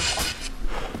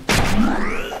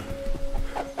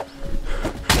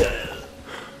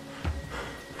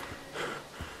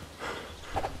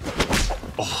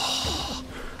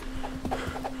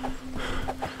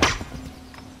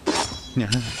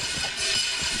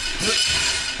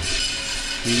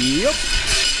 Yep.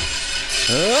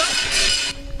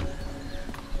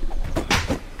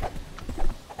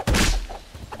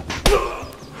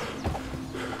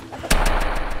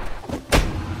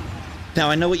 Now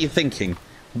I know what you're thinking.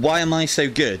 Why am I so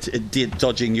good at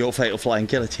dodging your fatal flying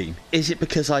guillotine? Is it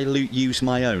because I use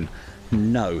my own?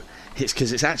 No. It's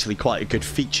because it's actually quite a good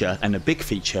feature and a big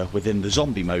feature within the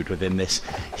zombie mode within this.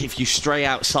 If you stray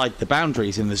outside the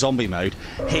boundaries in the zombie mode,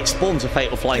 it spawns a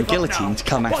fatal flying guillotine to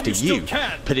come after you.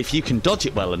 But if you can dodge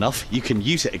it well enough, you can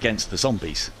use it against the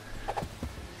zombies.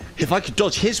 If I could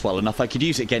dodge his well enough, I could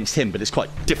use it against him, but it's quite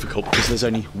difficult because there's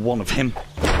only one of him.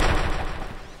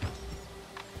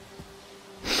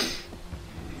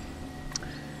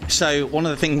 So, one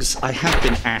of the things I have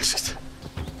been asked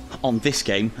on this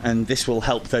game, and this will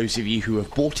help those of you who have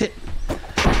bought it,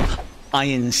 I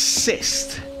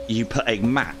insist you put a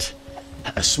mat,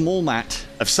 a small mat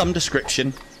of some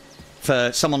description.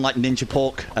 For someone like Ninja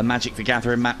Pork, a Magic the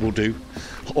Gathering mat will do,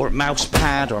 or a mouse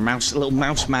pad, or a little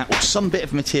mouse mat, or some bit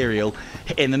of material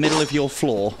in the middle of your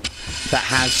floor that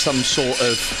has some sort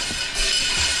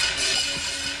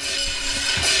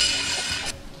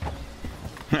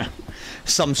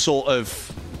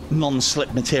of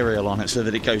non-slip material on it so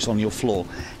that it goes on your floor,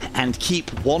 and keep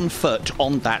 1 foot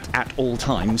on that at all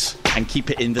times and keep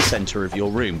it in the center of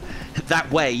your room. That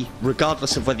way,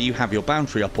 regardless of whether you have your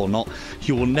boundary up or not,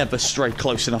 you will never stray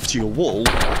close enough to your wall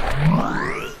to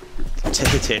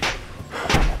hit it.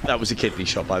 That was a kidney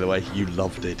shot, by the way. You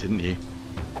loved it, didn't you?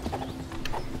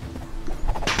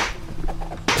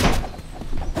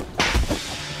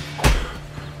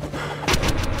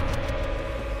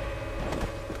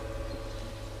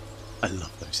 I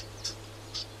love those hits.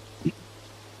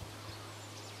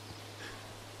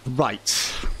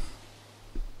 Right.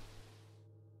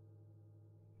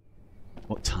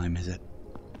 What time is it?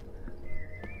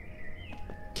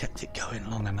 Kept it going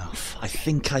long enough. I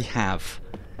think I have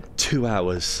 2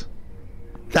 hours.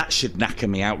 That should knacker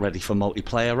me out ready for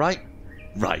multiplayer, right?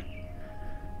 Right.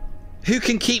 Who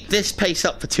can keep this pace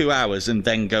up for 2 hours and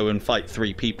then go and fight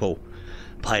 3 people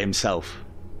by himself?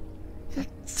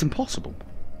 It's impossible.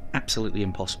 Absolutely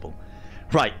impossible.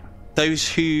 Right, those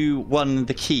who won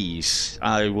the keys,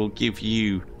 I will give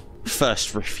you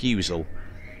first refusal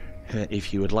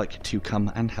if you would like to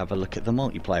come and have a look at the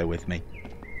multiplayer with me.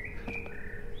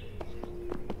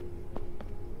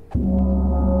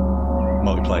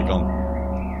 Multiplayer gone.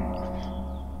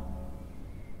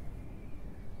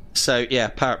 So yeah,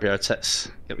 power up your headsets,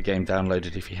 get the game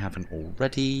downloaded if you haven't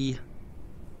already.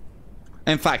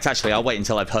 In fact, actually, I'll wait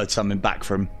until I've heard something back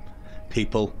from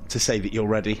people to say that you're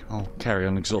ready. I'll carry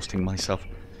on exhausting myself.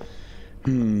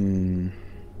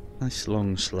 Nice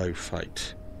long slow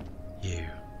fight. You.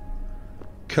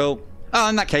 Cool. Oh,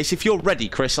 in that case, if you're ready,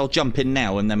 Chris, I'll jump in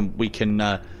now and then we can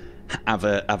have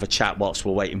a chat whilst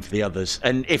we're waiting for the others.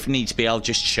 And if needs be, I'll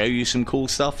just show you some cool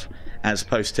stuff as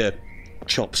opposed to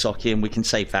chop socky, and we can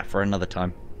save that for another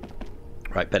time.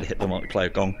 Right, better hit the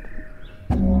multiplayer gong.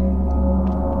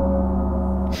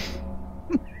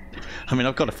 I mean,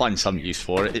 I've got to find some use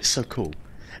for it. It's so cool.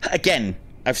 Again,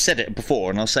 I've said it before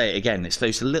and I'll say it again. It's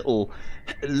those little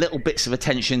bits of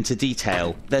attention to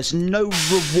detail. There's no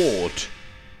reward.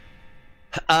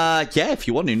 Yeah, if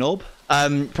you want to, Norb.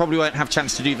 Probably won't have a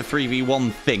chance to do the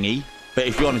 3v1 thingy, but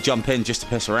if you want to jump in just to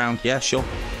piss around, yeah, sure.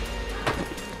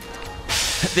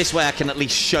 This way I can at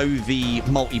least show the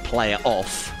multiplayer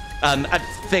off. And the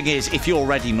thing is, if you're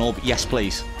ready, Norb, yes,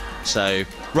 please. So,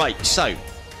 right, so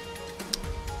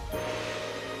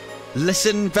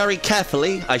listen very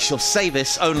carefully. I shall say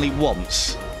this only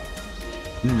once.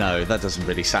 No, that doesn't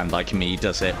really sound like me,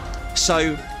 does it?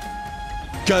 So,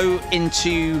 go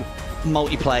into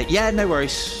multiplayer. Yeah, no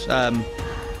worries.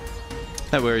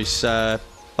 No worries,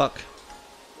 Buck.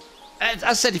 As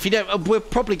I said, if you don't, we're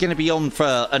probably going to be on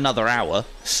for another hour.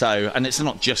 So, and it's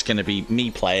not just going to be me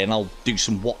playing. I'll do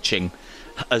some watching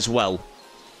as well.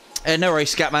 No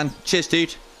worries, Scatman. Cheers,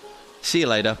 dude. See you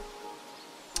later.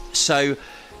 So,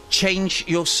 change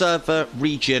your server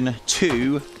region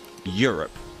to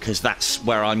Europe, because that's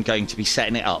where I'm going to be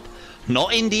setting it up.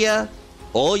 Not India,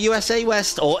 or USA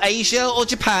West, or Asia, or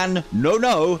Japan. No,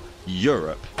 no,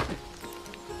 Europe.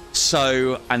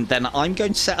 So, and then I'm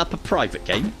going to set up a private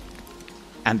game.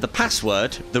 And the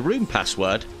password, the room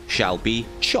password, shall be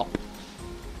CHOP.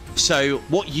 So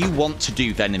what you want to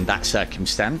do then in that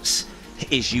circumstance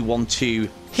is you want to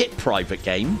hit private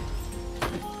game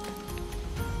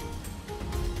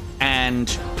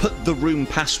and put the room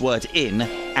password in,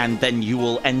 and then you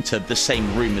will enter the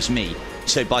same room as me.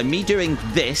 So by me doing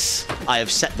this, I have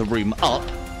set the room up,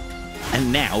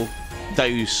 and now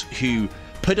those who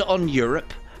put it on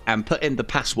Europe and put in the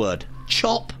password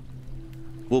CHOP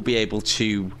will be able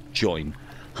to join.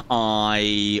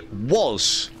 I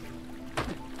was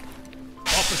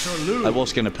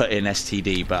going to put in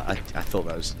STD, but I thought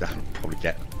that would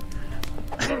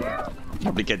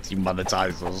probably get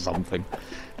demonetized or something.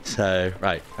 So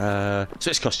right, so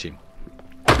it's costume.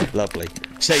 Lovely.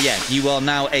 So yeah, you are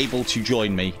now able to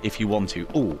join me if you want to.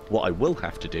 Oh, what I will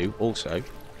have to do also.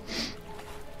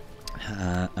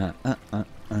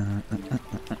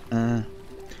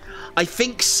 I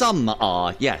think some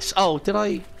are, yes. Oh, did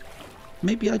I?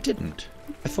 Maybe I didn't.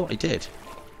 I thought I did.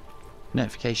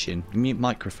 Notification. Mute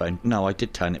microphone. No, I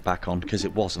did turn it back on because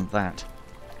it wasn't that.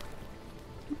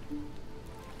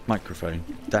 Microphone.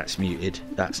 That's muted.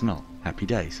 That's not. Happy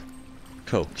days.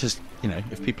 Cool. Because, you know,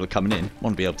 if people are coming in, I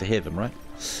want to be able to hear them, right?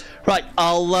 Right,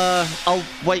 I'll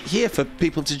wait here for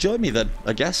people to join me then,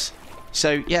 I guess.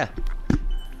 So, yeah.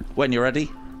 When you're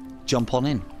ready, jump on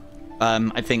in.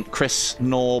 I think Chris,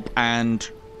 Norb, and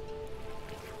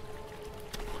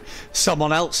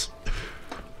someone else.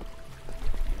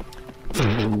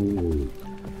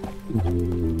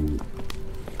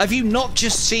 Have you not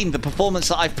just seen the performance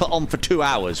that I've put on for 2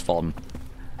 hours, Von?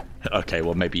 Okay,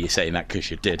 well, maybe you're saying that because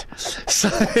you did. So,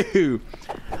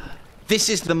 this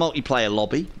is the multiplayer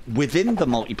lobby. Within the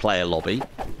multiplayer lobby,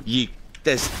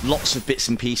 there's lots of bits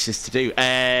and pieces to do.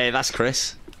 That's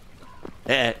Chris.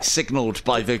 Signalled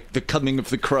by the coming of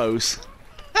the crows.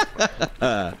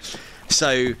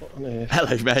 So,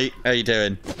 hello mate, how you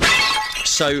doing?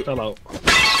 So, hello.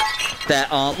 There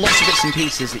are lots of bits and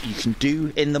pieces that you can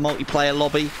do in the multiplayer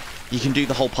lobby. You can do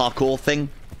the whole parkour thing.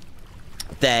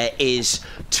 There is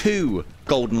 2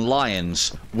 golden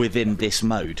lions within this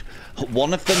mode.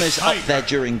 One of them is up there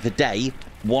during the day.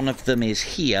 One of them is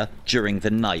here during the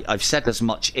night. I've said as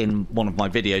much in one of my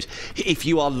videos. If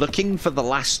you are looking for the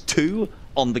last 2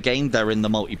 on the game, they're in the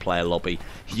multiplayer lobby.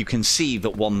 You can see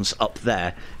that one's up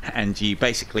there, and you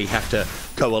basically have to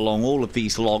go along all of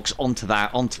these logs onto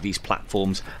that, onto these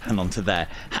platforms, and onto there.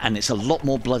 And it's a lot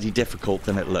more bloody difficult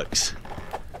than it looks.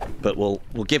 But we'll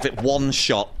give it one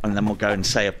shot, and then we'll go and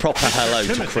say a proper hello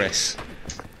to Chris.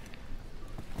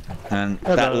 And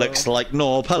hello. That looks like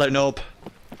Norb. Hello, Norb.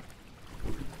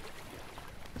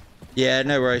 Yeah,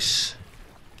 no worries.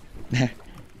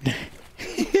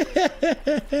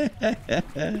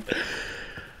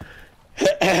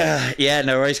 Yeah,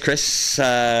 no worries, Chris.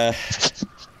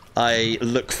 I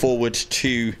look forward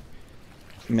to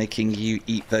making you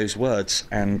eat those words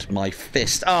and my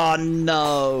fist. Oh,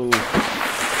 no!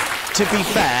 To be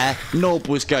fair, Norb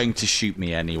was going to shoot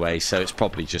me anyway, so it's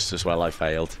probably just as well I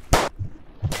failed.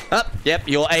 Oh, yep,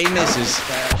 your aim is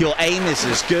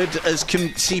as good as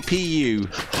CPU.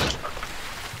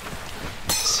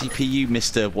 CPU,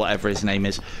 Mr. whatever his name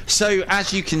is. So,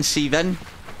 as you can see then...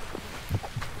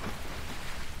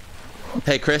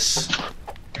 Hey, Chris.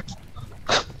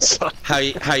 How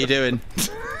you doing?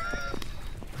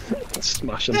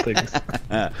 Smashing things.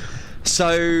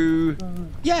 So,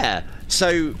 yeah.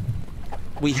 So,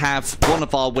 we have one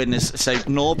of our winners. So,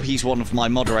 Norb, he's one of my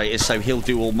moderators, so he'll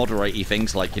do all moderate-y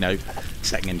things, like, you know,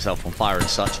 setting himself on fire and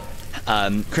such.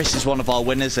 Chris is one of our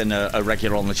winners and a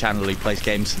regular on the channel. He plays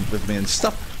games with me and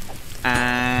stuff.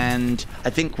 And I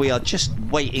think we are just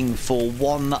waiting for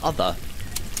one other.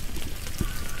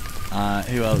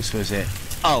 Who else was it?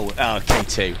 Oh,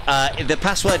 K2. The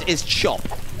password is CHOP.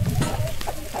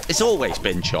 It's always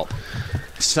been CHOP.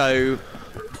 So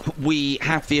we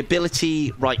have the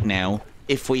ability right now,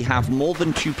 if we have more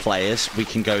than 2 players, we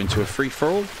can go into a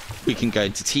free-for-all. We can go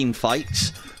into team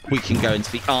fights. We can go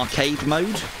into the arcade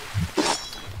mode.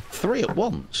 3 at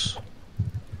once.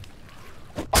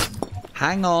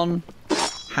 Hang on.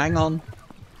 Hang on.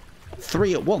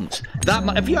 3 at once.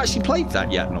 Have you actually played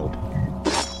that yet, Norb?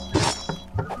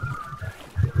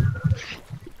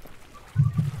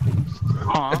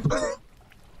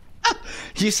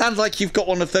 You sound like you've got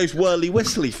one of those whirly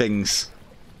whistly things.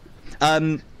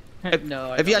 No,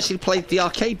 Have you actually played the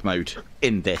arcade mode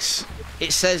in this?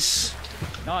 It says...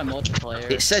 No, I'm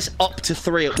multiplayer. It says up to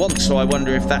 3 at once, so I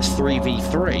wonder if that's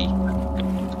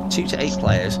 3v3. 2 to 8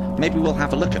 players. Maybe we'll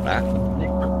have a look at that.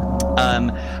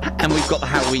 And we've got the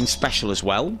Halloween special as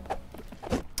well.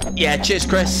 Yeah, cheers,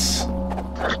 Chris.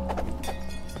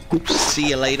 Oops, see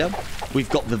you later. We've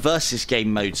got the versus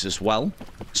game modes as well.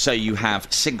 So you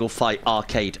have single fight,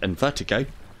 arcade, and vertigo.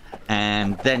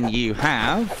 And then you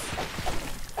have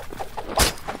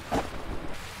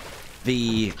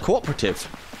the cooperative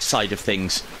side of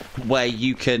things, where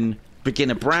you can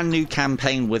begin a brand new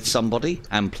campaign with somebody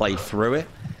and play through it.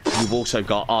 You've also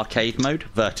got arcade mode,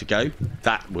 vertigo.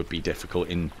 That would be difficult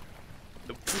in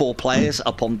 4 players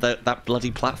up on that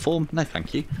bloody platform. No,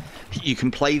 thank you. You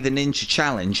can play the Ninja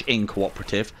Challenge in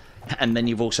cooperative, and then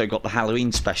you've also got the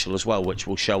Halloween special as well, which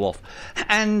we'll show off.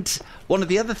 And one of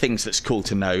the other things that's cool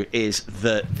to know is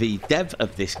that the dev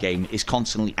of this game is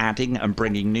constantly adding and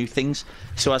bringing new things.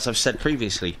 So as I've said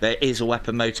previously, there is a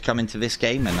weapon mode to come into this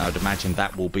game, and I'd imagine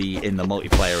that will be in the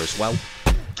multiplayer as well.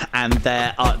 And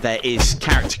there is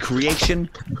character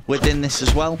creation within this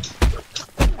as well.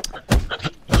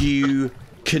 You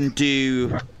can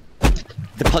do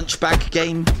the punch bag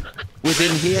game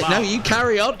within here. No, you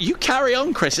carry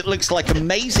on, Chris. It looks like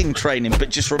amazing training,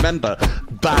 but just remember,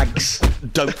 bags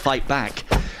don't fight back.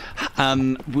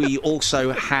 We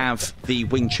also have the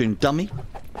Wing Chun dummy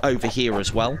over here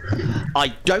as well.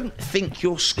 I don't think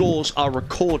your scores are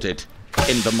recorded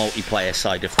in the multiplayer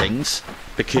side of things,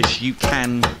 because you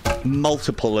can,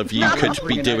 multiple of you could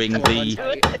be doing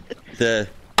the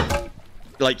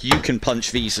like, you can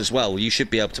punch these as well. You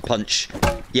should be able to punch.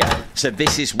 Yeah, so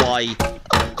this is why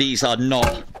these are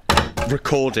not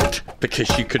recorded, because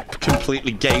you could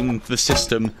completely game the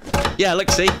system. Yeah, look,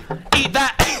 see? Eat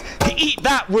that! Eat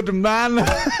that, wooden man!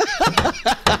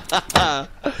 The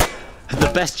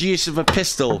best use of a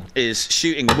pistol is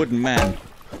shooting a wooden man.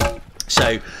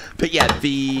 So, but yeah,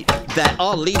 there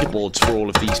are leaderboards for all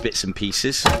of these bits and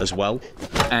pieces as well,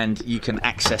 and you can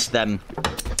access them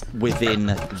within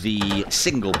the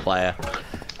single player.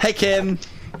 Hey, Kim!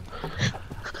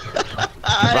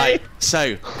 Right,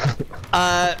 so,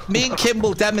 me and Kim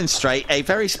will demonstrate a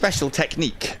very special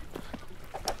technique.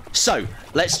 So,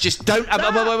 let's just don't...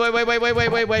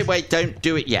 wait, don't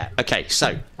do it yet. Okay,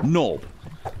 so, Norb,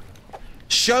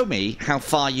 show me how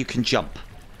far you can jump.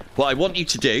 What I want you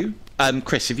to do...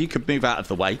 Chris, if you could move out of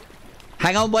the way.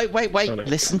 Hang on, wait.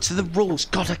 Listen to the rules.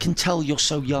 God, I can tell you're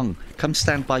so young. Come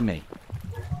stand by me.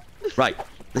 Right,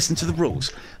 listen to the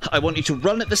rules. I want you to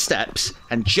run at the steps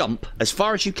and jump as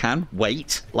far as you can.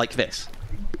 Wait, like this.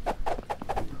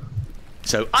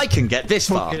 So I can get this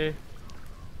far. Okay.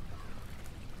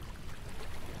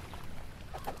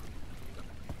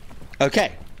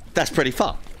 Okay, that's pretty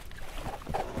far.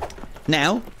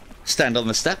 Now, stand on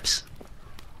the steps.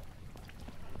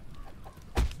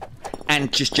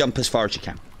 And just jump as far as you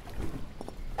can.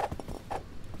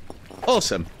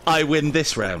 Awesome. I win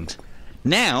this round.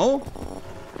 Now,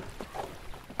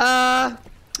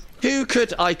 who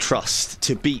could I trust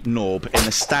to beat Norb in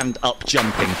a stand-up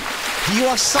jumping? You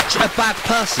are such a bad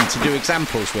person to do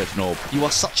examples with, Norb. You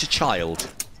are such a child.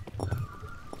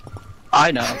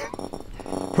 I know.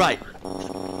 Right.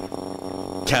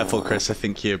 Careful, Chris. I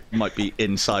think you might be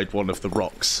inside one of the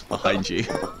rocks behind you.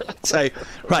 So,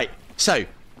 right. So,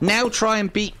 now try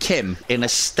and beat Kim in a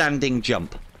standing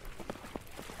jump.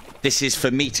 This is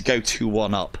for me to go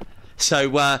 2-1 up.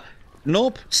 So,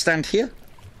 Norb, stand here.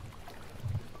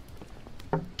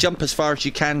 Jump as far as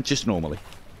you can, just normally.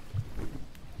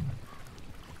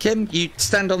 Kim, you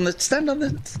stand on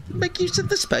the, make use of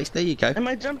the space. There you go. Am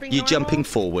I jumping You're normal? jumping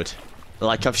forward,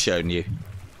 like I've shown you.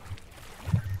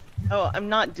 Oh, I'm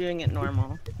not doing it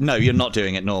normal. No, you're not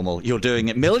doing it normal. You're doing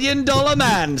it $1 Million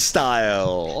Man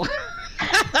style.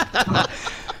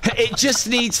 It just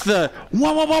needs the...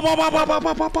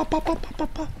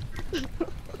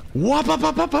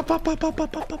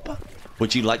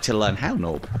 Would you like to learn how,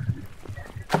 Norb?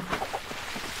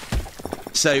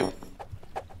 So...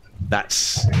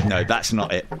 No, that's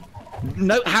not it.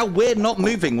 Note how we're not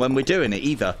moving when we're doing it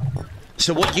either.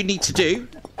 So what you need to do,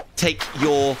 take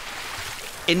your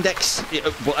index,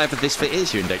 whatever this fit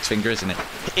is, your index finger, isn't it?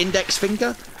 Index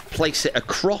finger, place it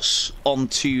across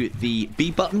onto the B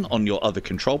button on your other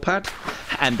control pad,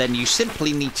 and then you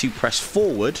simply need to press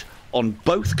forward on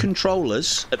both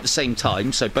controllers at the same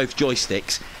time, so both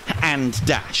joysticks, and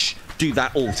dash. Do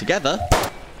that all together,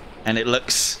 and it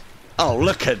looks... Oh,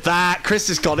 look at that! Chris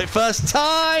has got it first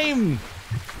time!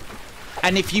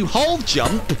 And if you hold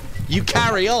jump, you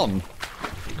carry on.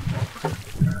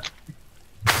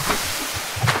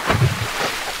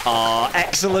 Ah,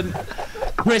 excellent.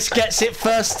 Chris gets it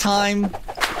first time.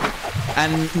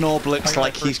 And Norb looks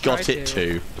like he's got it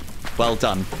too. Well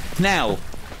done. Now,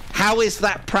 how is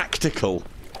that practical?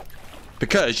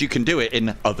 Because you can do it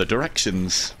in other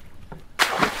directions.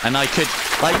 And I could,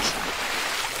 like,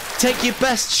 take your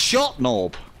best shot,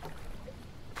 Norb.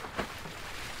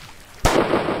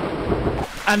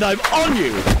 And I'm on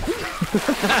you!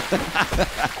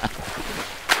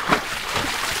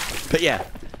 But yeah,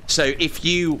 so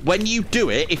when you do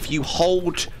it, if you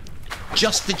hold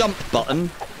just the jump button,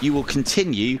 you will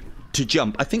continue to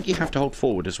jump. I think you have to hold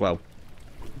forward as well.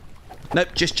 Nope,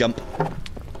 just jump.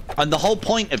 And the whole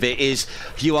point of it is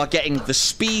you are getting the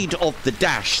speed of the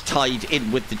dash tied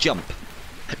in with the jump,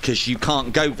 because you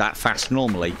can't go that fast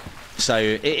normally. So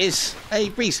it is a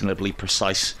reasonably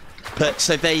precise. But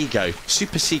so there you go,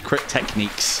 super secret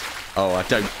techniques. Oh, I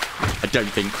don't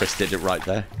think Chris did it right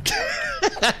there.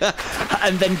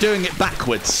 And then doing it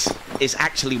backwards is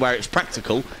actually where it's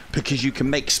practical, because you can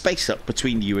make space up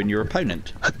between you and your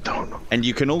opponent. And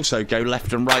you can also go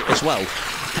left and right as well.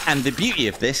 And the beauty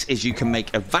of this is you can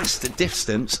make a vast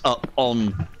distance up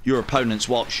on your opponents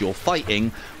whilst you're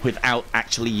fighting without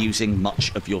actually using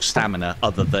much of your stamina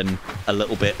other than a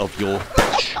little bit of your...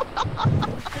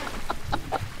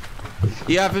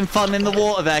 You having fun in the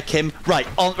water there, Kim? Right,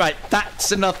 right,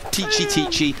 that's enough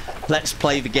teachy. Let's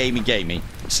play the gamey.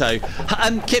 So,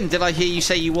 Kim, did I hear you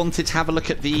say you wanted to have a look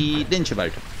at the ninja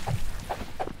mode?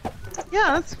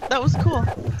 Yeah, that was cool.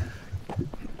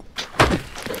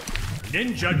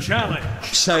 Ninja challenge.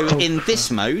 So, in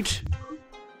this mode,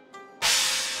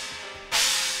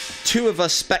 2 of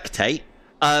us spectate.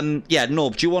 Yeah,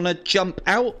 Norb, do you want to jump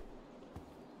out?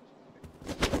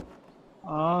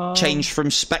 Change from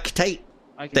spectate.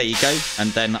 There you go, and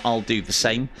then I'll do the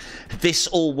same. This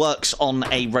all works on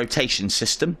a rotation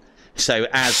system, so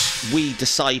as we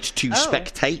decide to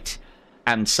spectate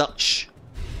and such.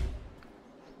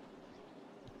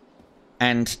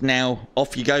 And now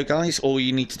off you go, guys. All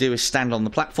you need to do is stand on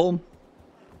the platform.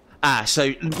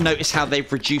 So notice how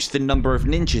they've reduced the number of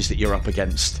ninjas that you're up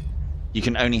against. You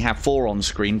can only have 4 on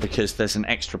screen because there's an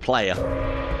extra player.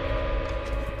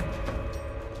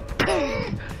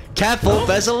 Careful,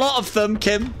 there's a lot of them,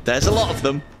 Kim. There's a lot of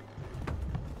them.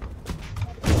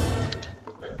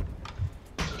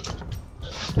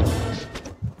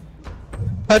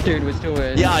 That dude was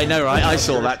doing... Yeah, I know, right? I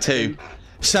saw that too.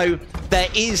 So, there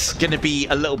is going to be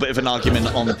a little bit of an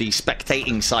argument on the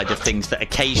spectating side of things that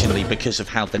occasionally, because of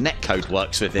how the netcode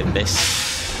works within this,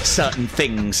 certain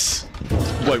things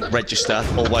won't register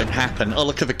or won't happen. Oh,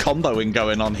 look at the comboing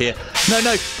going on here.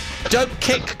 No, don't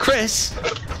kick Chris.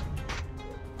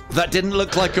 That didn't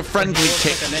look like a friendly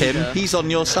kick, Kim. He's on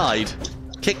your side.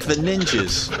 Kick the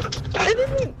ninjas. I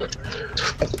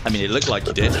didn't. I mean, it looked like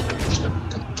you did.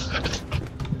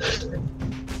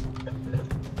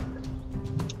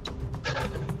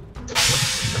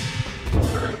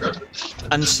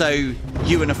 And so,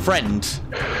 you and a friend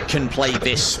can play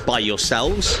this by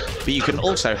yourselves, but you can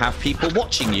also have people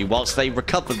watching you whilst they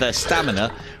recover their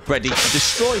stamina, ready to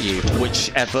destroy you,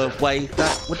 whichever way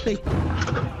that would be.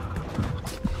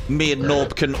 Me and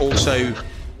Norb can also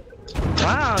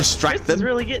distract them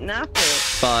really getting after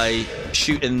it by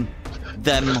shooting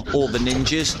them or the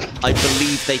ninjas. I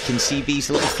believe they can see these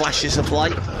little flashes of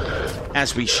light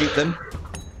as we shoot them.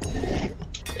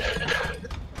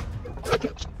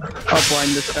 I'll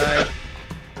blind this guy.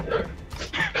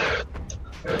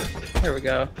 There we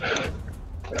go.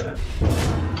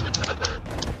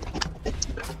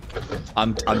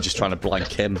 I'm just trying to blind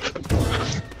Kim.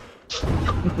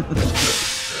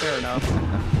 Fair enough.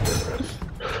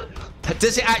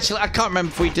 Does it actually... I can't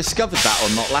remember if we discovered that or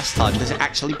not last time. Does it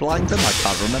actually blind them? I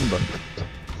can't remember.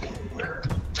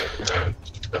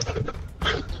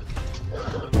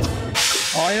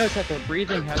 All I know is that they're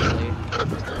breathing heavily.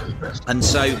 And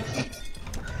so,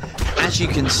 as you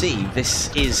can see,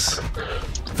 this is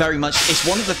very much... It's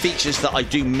one of the features that I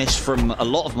do miss from a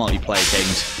lot of multiplayer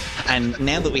games. And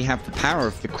now that we have the power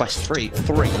of the Quest 3,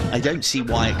 I don't see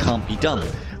why it can't be done,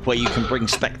 where you can bring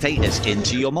spectators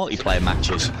into your multiplayer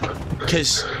matches.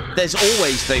 Because there's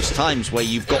always those times where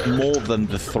you've got more than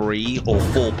the 3 or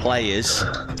 4 players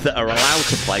that are allowed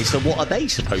to play, so what are they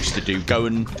supposed to do? Go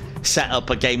and set up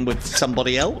a game with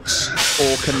somebody else?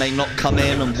 Or can they not come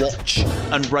in and watch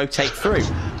and rotate through?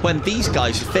 When these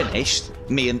guys are finished,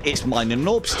 it's mine and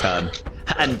Norb's turn.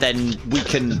 And then we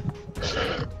can...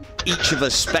 each of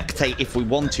us spectate if we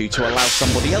want to allow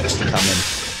somebody else to come in.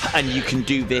 And you can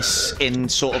do this in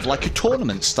sort of like a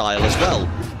tournament style as well,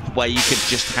 where you could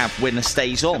just have winner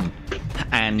stays on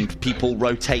and people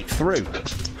rotate through.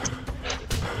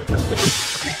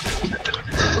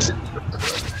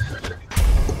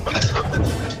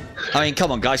 I mean,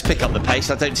 come on, guys, pick up the pace.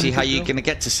 I don't see how you're going to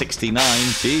get to 69.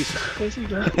 Jeez.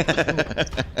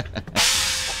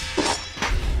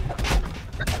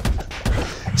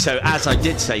 So, as I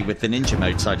did say with the ninja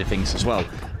mode side of things as well,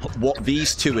 what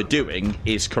these two are doing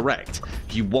is correct.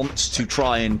 You want to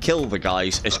try and kill the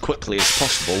guys as quickly as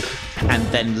possible and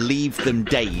then leave them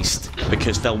dazed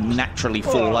because they'll naturally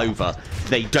fall over.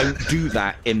 They don't do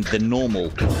that in the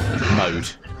normal mode.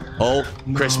 Oh,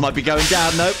 Chris might be going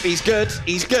down. Nope, he's good.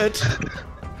 He's good.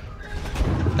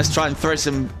 Let's try and throw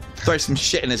some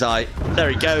shit in his eye. There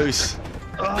he goes.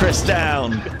 Chris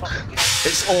down.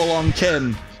 It's all on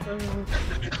Kim.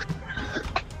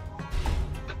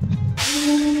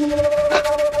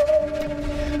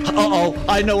 Uh-oh,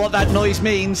 I know what that noise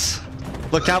means.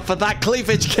 Look out for that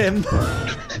cleavage, Kim.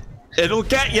 It'll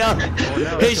get ya. Oh,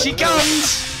 no, here she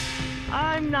comes.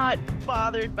 I'm not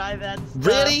bothered by that stuff.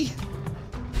 Really?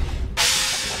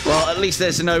 Well, at least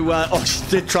there's no... oh, she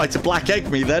did try to black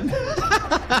egg me then.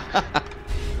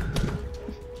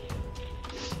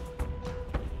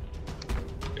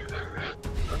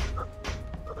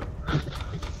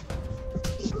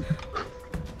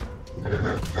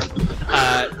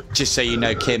 Just so you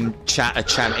know, Kim, chat are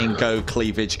chanting go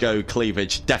cleavage, go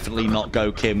cleavage. Definitely not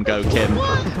go Kim, go Kim.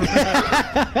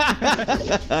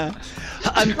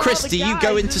 Chris, do you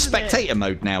go into spectator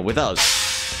mode now with us?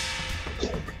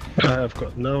 I've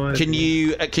got no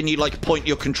idea. Can you like point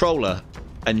your controller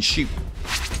and shoot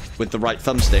with the right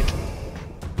thumbstick?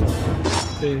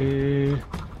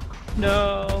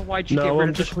 No, why'd you get rid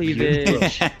of the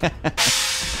cleavage?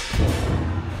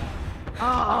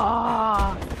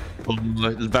 Ah, Oh,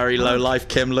 very low life,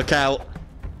 Kim. Look out.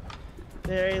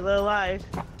 very low life.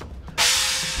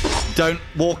 Don't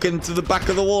walk into the back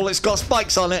of the wall. It's got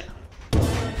spikes on it.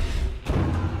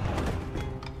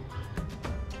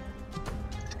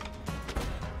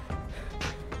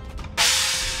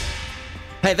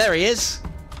 Hey, there he is.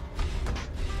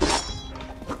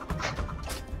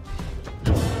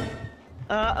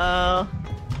 Uh-oh.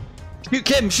 Shoot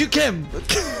Kim, shoot Kim.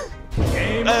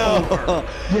 Game over.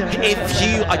 If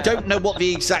you, I don't know what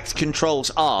the exact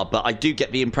controls are, but I do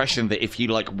get the impression that if you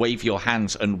like wave your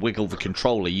hands and wiggle the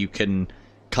controller, you can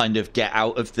kind of get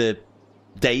out of the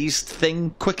dazed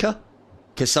thing quicker.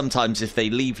 Because sometimes if they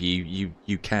leave you,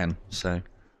 you can. So,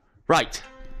 right.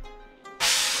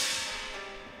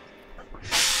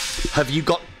 Have you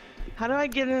got... How do I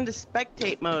get into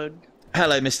spectate mode?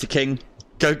 Hello, Mr. King.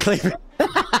 Go clear.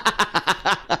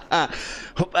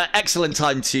 Excellent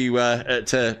time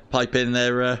to pipe in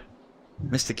there,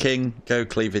 Mr. King. Go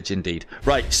cleavage indeed.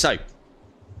 Right, so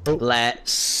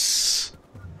let's.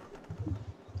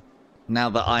 Now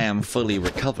that I am fully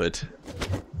recovered,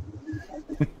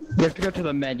 You have to go to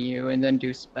the menu and then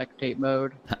do spectate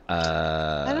mode.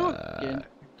 I don't...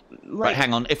 right,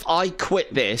 hang on. If I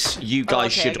quit this, you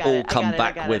guys okay, should I got all it, I come got it,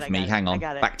 back I got with it, I me. got it, Hang I on,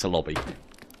 got it. back to lobby.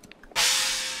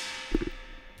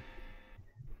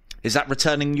 Is that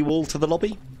returning you all to the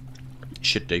lobby?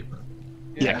 Should do.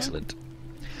 Yeah. Excellent.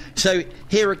 So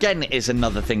here again is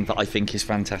another thing that I think is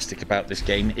fantastic about this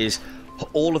game is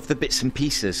all of the bits and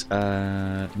pieces.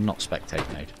 Not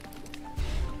spectate mode.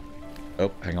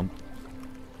 Oh, hang on.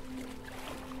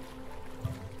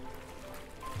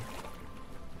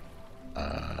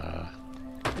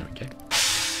 Okay.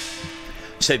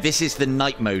 So this is the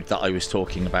night mode that I was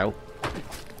talking about.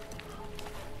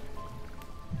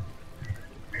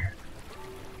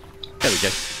 There we go.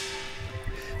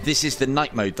 This is the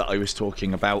night mode that I was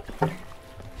talking about.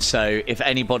 So if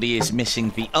anybody is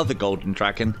missing the other golden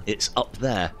dragon, it's up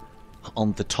there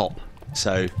on the top.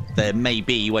 So there may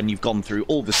be, when you've gone through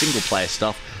all the single player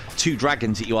stuff, 2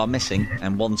 dragons that you are missing,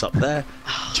 and one's up there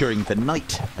during the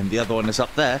night, and the other one is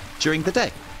up there during the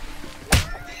day.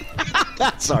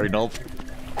 Sorry, Nob.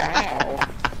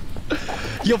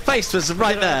 Your face was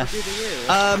right there.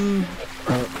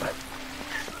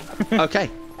 Okay.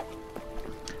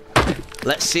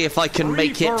 Let's see if I can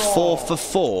make it 4 for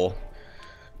 4.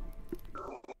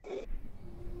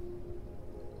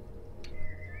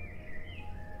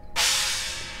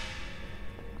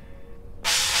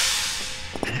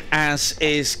 As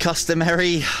is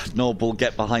customary, Norb will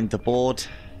get behind the board.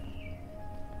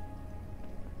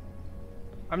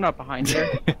 I'm not behind you.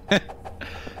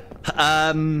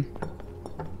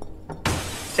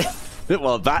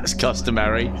 Well, that's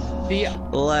customary.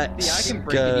 Let's I can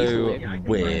break it go easily.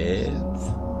 with...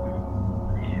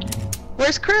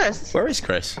 Where's Chris? Where is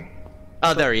Chris?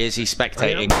 Oh, there he is. He's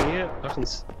spectating.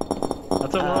 That's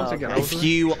a while ago. If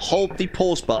you hold the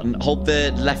pause button, hold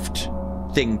the left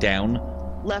thing down,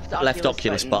 Left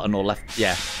Oculus button or left,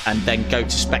 yeah, and then go to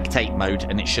spectate mode,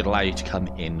 and it should allow you to come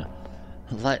in.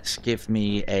 let's give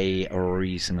me a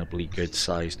reasonably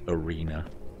good-sized arena.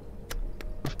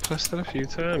 I've pressed it a few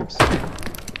times.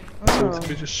 Oh. Seems to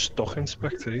be just stuck in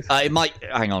spectate. It might...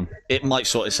 Hang on. It might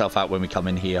sort itself out when we come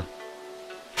in here.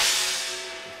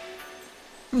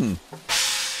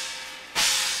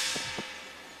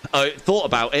 Oh, it thought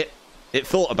about it. It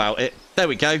thought about it. There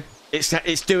we go.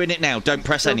 It's doing it now. Don't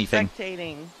press anything.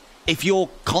 Spectating. If you're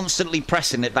constantly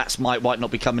pressing it, that's might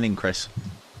not be coming in, Chris.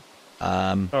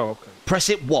 Oh, okay. Press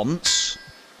it once,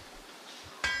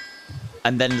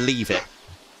 and then leave it.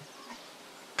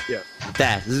 Yeah.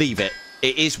 There, leave it.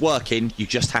 It is working. You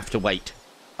just have to wait.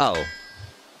 Oh.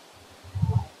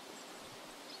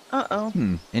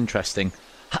 Uh-oh. Interesting.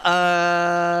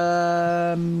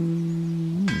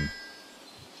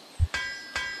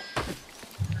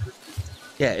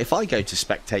 Yeah, if I go to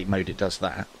spectate mode, it does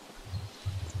that.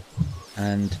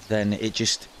 And then it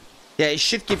just... Yeah, it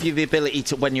should give you the ability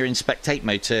to, when you're in spectate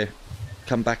mode, to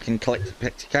come back and collect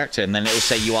the character, and then it'll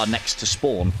say you are next to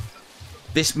spawn.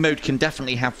 This mode can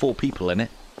definitely have 4 people in it.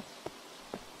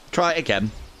 Try it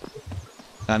again.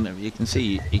 And you can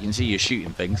see you're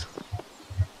shooting things.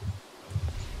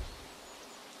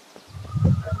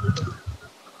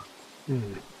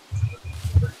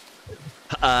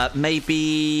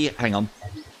 Maybe... Hang on.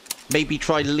 Maybe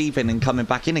try leaving and coming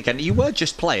back in again. You were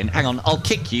just playing. Hang on, I'll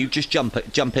kick you. Just jump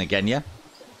in again, yeah?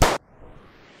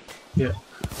 Yeah.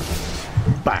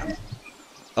 Bam.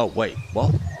 Oh, wait.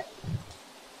 What?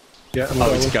 Yeah, I'm Oh,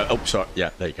 going. he's go. Oh, sorry.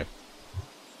 Yeah, there you go.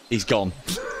 He's gone.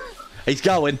 He's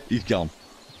going. He's gone.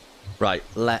 Right,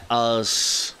 let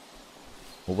us...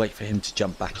 We'll wait for him to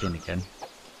jump back in again.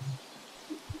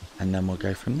 And then we'll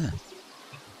go from there.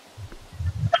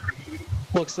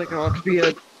 Looks like it'll have to be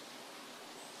a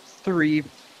 3,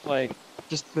 like,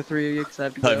 just the 3 of you, because I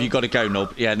have to go. Oh, have you got to go,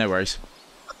 Nob? Yeah, no worries.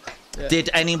 Yeah.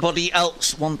 Did anybody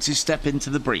else want to step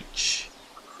into the breach?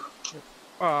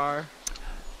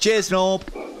 Cheers, Nob.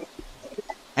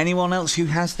 Anyone else who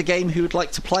has the game who would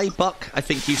like to play? Buck, I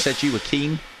think you said you were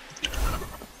keen.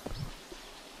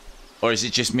 Or is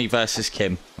it just me versus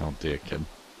Kim? Oh, dear, Kim.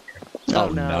 Oh, Oh,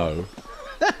 no.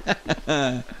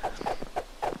 no.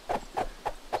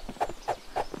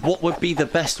 What would be the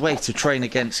best way to train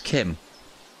against Kim?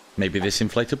 Maybe this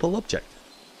inflatable object.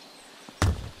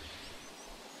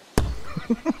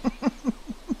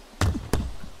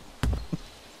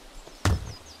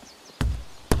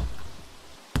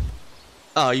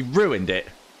 Oh, you ruined it.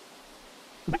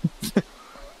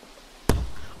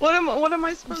 What am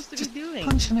I supposed to be doing?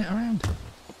 Punching it around.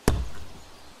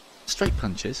 Straight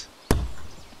punches.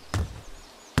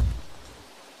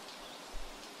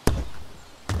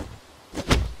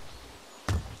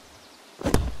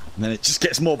 And then it just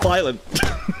gets more violent.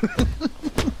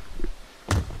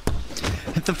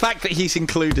 The fact that he's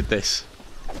included this.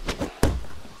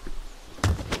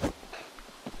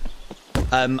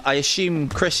 I assume,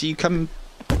 Chris, you come...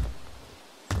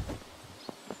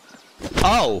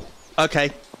 Oh,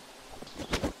 okay.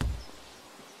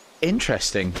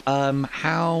 Interesting.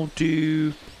 How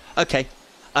do... Okay.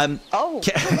 Oh.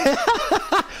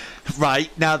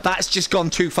 Right, now that's just gone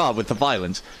too far with the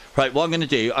violence. Right, what I'm going to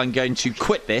do, I'm going to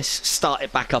quit this, start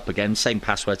it back up again, same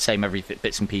password, same everything,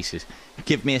 bits and pieces.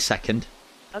 Give me a second.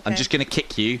 Okay. I'm just going to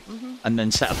kick you, and then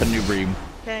set up a new room.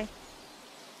 Okay.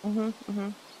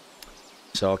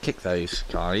 So I'll kick those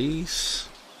guys.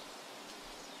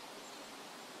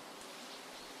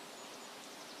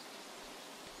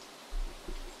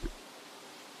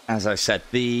 As I said,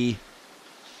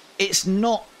 it's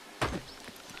not...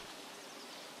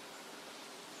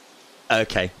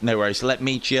 Okay, no worries. Let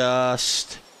me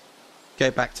just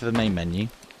go back to the main menu.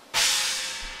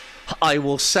 I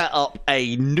will set up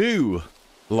a new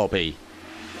lobby,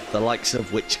 the likes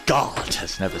of which God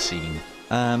has never seen.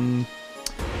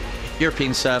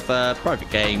 European server, private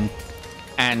game,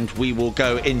 and we will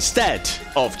go instead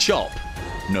of chop.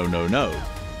 No.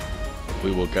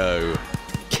 We will go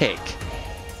kick.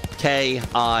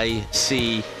 K-I-C-K.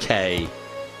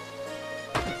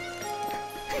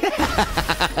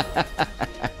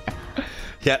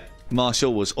 Yep,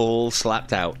 Marshall was all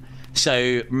slapped out.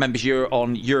 So remember, you're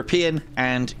on European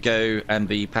and go, and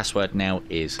the password now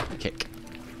is kick.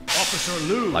 Officer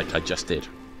Lou. Like I just did.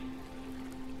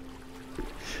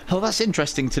 Oh, that's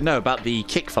interesting to know about the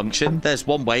kick function. There's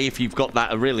one way if you've got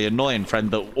that a really annoying friend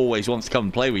that always wants to come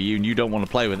and play with you and you don't want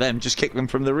to play with them, just kick them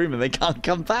from the room and they can't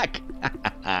come back.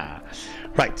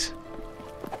 Right.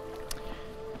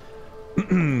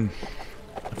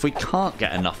 If we can't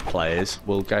get enough players,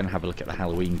 we'll go and have a look at the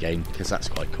Halloween game, because that's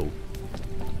quite cool.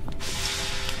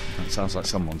 That sounds like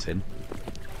someone's in.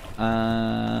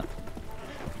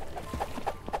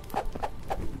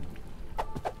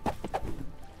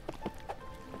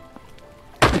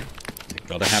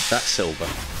 Gotta have that silver.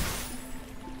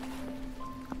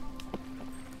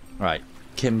 Right,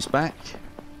 Kim's back.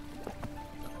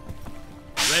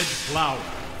 Red flower.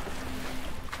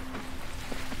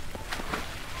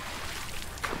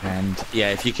 And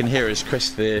yeah, if you can hear us,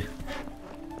 Chris, the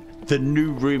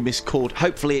new room is called...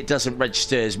 Hopefully it doesn't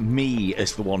register as me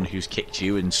as the one who's kicked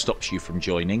you and stops you from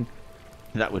joining.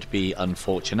 That would be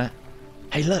unfortunate.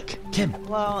 Hey, look, Kim.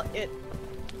 Well, it.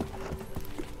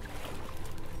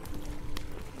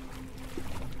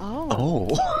 Oh. Oh.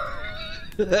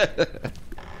 Who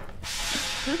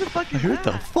the fuck is Who that?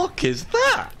 the fuck is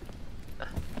that?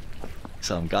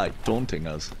 Some guy daunting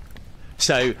us.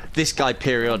 So this guy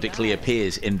periodically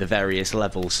appears in the various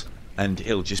levels, and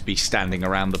he'll just be standing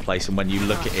around the place, and when you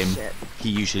look at him, shit. he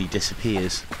usually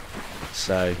disappears.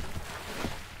 So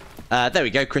there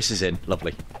we go, Chris is in.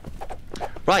 Lovely.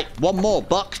 Right, one more.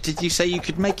 Buck, did you say you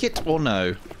could make it or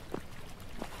no?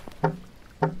 The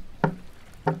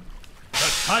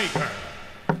tiger.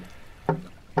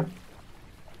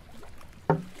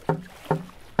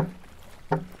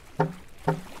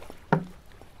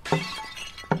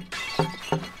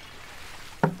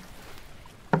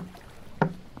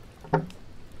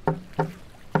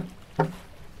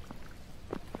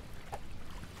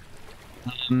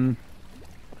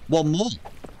 One more.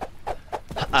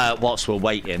 Whilst we're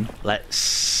waiting,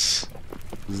 let's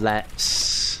go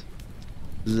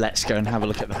and have a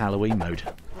look at the Halloween mode.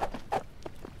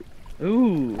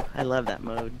 Ooh, I love that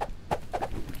mode.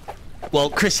 Well,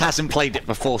 Chris hasn't played it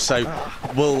before, so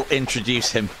we'll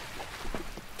introduce him.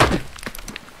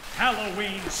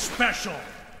 Halloween special.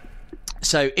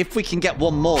 So if we can get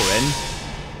one more in,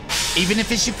 even if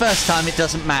it's your first time, it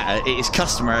doesn't matter. It is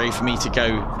customary for me to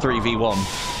go 3v1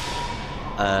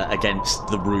 against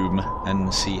the room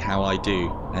and see how I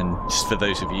do. And just for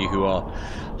those of you who are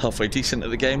halfway decent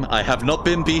at the game, I have not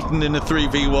been beaten in a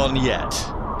 3v1 yet.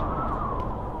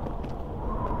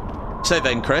 So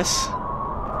then, Chris.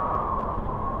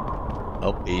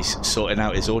 Oh, he's sorting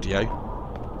out his audio.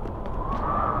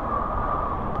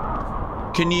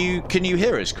 Can you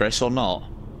hear us, Chris, or not?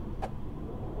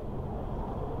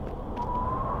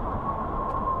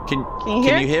 Can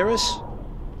you hear us?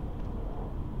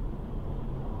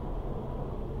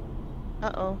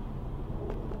 Uh-oh.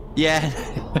 Yeah,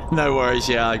 no worries.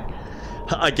 Yeah,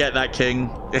 I get that, King.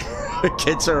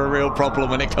 Kids are a real problem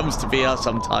when it comes to VR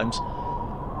sometimes.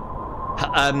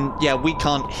 Yeah, we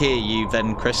can't hear you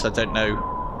then, Chris. I don't know.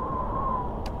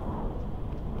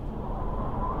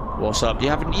 What's up?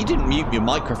 You didn't mute your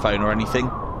microphone or anything.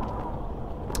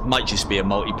 Might just be a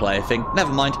multiplayer thing.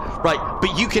 Never mind. Right,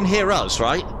 but you can hear us,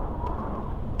 right?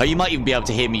 Oh, you might even be able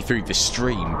to hear me through the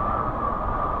stream.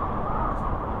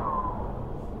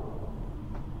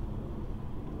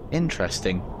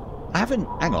 Interesting. I haven't...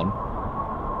 Hang on.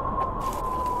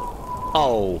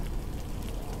 Oh.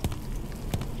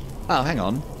 Oh, hang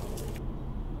on.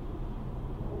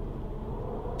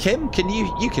 Kim, can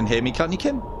you can hear me, can't you,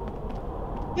 Kim?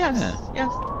 Yes, Yeah. yes.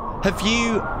 Have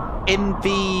you, in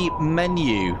the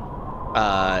menu,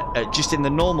 just in the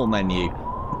normal menu,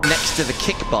 next to the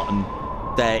kick button,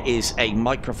 there is a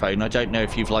microphone. I don't know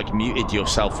if you've, like, muted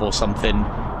yourself or something.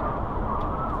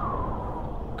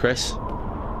 Chris?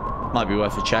 Might be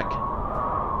worth a check.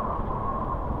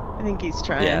 I think he's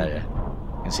trying. Yeah, yeah.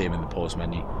 You can see him in the pause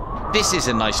menu. This is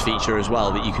a nice feature as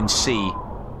well, that you can see.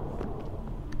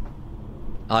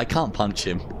 I can't punch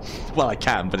him. Well, I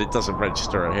can, but it doesn't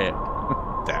register a hit.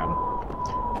 Damn.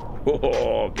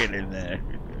 Oh, get in there.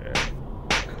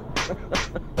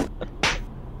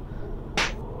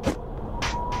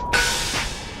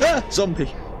 Ah,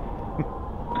 zombie.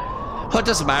 Oh, it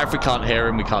doesn't matter if we can't hear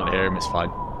him. We can't hear him. It's fine.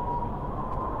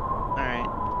 Alright.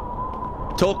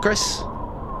 Talk, Chris.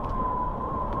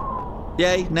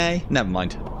 Yay, nay, never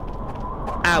mind.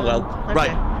 Ah, well. Okay.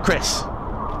 Right, Chris.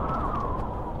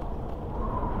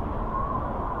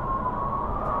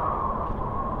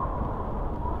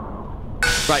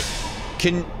 Right,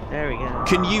 There we go.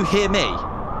 can you hear me?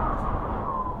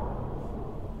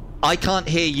 I can't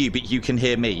hear you, but you can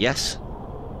hear me, yes?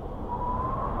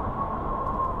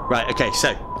 Right, okay,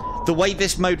 so the way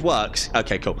this mode works...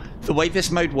 Okay, cool. The way this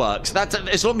mode works... That's,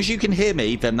 as long as you can hear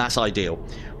me, then that's ideal.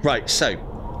 Right, so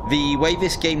the way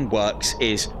this game works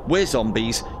is we're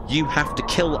zombies. You have to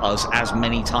kill us as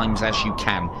many times as you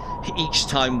can. Each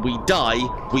time we die,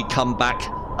 we come back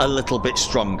a little bit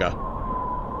stronger.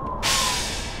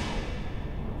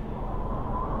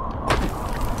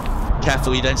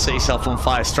 Careful you don't set yourself on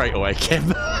fire straight away,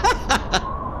 Kim.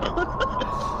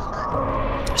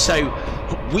 So,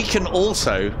 we can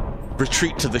also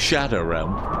retreat to the Shadow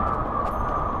Realm.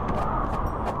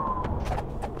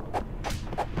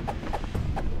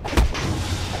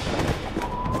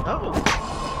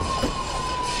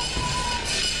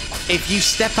 If you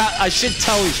step out, I should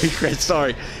tell you, Chris,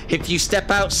 sorry. If you step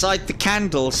outside the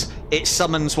candles, it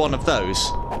summons one of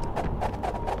those.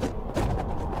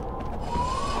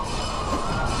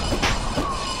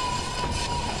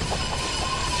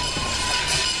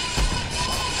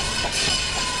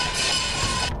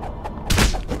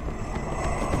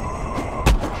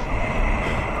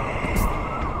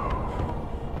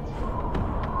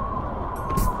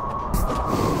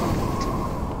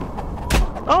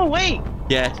 Oh, wait.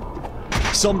 Yeah.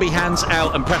 Zombie hands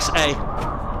out and press A.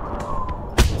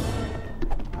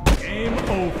 Game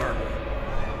over.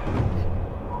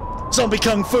 Zombie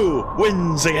Kung Fu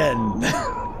wins again.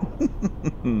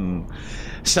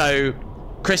 So,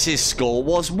 Chris's score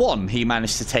was 1. He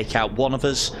managed to take out one of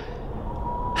us.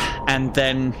 And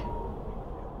then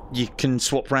you can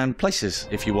swap around places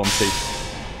if you want to.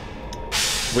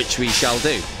 Which we shall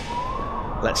do.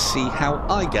 Let's see how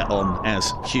I get on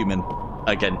as human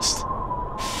against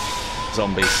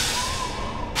zombies.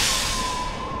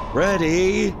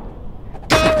 Ready?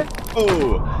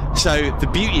 Go! So the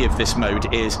beauty of this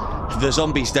mode is the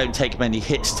zombies don't take many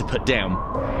hits to put down,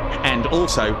 and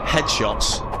also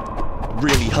headshots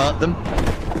really hurt them.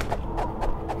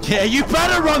 Yeah, you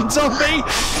better run, zombie!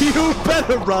 You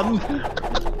better run!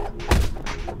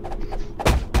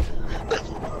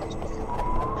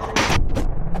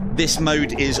 This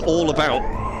mode is all about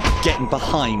getting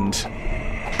behind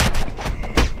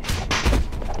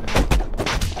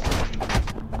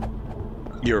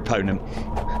your opponent.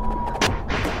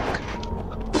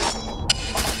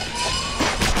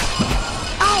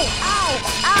 Ow! Ow!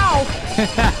 Ow!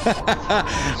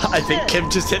 I think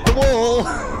Kim just hit the wall.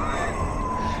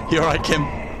 You're right, Kim.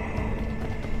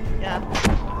 Yeah.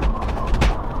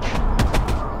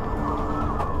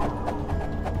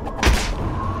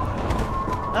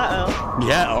 Uh-oh.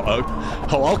 Yeah, uh-oh.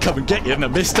 Oh, I'll come and get you in a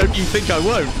miss. Don't you think I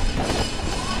won't?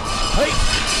 Hey!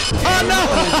 Oh, no!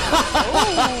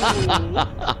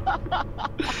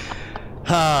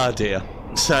 Ah, dear.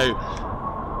 So,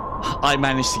 I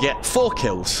managed to get 4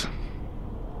 kills.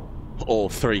 Or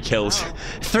 3 kills.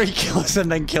 3 kills and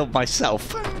then killed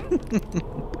myself.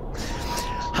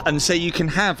 And so you can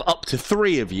have up to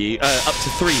 3 of you, up to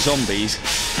 3 zombies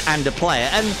and a player.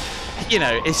 And, you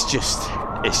know, it's just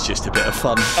a bit of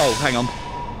fun. Oh, hang on.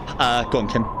 Go on,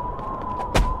 Kim.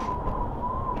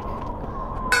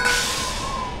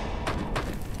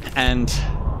 And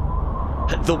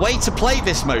the way to play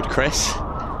this mode, Chris,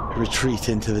 retreat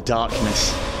into the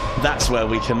darkness. That's where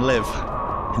we can live.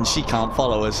 And she can't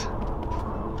follow us.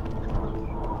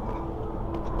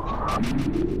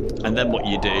 And then what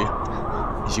you do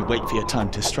is you wait for your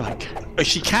time to strike.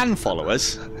 She can follow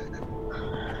us.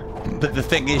 But the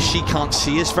thing is, she can't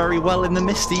see us very well in the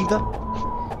mist either.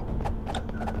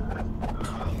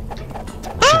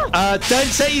 Don't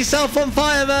set yourself on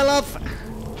fire there, love.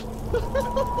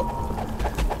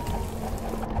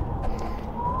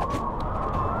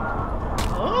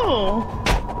 Oh.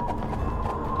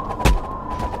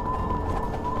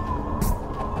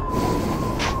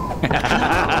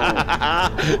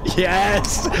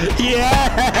 Yes!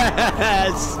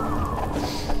 Yes!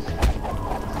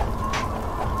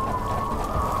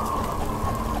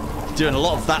 Doing a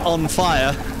lot of that on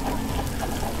fire.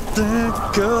 The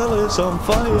girl is on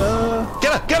fire.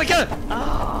 Get her! Get her! Get her!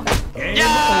 Oh.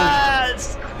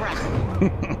 Yes! Crap.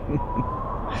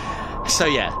 So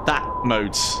yeah, that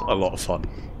mode's a lot of fun.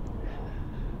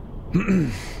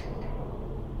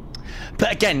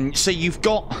 But again, so you've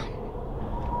got...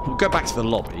 We'll go back to the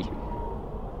lobby.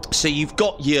 So you've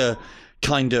got your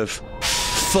kind of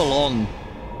full-on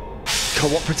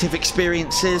cooperative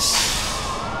experiences.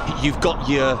 You've got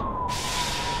your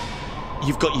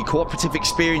cooperative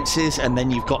experiences, and then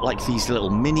you've got like these little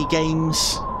mini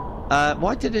games.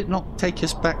 Why did it not take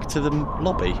us back to the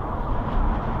lobby?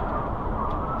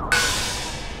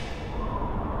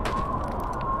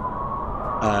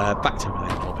 Back to the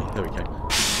main lobby. There we go.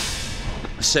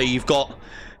 So you've got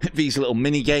these little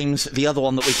mini games. The other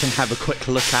one that we can have a quick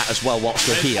look at as well whilst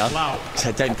we're here, because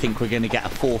I don't think we're going to get a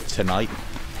 4th tonight,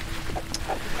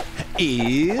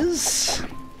 is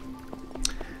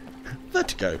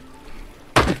Vertigo.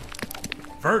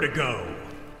 Vertigo.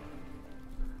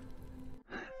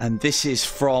 And this is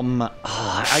from...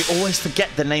 I always forget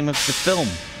the name of the film.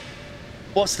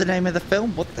 What's the name of the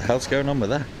film? What the hell's going on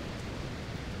with that?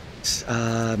 It's,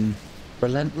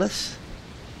 Relentless?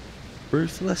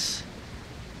 Ruthless?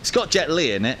 It's got Jet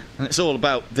Li in it, and it's all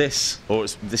about this, or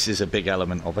this is a big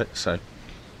element of it, so...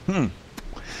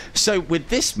 So, with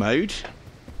this mode...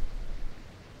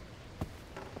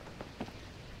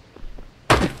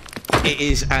 It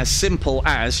is as simple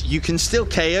as you can still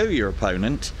KO your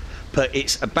opponent, but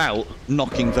it's about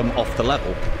knocking them off the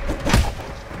level.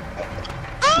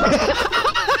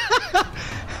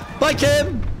 Bye,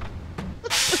 Kim!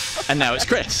 And now it's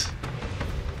Chris.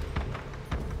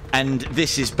 And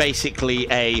this is basically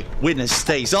a winner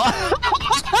stays on.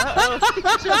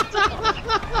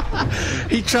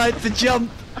 He tried to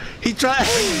jump. He tried.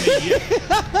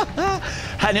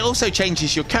 And it also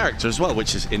changes your character as well,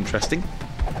 which is interesting.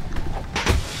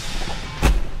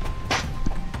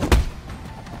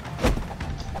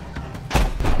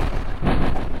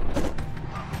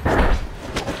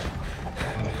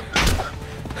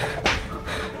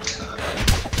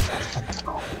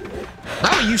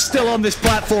 How are you still on this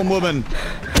platform, woman?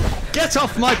 Get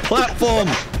off my platform!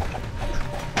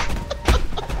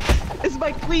 Is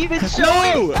my cleavage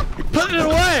showing? No! Put it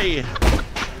away!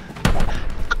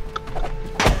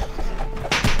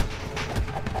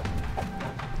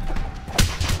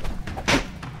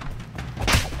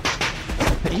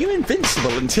 Are you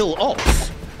invincible until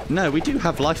off? No, we do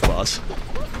have life bars.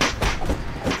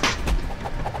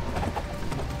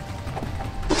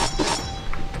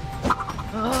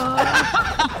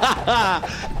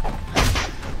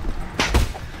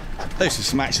 Those are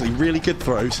some actually really good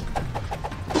throws.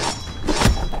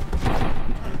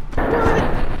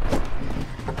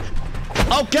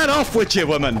 Oh, get off with you,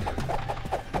 woman!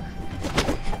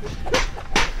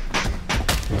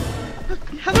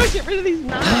 How do I get rid of these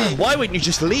knives? Why wouldn't you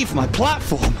just leave my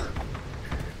platform?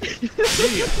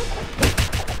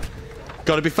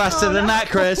 Gotta be faster than that,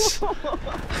 Chris.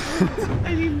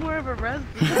 I need more of a rest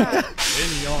than that.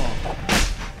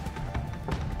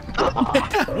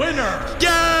 Winner!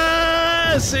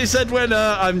 Yes! He said winner.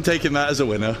 I'm taking that as a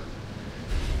winner.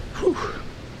 Whew.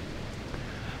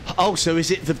 Oh, so is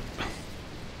it the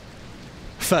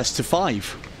first to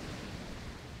 5?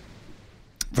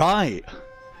 Right.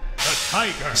 The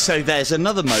tiger. So there's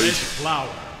another mode. Red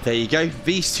flower. There you go.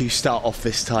 These two start off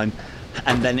this time.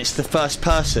 And then it's the first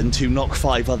person to knock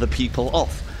 5 other people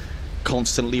off.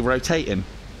 Constantly rotating.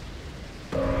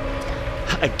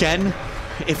 Again,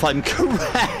 if I'm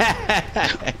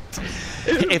correct...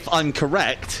 if I'm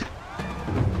correct...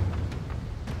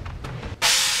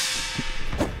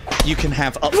 you can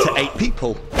have up to 8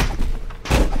 people.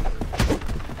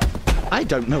 I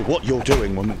don't know what you're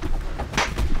doing, woman.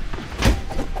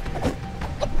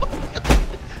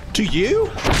 Do you?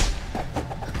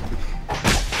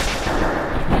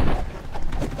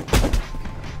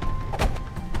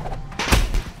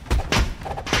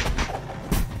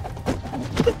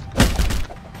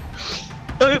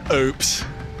 Oops.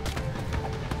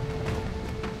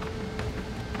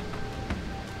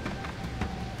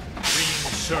 Green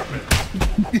serpent.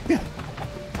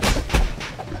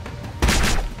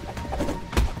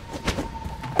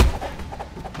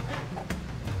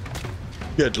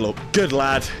 Good luck. Good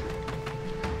lad.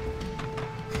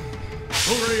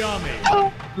 Kuriyami.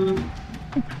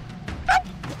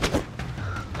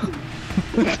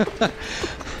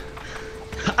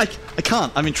 I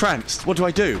can't. I'm entranced. What do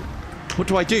I do? What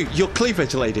do I do? Your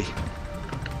cleavage lady.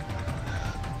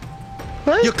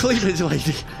 What? Your cleavage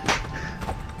lady.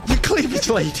 Your cleavage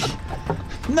lady.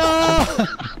 No!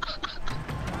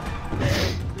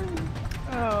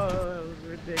 Oh, that was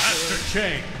ridiculous. Master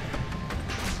Chang.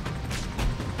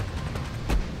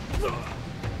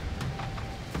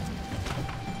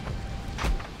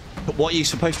 But what are you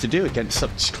supposed to do against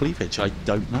such cleavage? I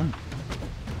don't know.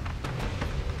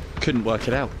 Couldn't work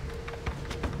it out.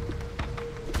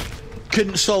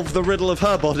 Couldn't solve the riddle of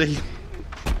her body.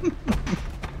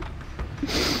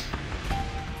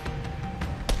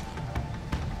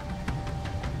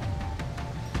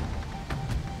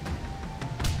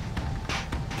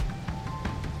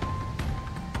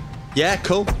 Yeah,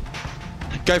 cool.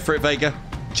 Go for it, Vega.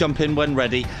 Jump in when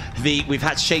ready. We've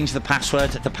had to change the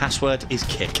password. The password is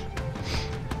kick.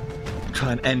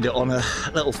 Try and end it on a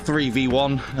little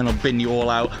 3v1 and I'll bin you all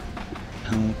out.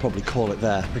 And we'll probably call it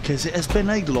there because it has been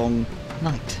a long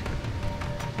night.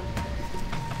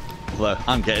 Although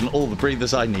I'm getting all the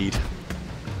breathers I need.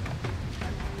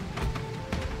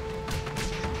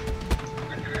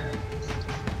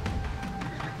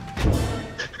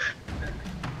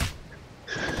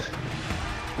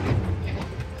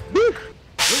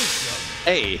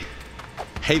 Hey.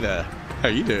 Hey there. How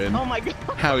are you doing? Oh my god.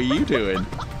 How are you doing?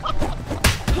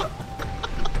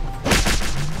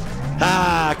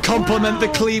 Ah, compliment the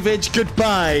cleavage.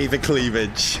 Goodbye, the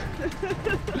cleavage.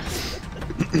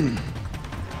 Red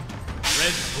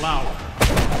flower.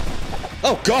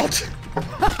 Oh, God.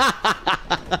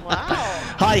 Wow.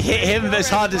 I hit him as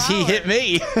hard as he hit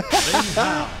me.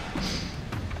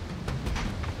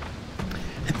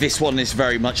 This one is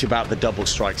very much about the double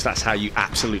strikes. That's how you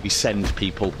absolutely send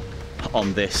people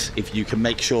on this if you can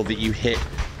make sure that you hit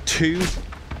 2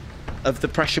 of the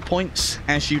pressure points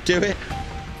as you do it.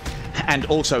 And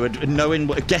also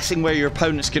guessing where your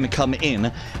opponent's going to come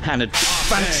in and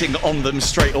advancing on them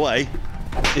straight away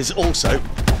is also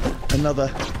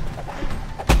another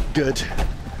good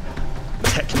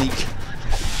technique.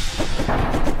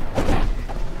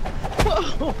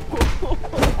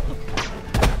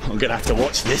 I'm going to have to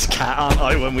watch this cat, aren't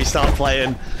I, when we start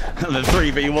playing the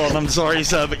 3v1. I'm sorry,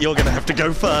 sir, but you're going to have to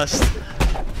go first.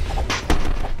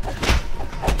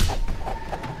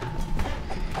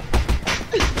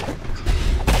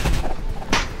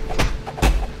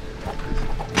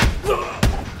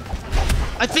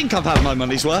 I think I've had my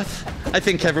money's worth. I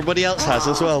think everybody else has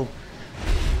as well.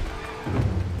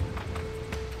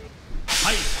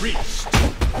 High Priest.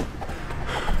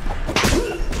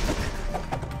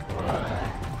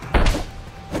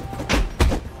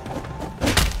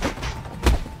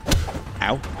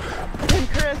 Ow. And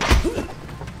Chris.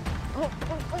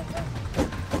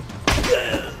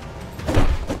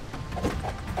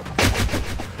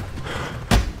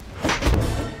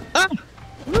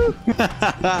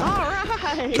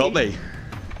 Alright. Got me.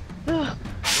 Long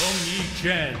Yi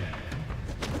Chen.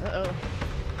 Uh-oh.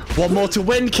 One more to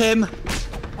win, Kim.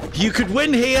 You could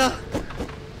win here.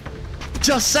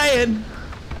 Just saying.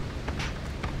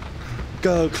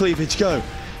 Go, cleavage, go.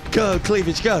 Go,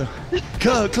 cleavage, go.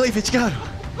 Go, cleavage, go.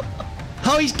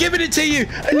 Oh, he's giving it to you,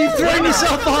 and you've thrown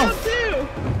yourself off.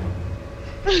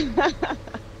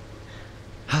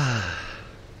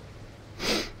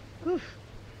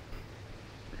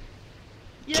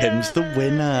 Kim's the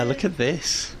winner. Look at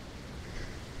this.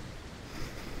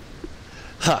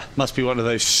 Huh, must be one of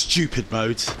those stupid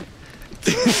modes.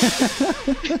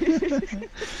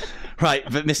 Right,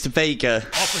 but Mr. Vega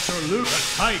Officer Luke,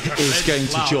 the tiger is red going to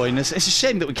flower. join us. It's a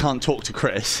shame that we can't talk to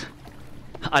Chris.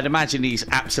 I'd imagine he's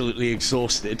absolutely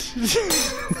exhausted.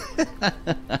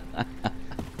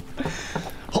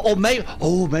 Or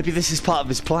maybe this is part of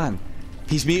his plan.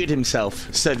 He's muted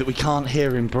himself so that we can't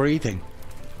hear him breathing.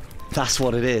 That's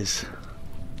what it is.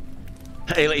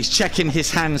 Hey, look, he's checking his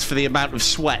hands for the amount of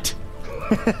sweat.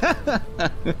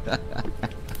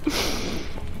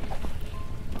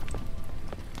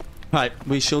 Right,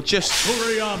 we shall just...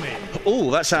 Furiyami.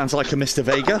 Oh, that sounds like a Mr.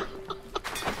 Vega.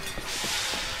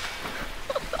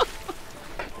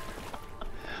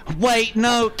 Wait,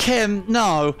 no, Kim,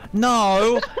 no.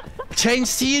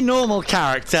 Change to your normal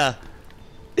character.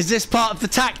 Is this part of the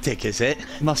tactic, is it?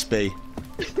 Must be.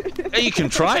 You can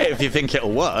try it if you think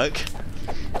it'll work.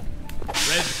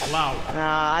 Red flower.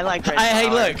 Nah, I like red Hey,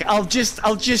 flower. look, I'll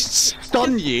just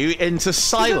stun you into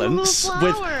silence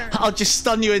with... flower. I'll just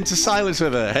stun you into silence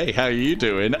with a, hey, how you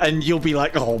doing? And you'll be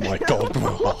like, oh my god.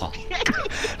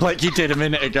 Like you did a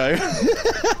minute ago.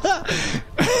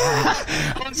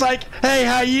 It's like, hey,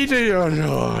 how you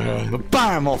doing?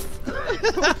 Bam, off.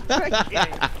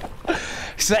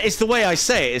 So it's the way I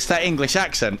say it. It's that English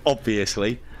accent,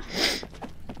 obviously.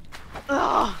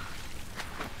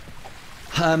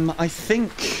 I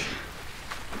think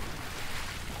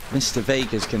Mr.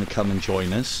 Vega's going to come and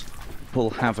join us.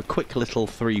 We'll have a quick little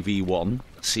 3v1,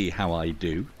 see how I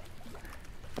do.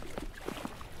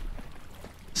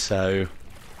 So,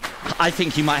 I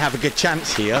think you might have a good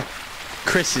chance here.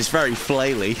 Chris is very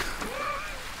flaily.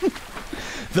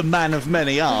 The man of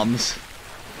many arms.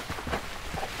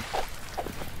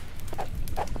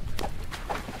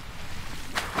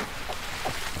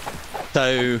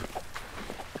 So,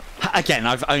 again,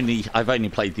 I've only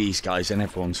played these guys, and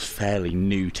everyone's fairly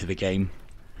new to the game.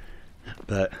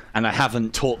 And I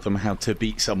haven't taught them how to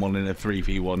beat someone in a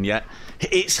 3v1 yet.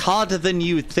 It's harder than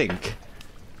you would think.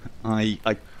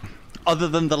 Other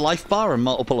than the life bar and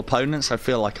multiple opponents, I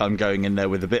feel like I'm going in there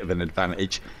with a bit of an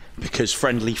advantage because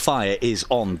friendly fire is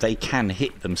on. They can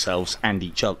hit themselves and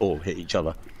each other, or hit each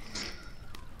other,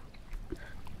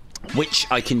 which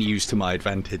I can use to my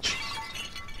advantage.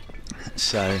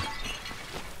 So,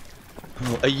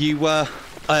 are you?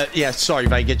 Yeah, sorry,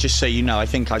 Vega. Just so you know, I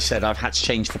think I said I've had to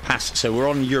change the pass. So we're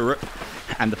on Europe,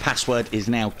 and the password is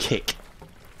now kick.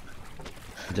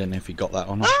 I don't know if you got that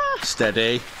or not.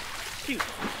 Steady. Shoot.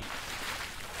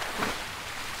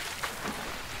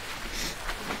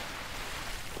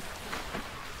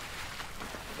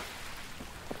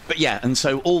 But yeah, and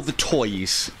so all the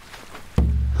toys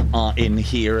are in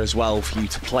here as well for you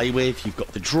to play with. You've got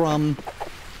the drum.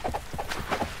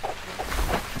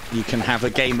 You can have a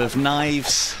game of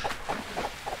knives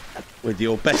with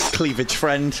your best cleavage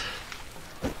friend.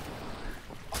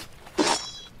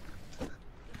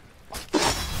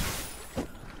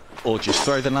 Or just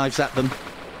throw the knives at them.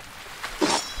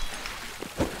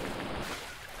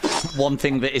 one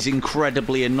thing that is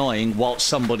incredibly annoying whilst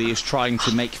somebody is trying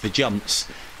to make the jumps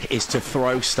is to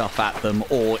throw stuff at them,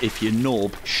 or if you're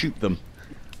Norb, shoot them.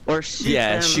 Or shoot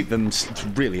Yeah, them. shoot them. It's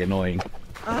really annoying.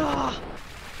 Ah,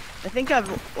 I think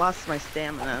I've lost my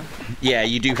stamina. Yeah,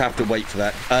 you do have to wait for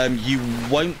that. You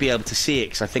won't be able to see it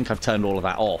because I think I've turned all of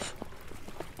that off.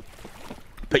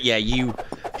 But yeah, your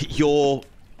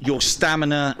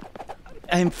stamina.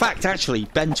 In fact, actually,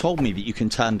 Ben told me that you can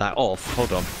turn that off.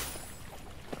 Hold on.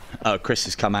 Oh, Chris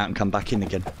has come out and come back in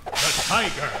again. The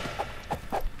tiger.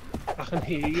 I can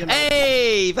hear you now.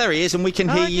 Hey, there he is, and we can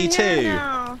hear you too.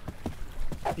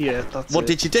 Yeah, that's What it.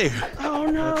 did you do? Oh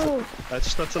no! I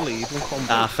just had to leave and come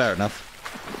Ah, back. fair enough.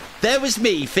 There was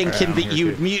me thinking that you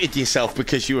had muted yourself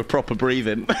because you were proper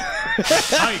breathing.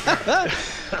 Tiger.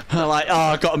 I'm like, oh,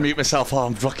 I've got to mute myself. Oh,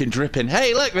 I'm fucking dripping.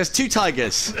 Hey, look, there's 2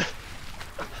 tigers.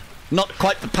 Not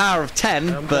quite the power of 10,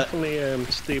 I'm but definitely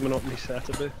steaming up my set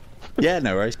a bit. yeah,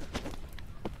 no worries.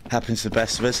 Happens to the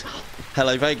best of us.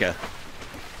 Hello, Vega.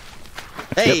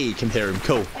 Hey, you can hear him.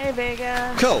 Cool. Hey,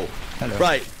 Vega. Cool. Hello.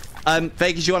 Right.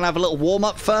 Vega, do you want to have a little warm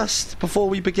up first before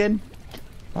we begin?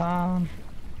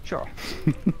 Sure.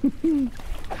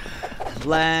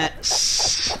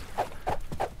 Let's.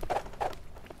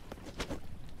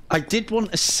 I did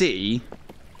want to see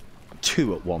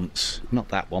 2 at once, not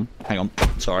that one. Hang on.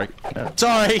 Sorry.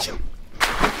 Sorry.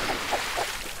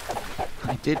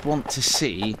 I did want to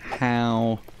see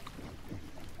how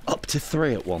up to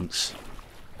 3 at once.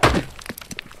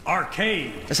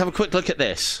 Arcade. Let's have a quick look at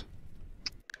this.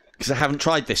 Because I haven't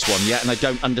tried this one yet and I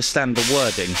don't understand the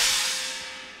wording.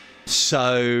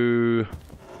 So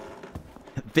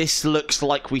this looks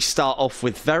like we start off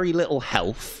with very little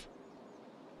health.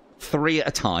 3 at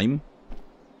a time.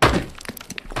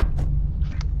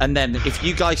 And then if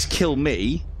you guys kill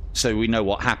me, so we know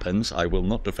what happens, I will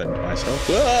not defend myself.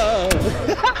 Whoa!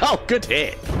 Oh, good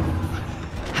hit.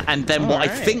 And then what I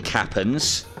think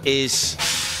happens is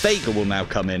Vega will now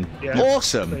come in. Yeah.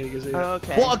 Awesome.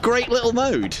 Okay. What a great little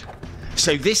mode.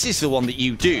 So this is the one that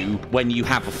you do when you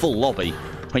have a full lobby,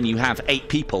 when you have 8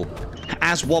 people.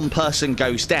 As one person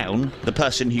goes down, the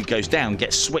person who goes down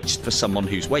gets switched for someone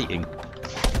who's waiting.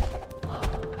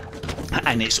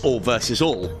 And it's all versus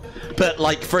all. But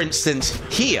like, for instance,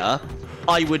 here,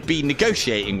 I would be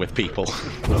negotiating with people.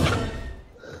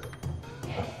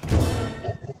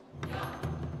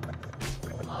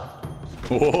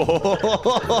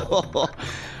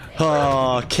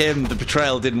 Oh, Kim, the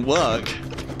betrayal didn't work.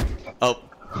 Oh,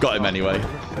 got him anyway.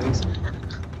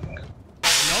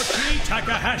 Nochi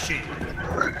Takahashi.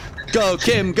 Go,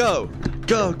 Kim, go!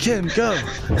 Go, Kim, go!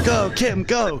 Go, Kim,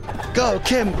 go! Go,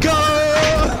 Kim, go!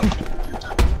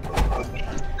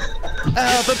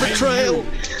 Ah, the betrayal!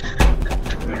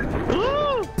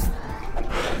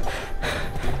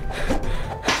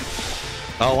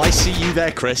 Oh, I see you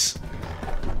there, Chris.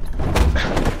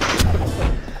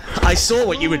 I saw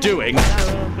what you were doing.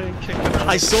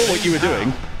 I saw what you were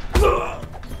doing.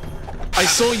 I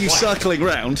saw you circling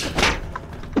round.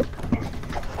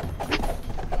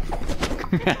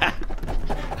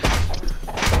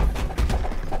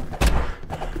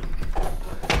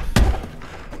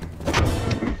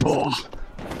 Oh.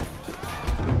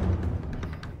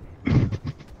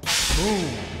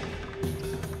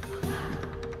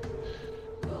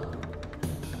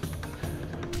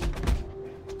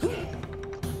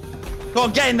 Go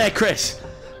on, get in there, Chris.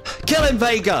 Kill him,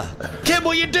 Vega. Kim,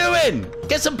 what are you doing?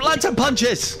 Get some bloods and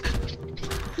punches.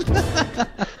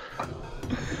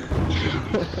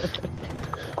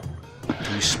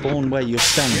 You spawn where you're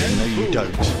standing. No, you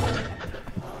don't.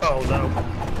 Oh no.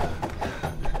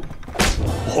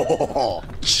 Oh,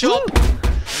 shot.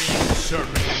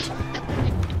 Serpent.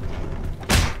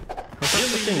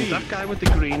 That's the thing, that guy with the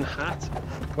green hat,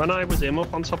 when I was him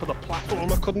up on top of the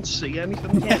platform, I couldn't see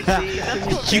anything.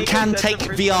 You can take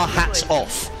VR hats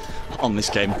off on this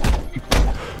game.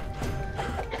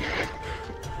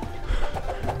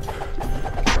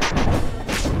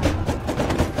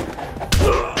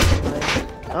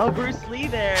 Oh, Bruce Lee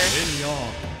there. In Yong.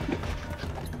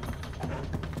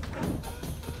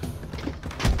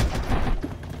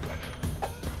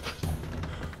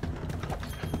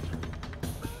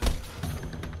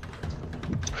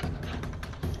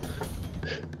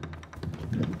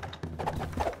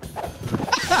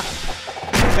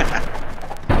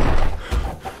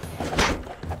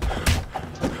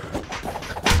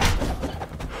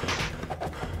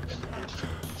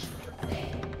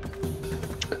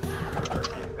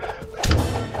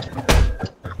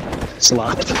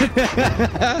 Slapped.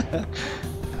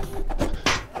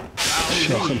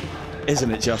 Shocking.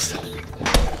 Isn't it just?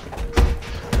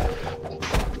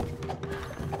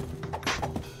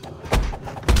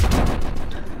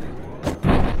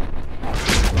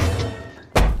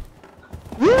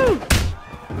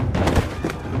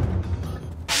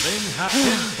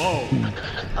 foe.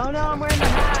 Oh no, I'm wearing the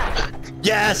hat.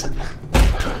 Yes!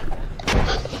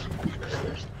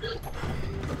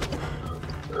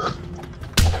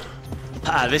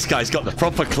 Ah, this guy's got the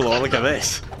proper claw. Look at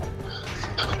this.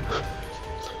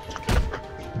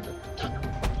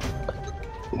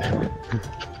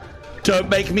 Don't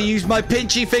make me use my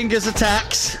pinchy fingers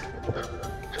attacks.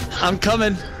 I'm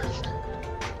coming.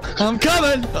 I'm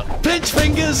coming. Pinch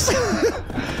fingers.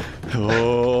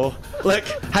 Oh, look.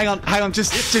 Hang on.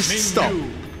 Just stop.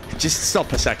 Just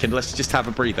stop a second. Let's just have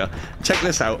a breather. Check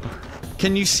this out.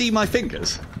 Can you see my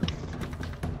fingers?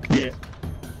 Yeah.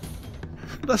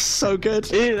 That's so good.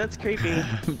 Ew, that's creepy.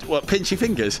 What, pinchy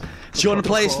fingers? Do you want to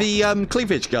play as the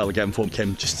cleavage girl again for me,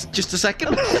 Kim? Just a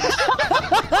second.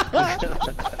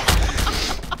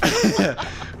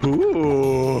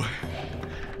 Ooh.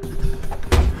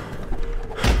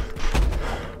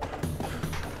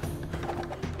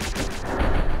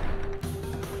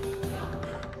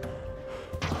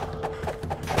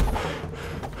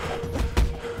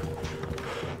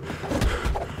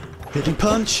 Hidden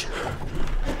punch.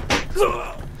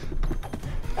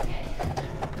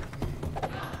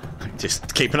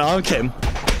 Just keep an eye on Kim.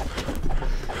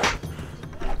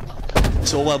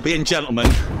 It's all well being gentlemen.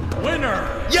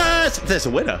 Winner! Yes! There's a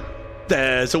winner.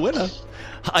 There's a winner.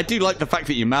 I do like the fact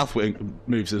that your mouth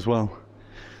moves as well.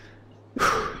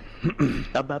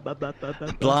 Blah,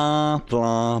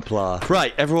 blah, blah.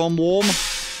 Right, everyone warm?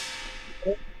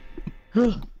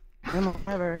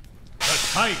 Ever. The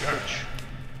tiger.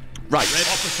 Right. Red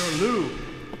Officer Lou.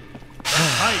 The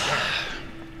tiger.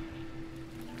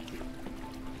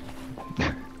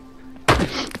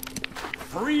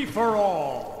 Free for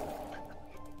all.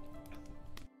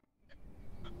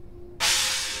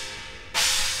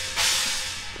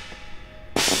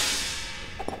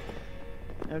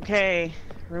 Okay,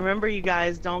 remember you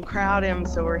guys, don't crowd him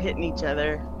so we're hitting each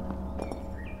other.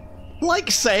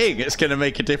 Like saying it's going to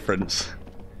make a difference.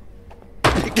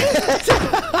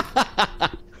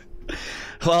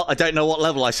 Well, I don't know what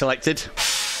level I selected,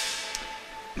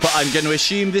 but I'm going to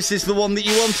assume this is the one that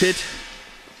you wanted.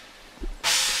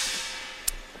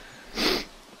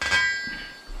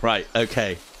 Right,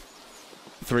 okay.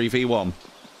 3v1.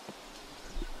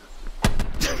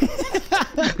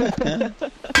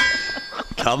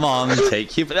 Come on,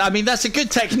 take you. I mean, that's a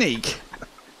good technique.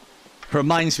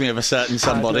 Reminds me of a certain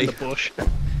somebody. In the bush.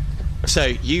 So,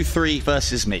 you three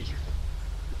versus me.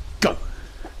 Go.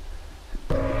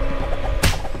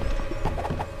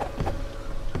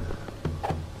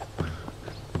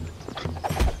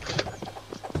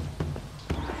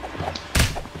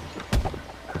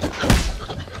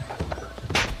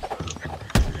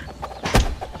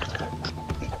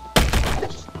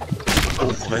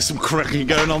 Oh, there's some cracking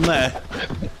going on there.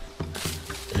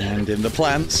 And in the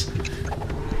plants.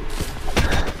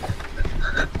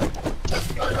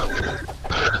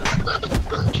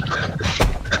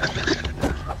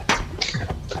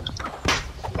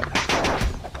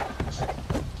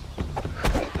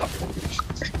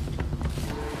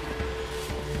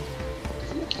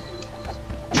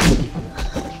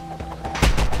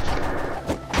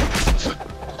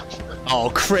 Oh,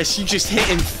 Chris, you just hit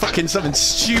him fucking something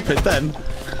stupid then.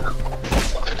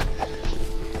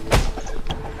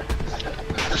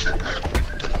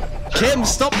 Kim,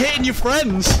 stop hitting your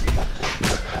friends.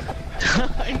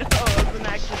 I know, it was an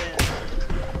accident.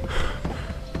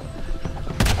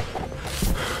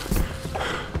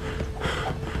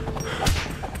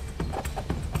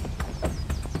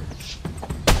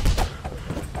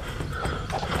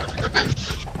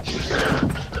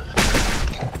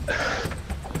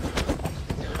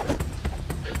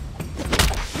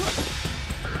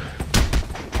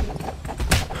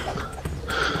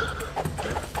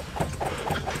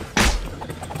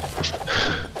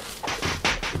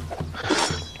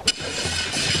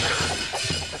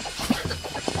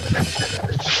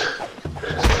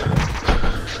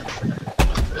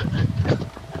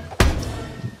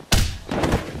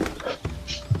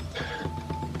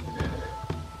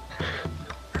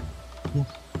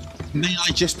 May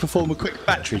I just perform a quick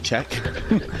battery check?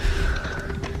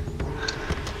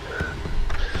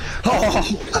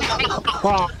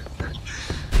 Oh.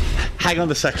 Hang on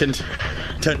a second.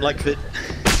 Don't like the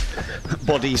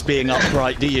bodies being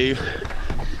upright, do you?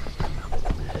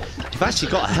 You've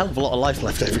actually got a hell of a lot of life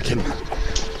left over, Kim.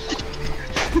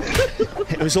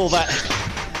 It was all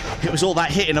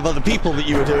that hitting of other people that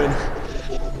you were doing.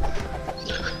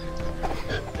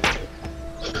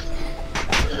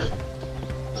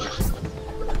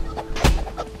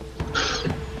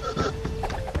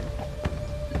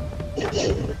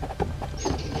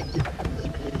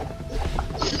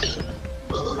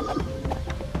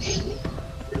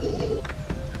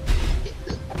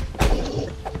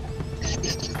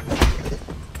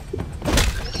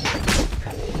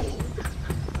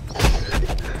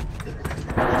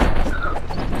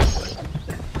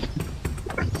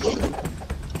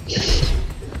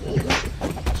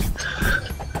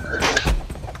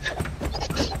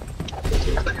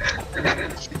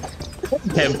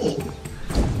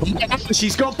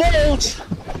 She's got balls!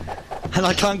 And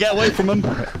I can't get away from them.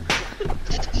 Fine,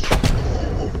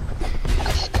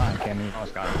 Cammy. Oh,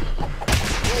 Scott.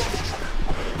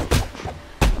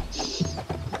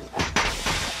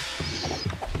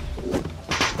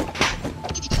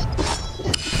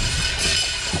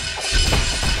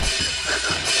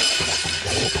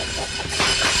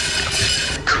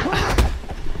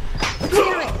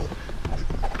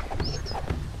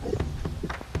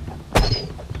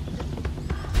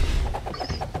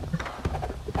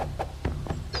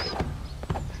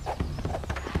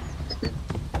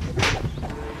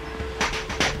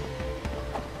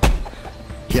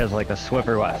 He has like a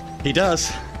Swiffer West. He does.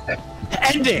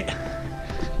 End it!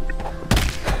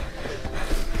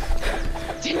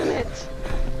 Damn it!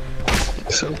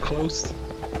 So close.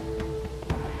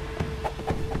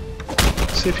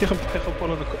 See if you can pick up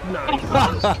one of the.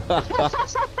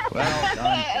 Nice. Well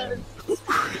done.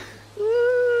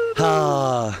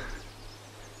 Ah,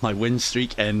 my win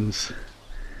streak ends.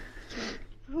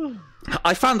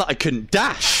 I found that I couldn't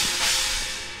dash.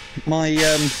 My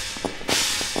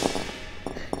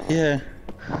yeah.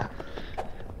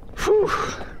 Whew.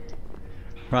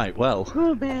 Right, well,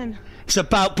 Oh man. it's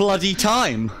about bloody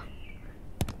time.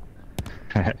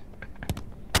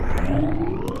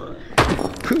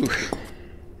 Whew.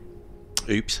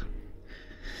 Oops.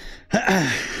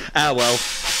 Well,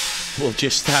 we'll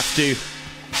just have to.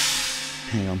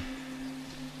 Hang on.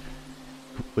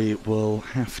 We will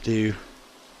have to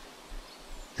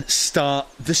start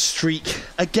the streak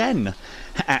again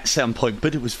at some point,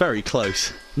 but it was very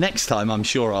close. Next time, I'm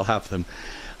sure I'll have them.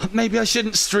 Maybe I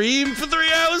shouldn't stream for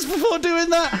 3 hours before doing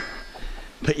that.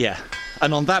 But yeah,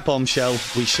 and on that bombshell,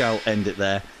 we shall end it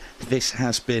there. This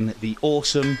has been the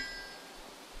awesome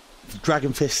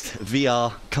Dragon Fist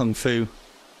VR Kung Fu.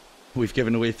 We've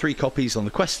given away 3 copies on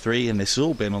the Quest 3, and this has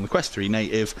all been on the Quest 3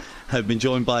 native. I've been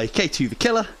joined by K2 the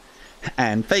Killer,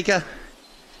 and Faker,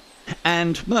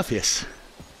 and Murpheus.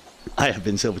 I have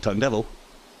been Silver Tongue Devil.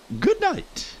 Good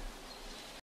night.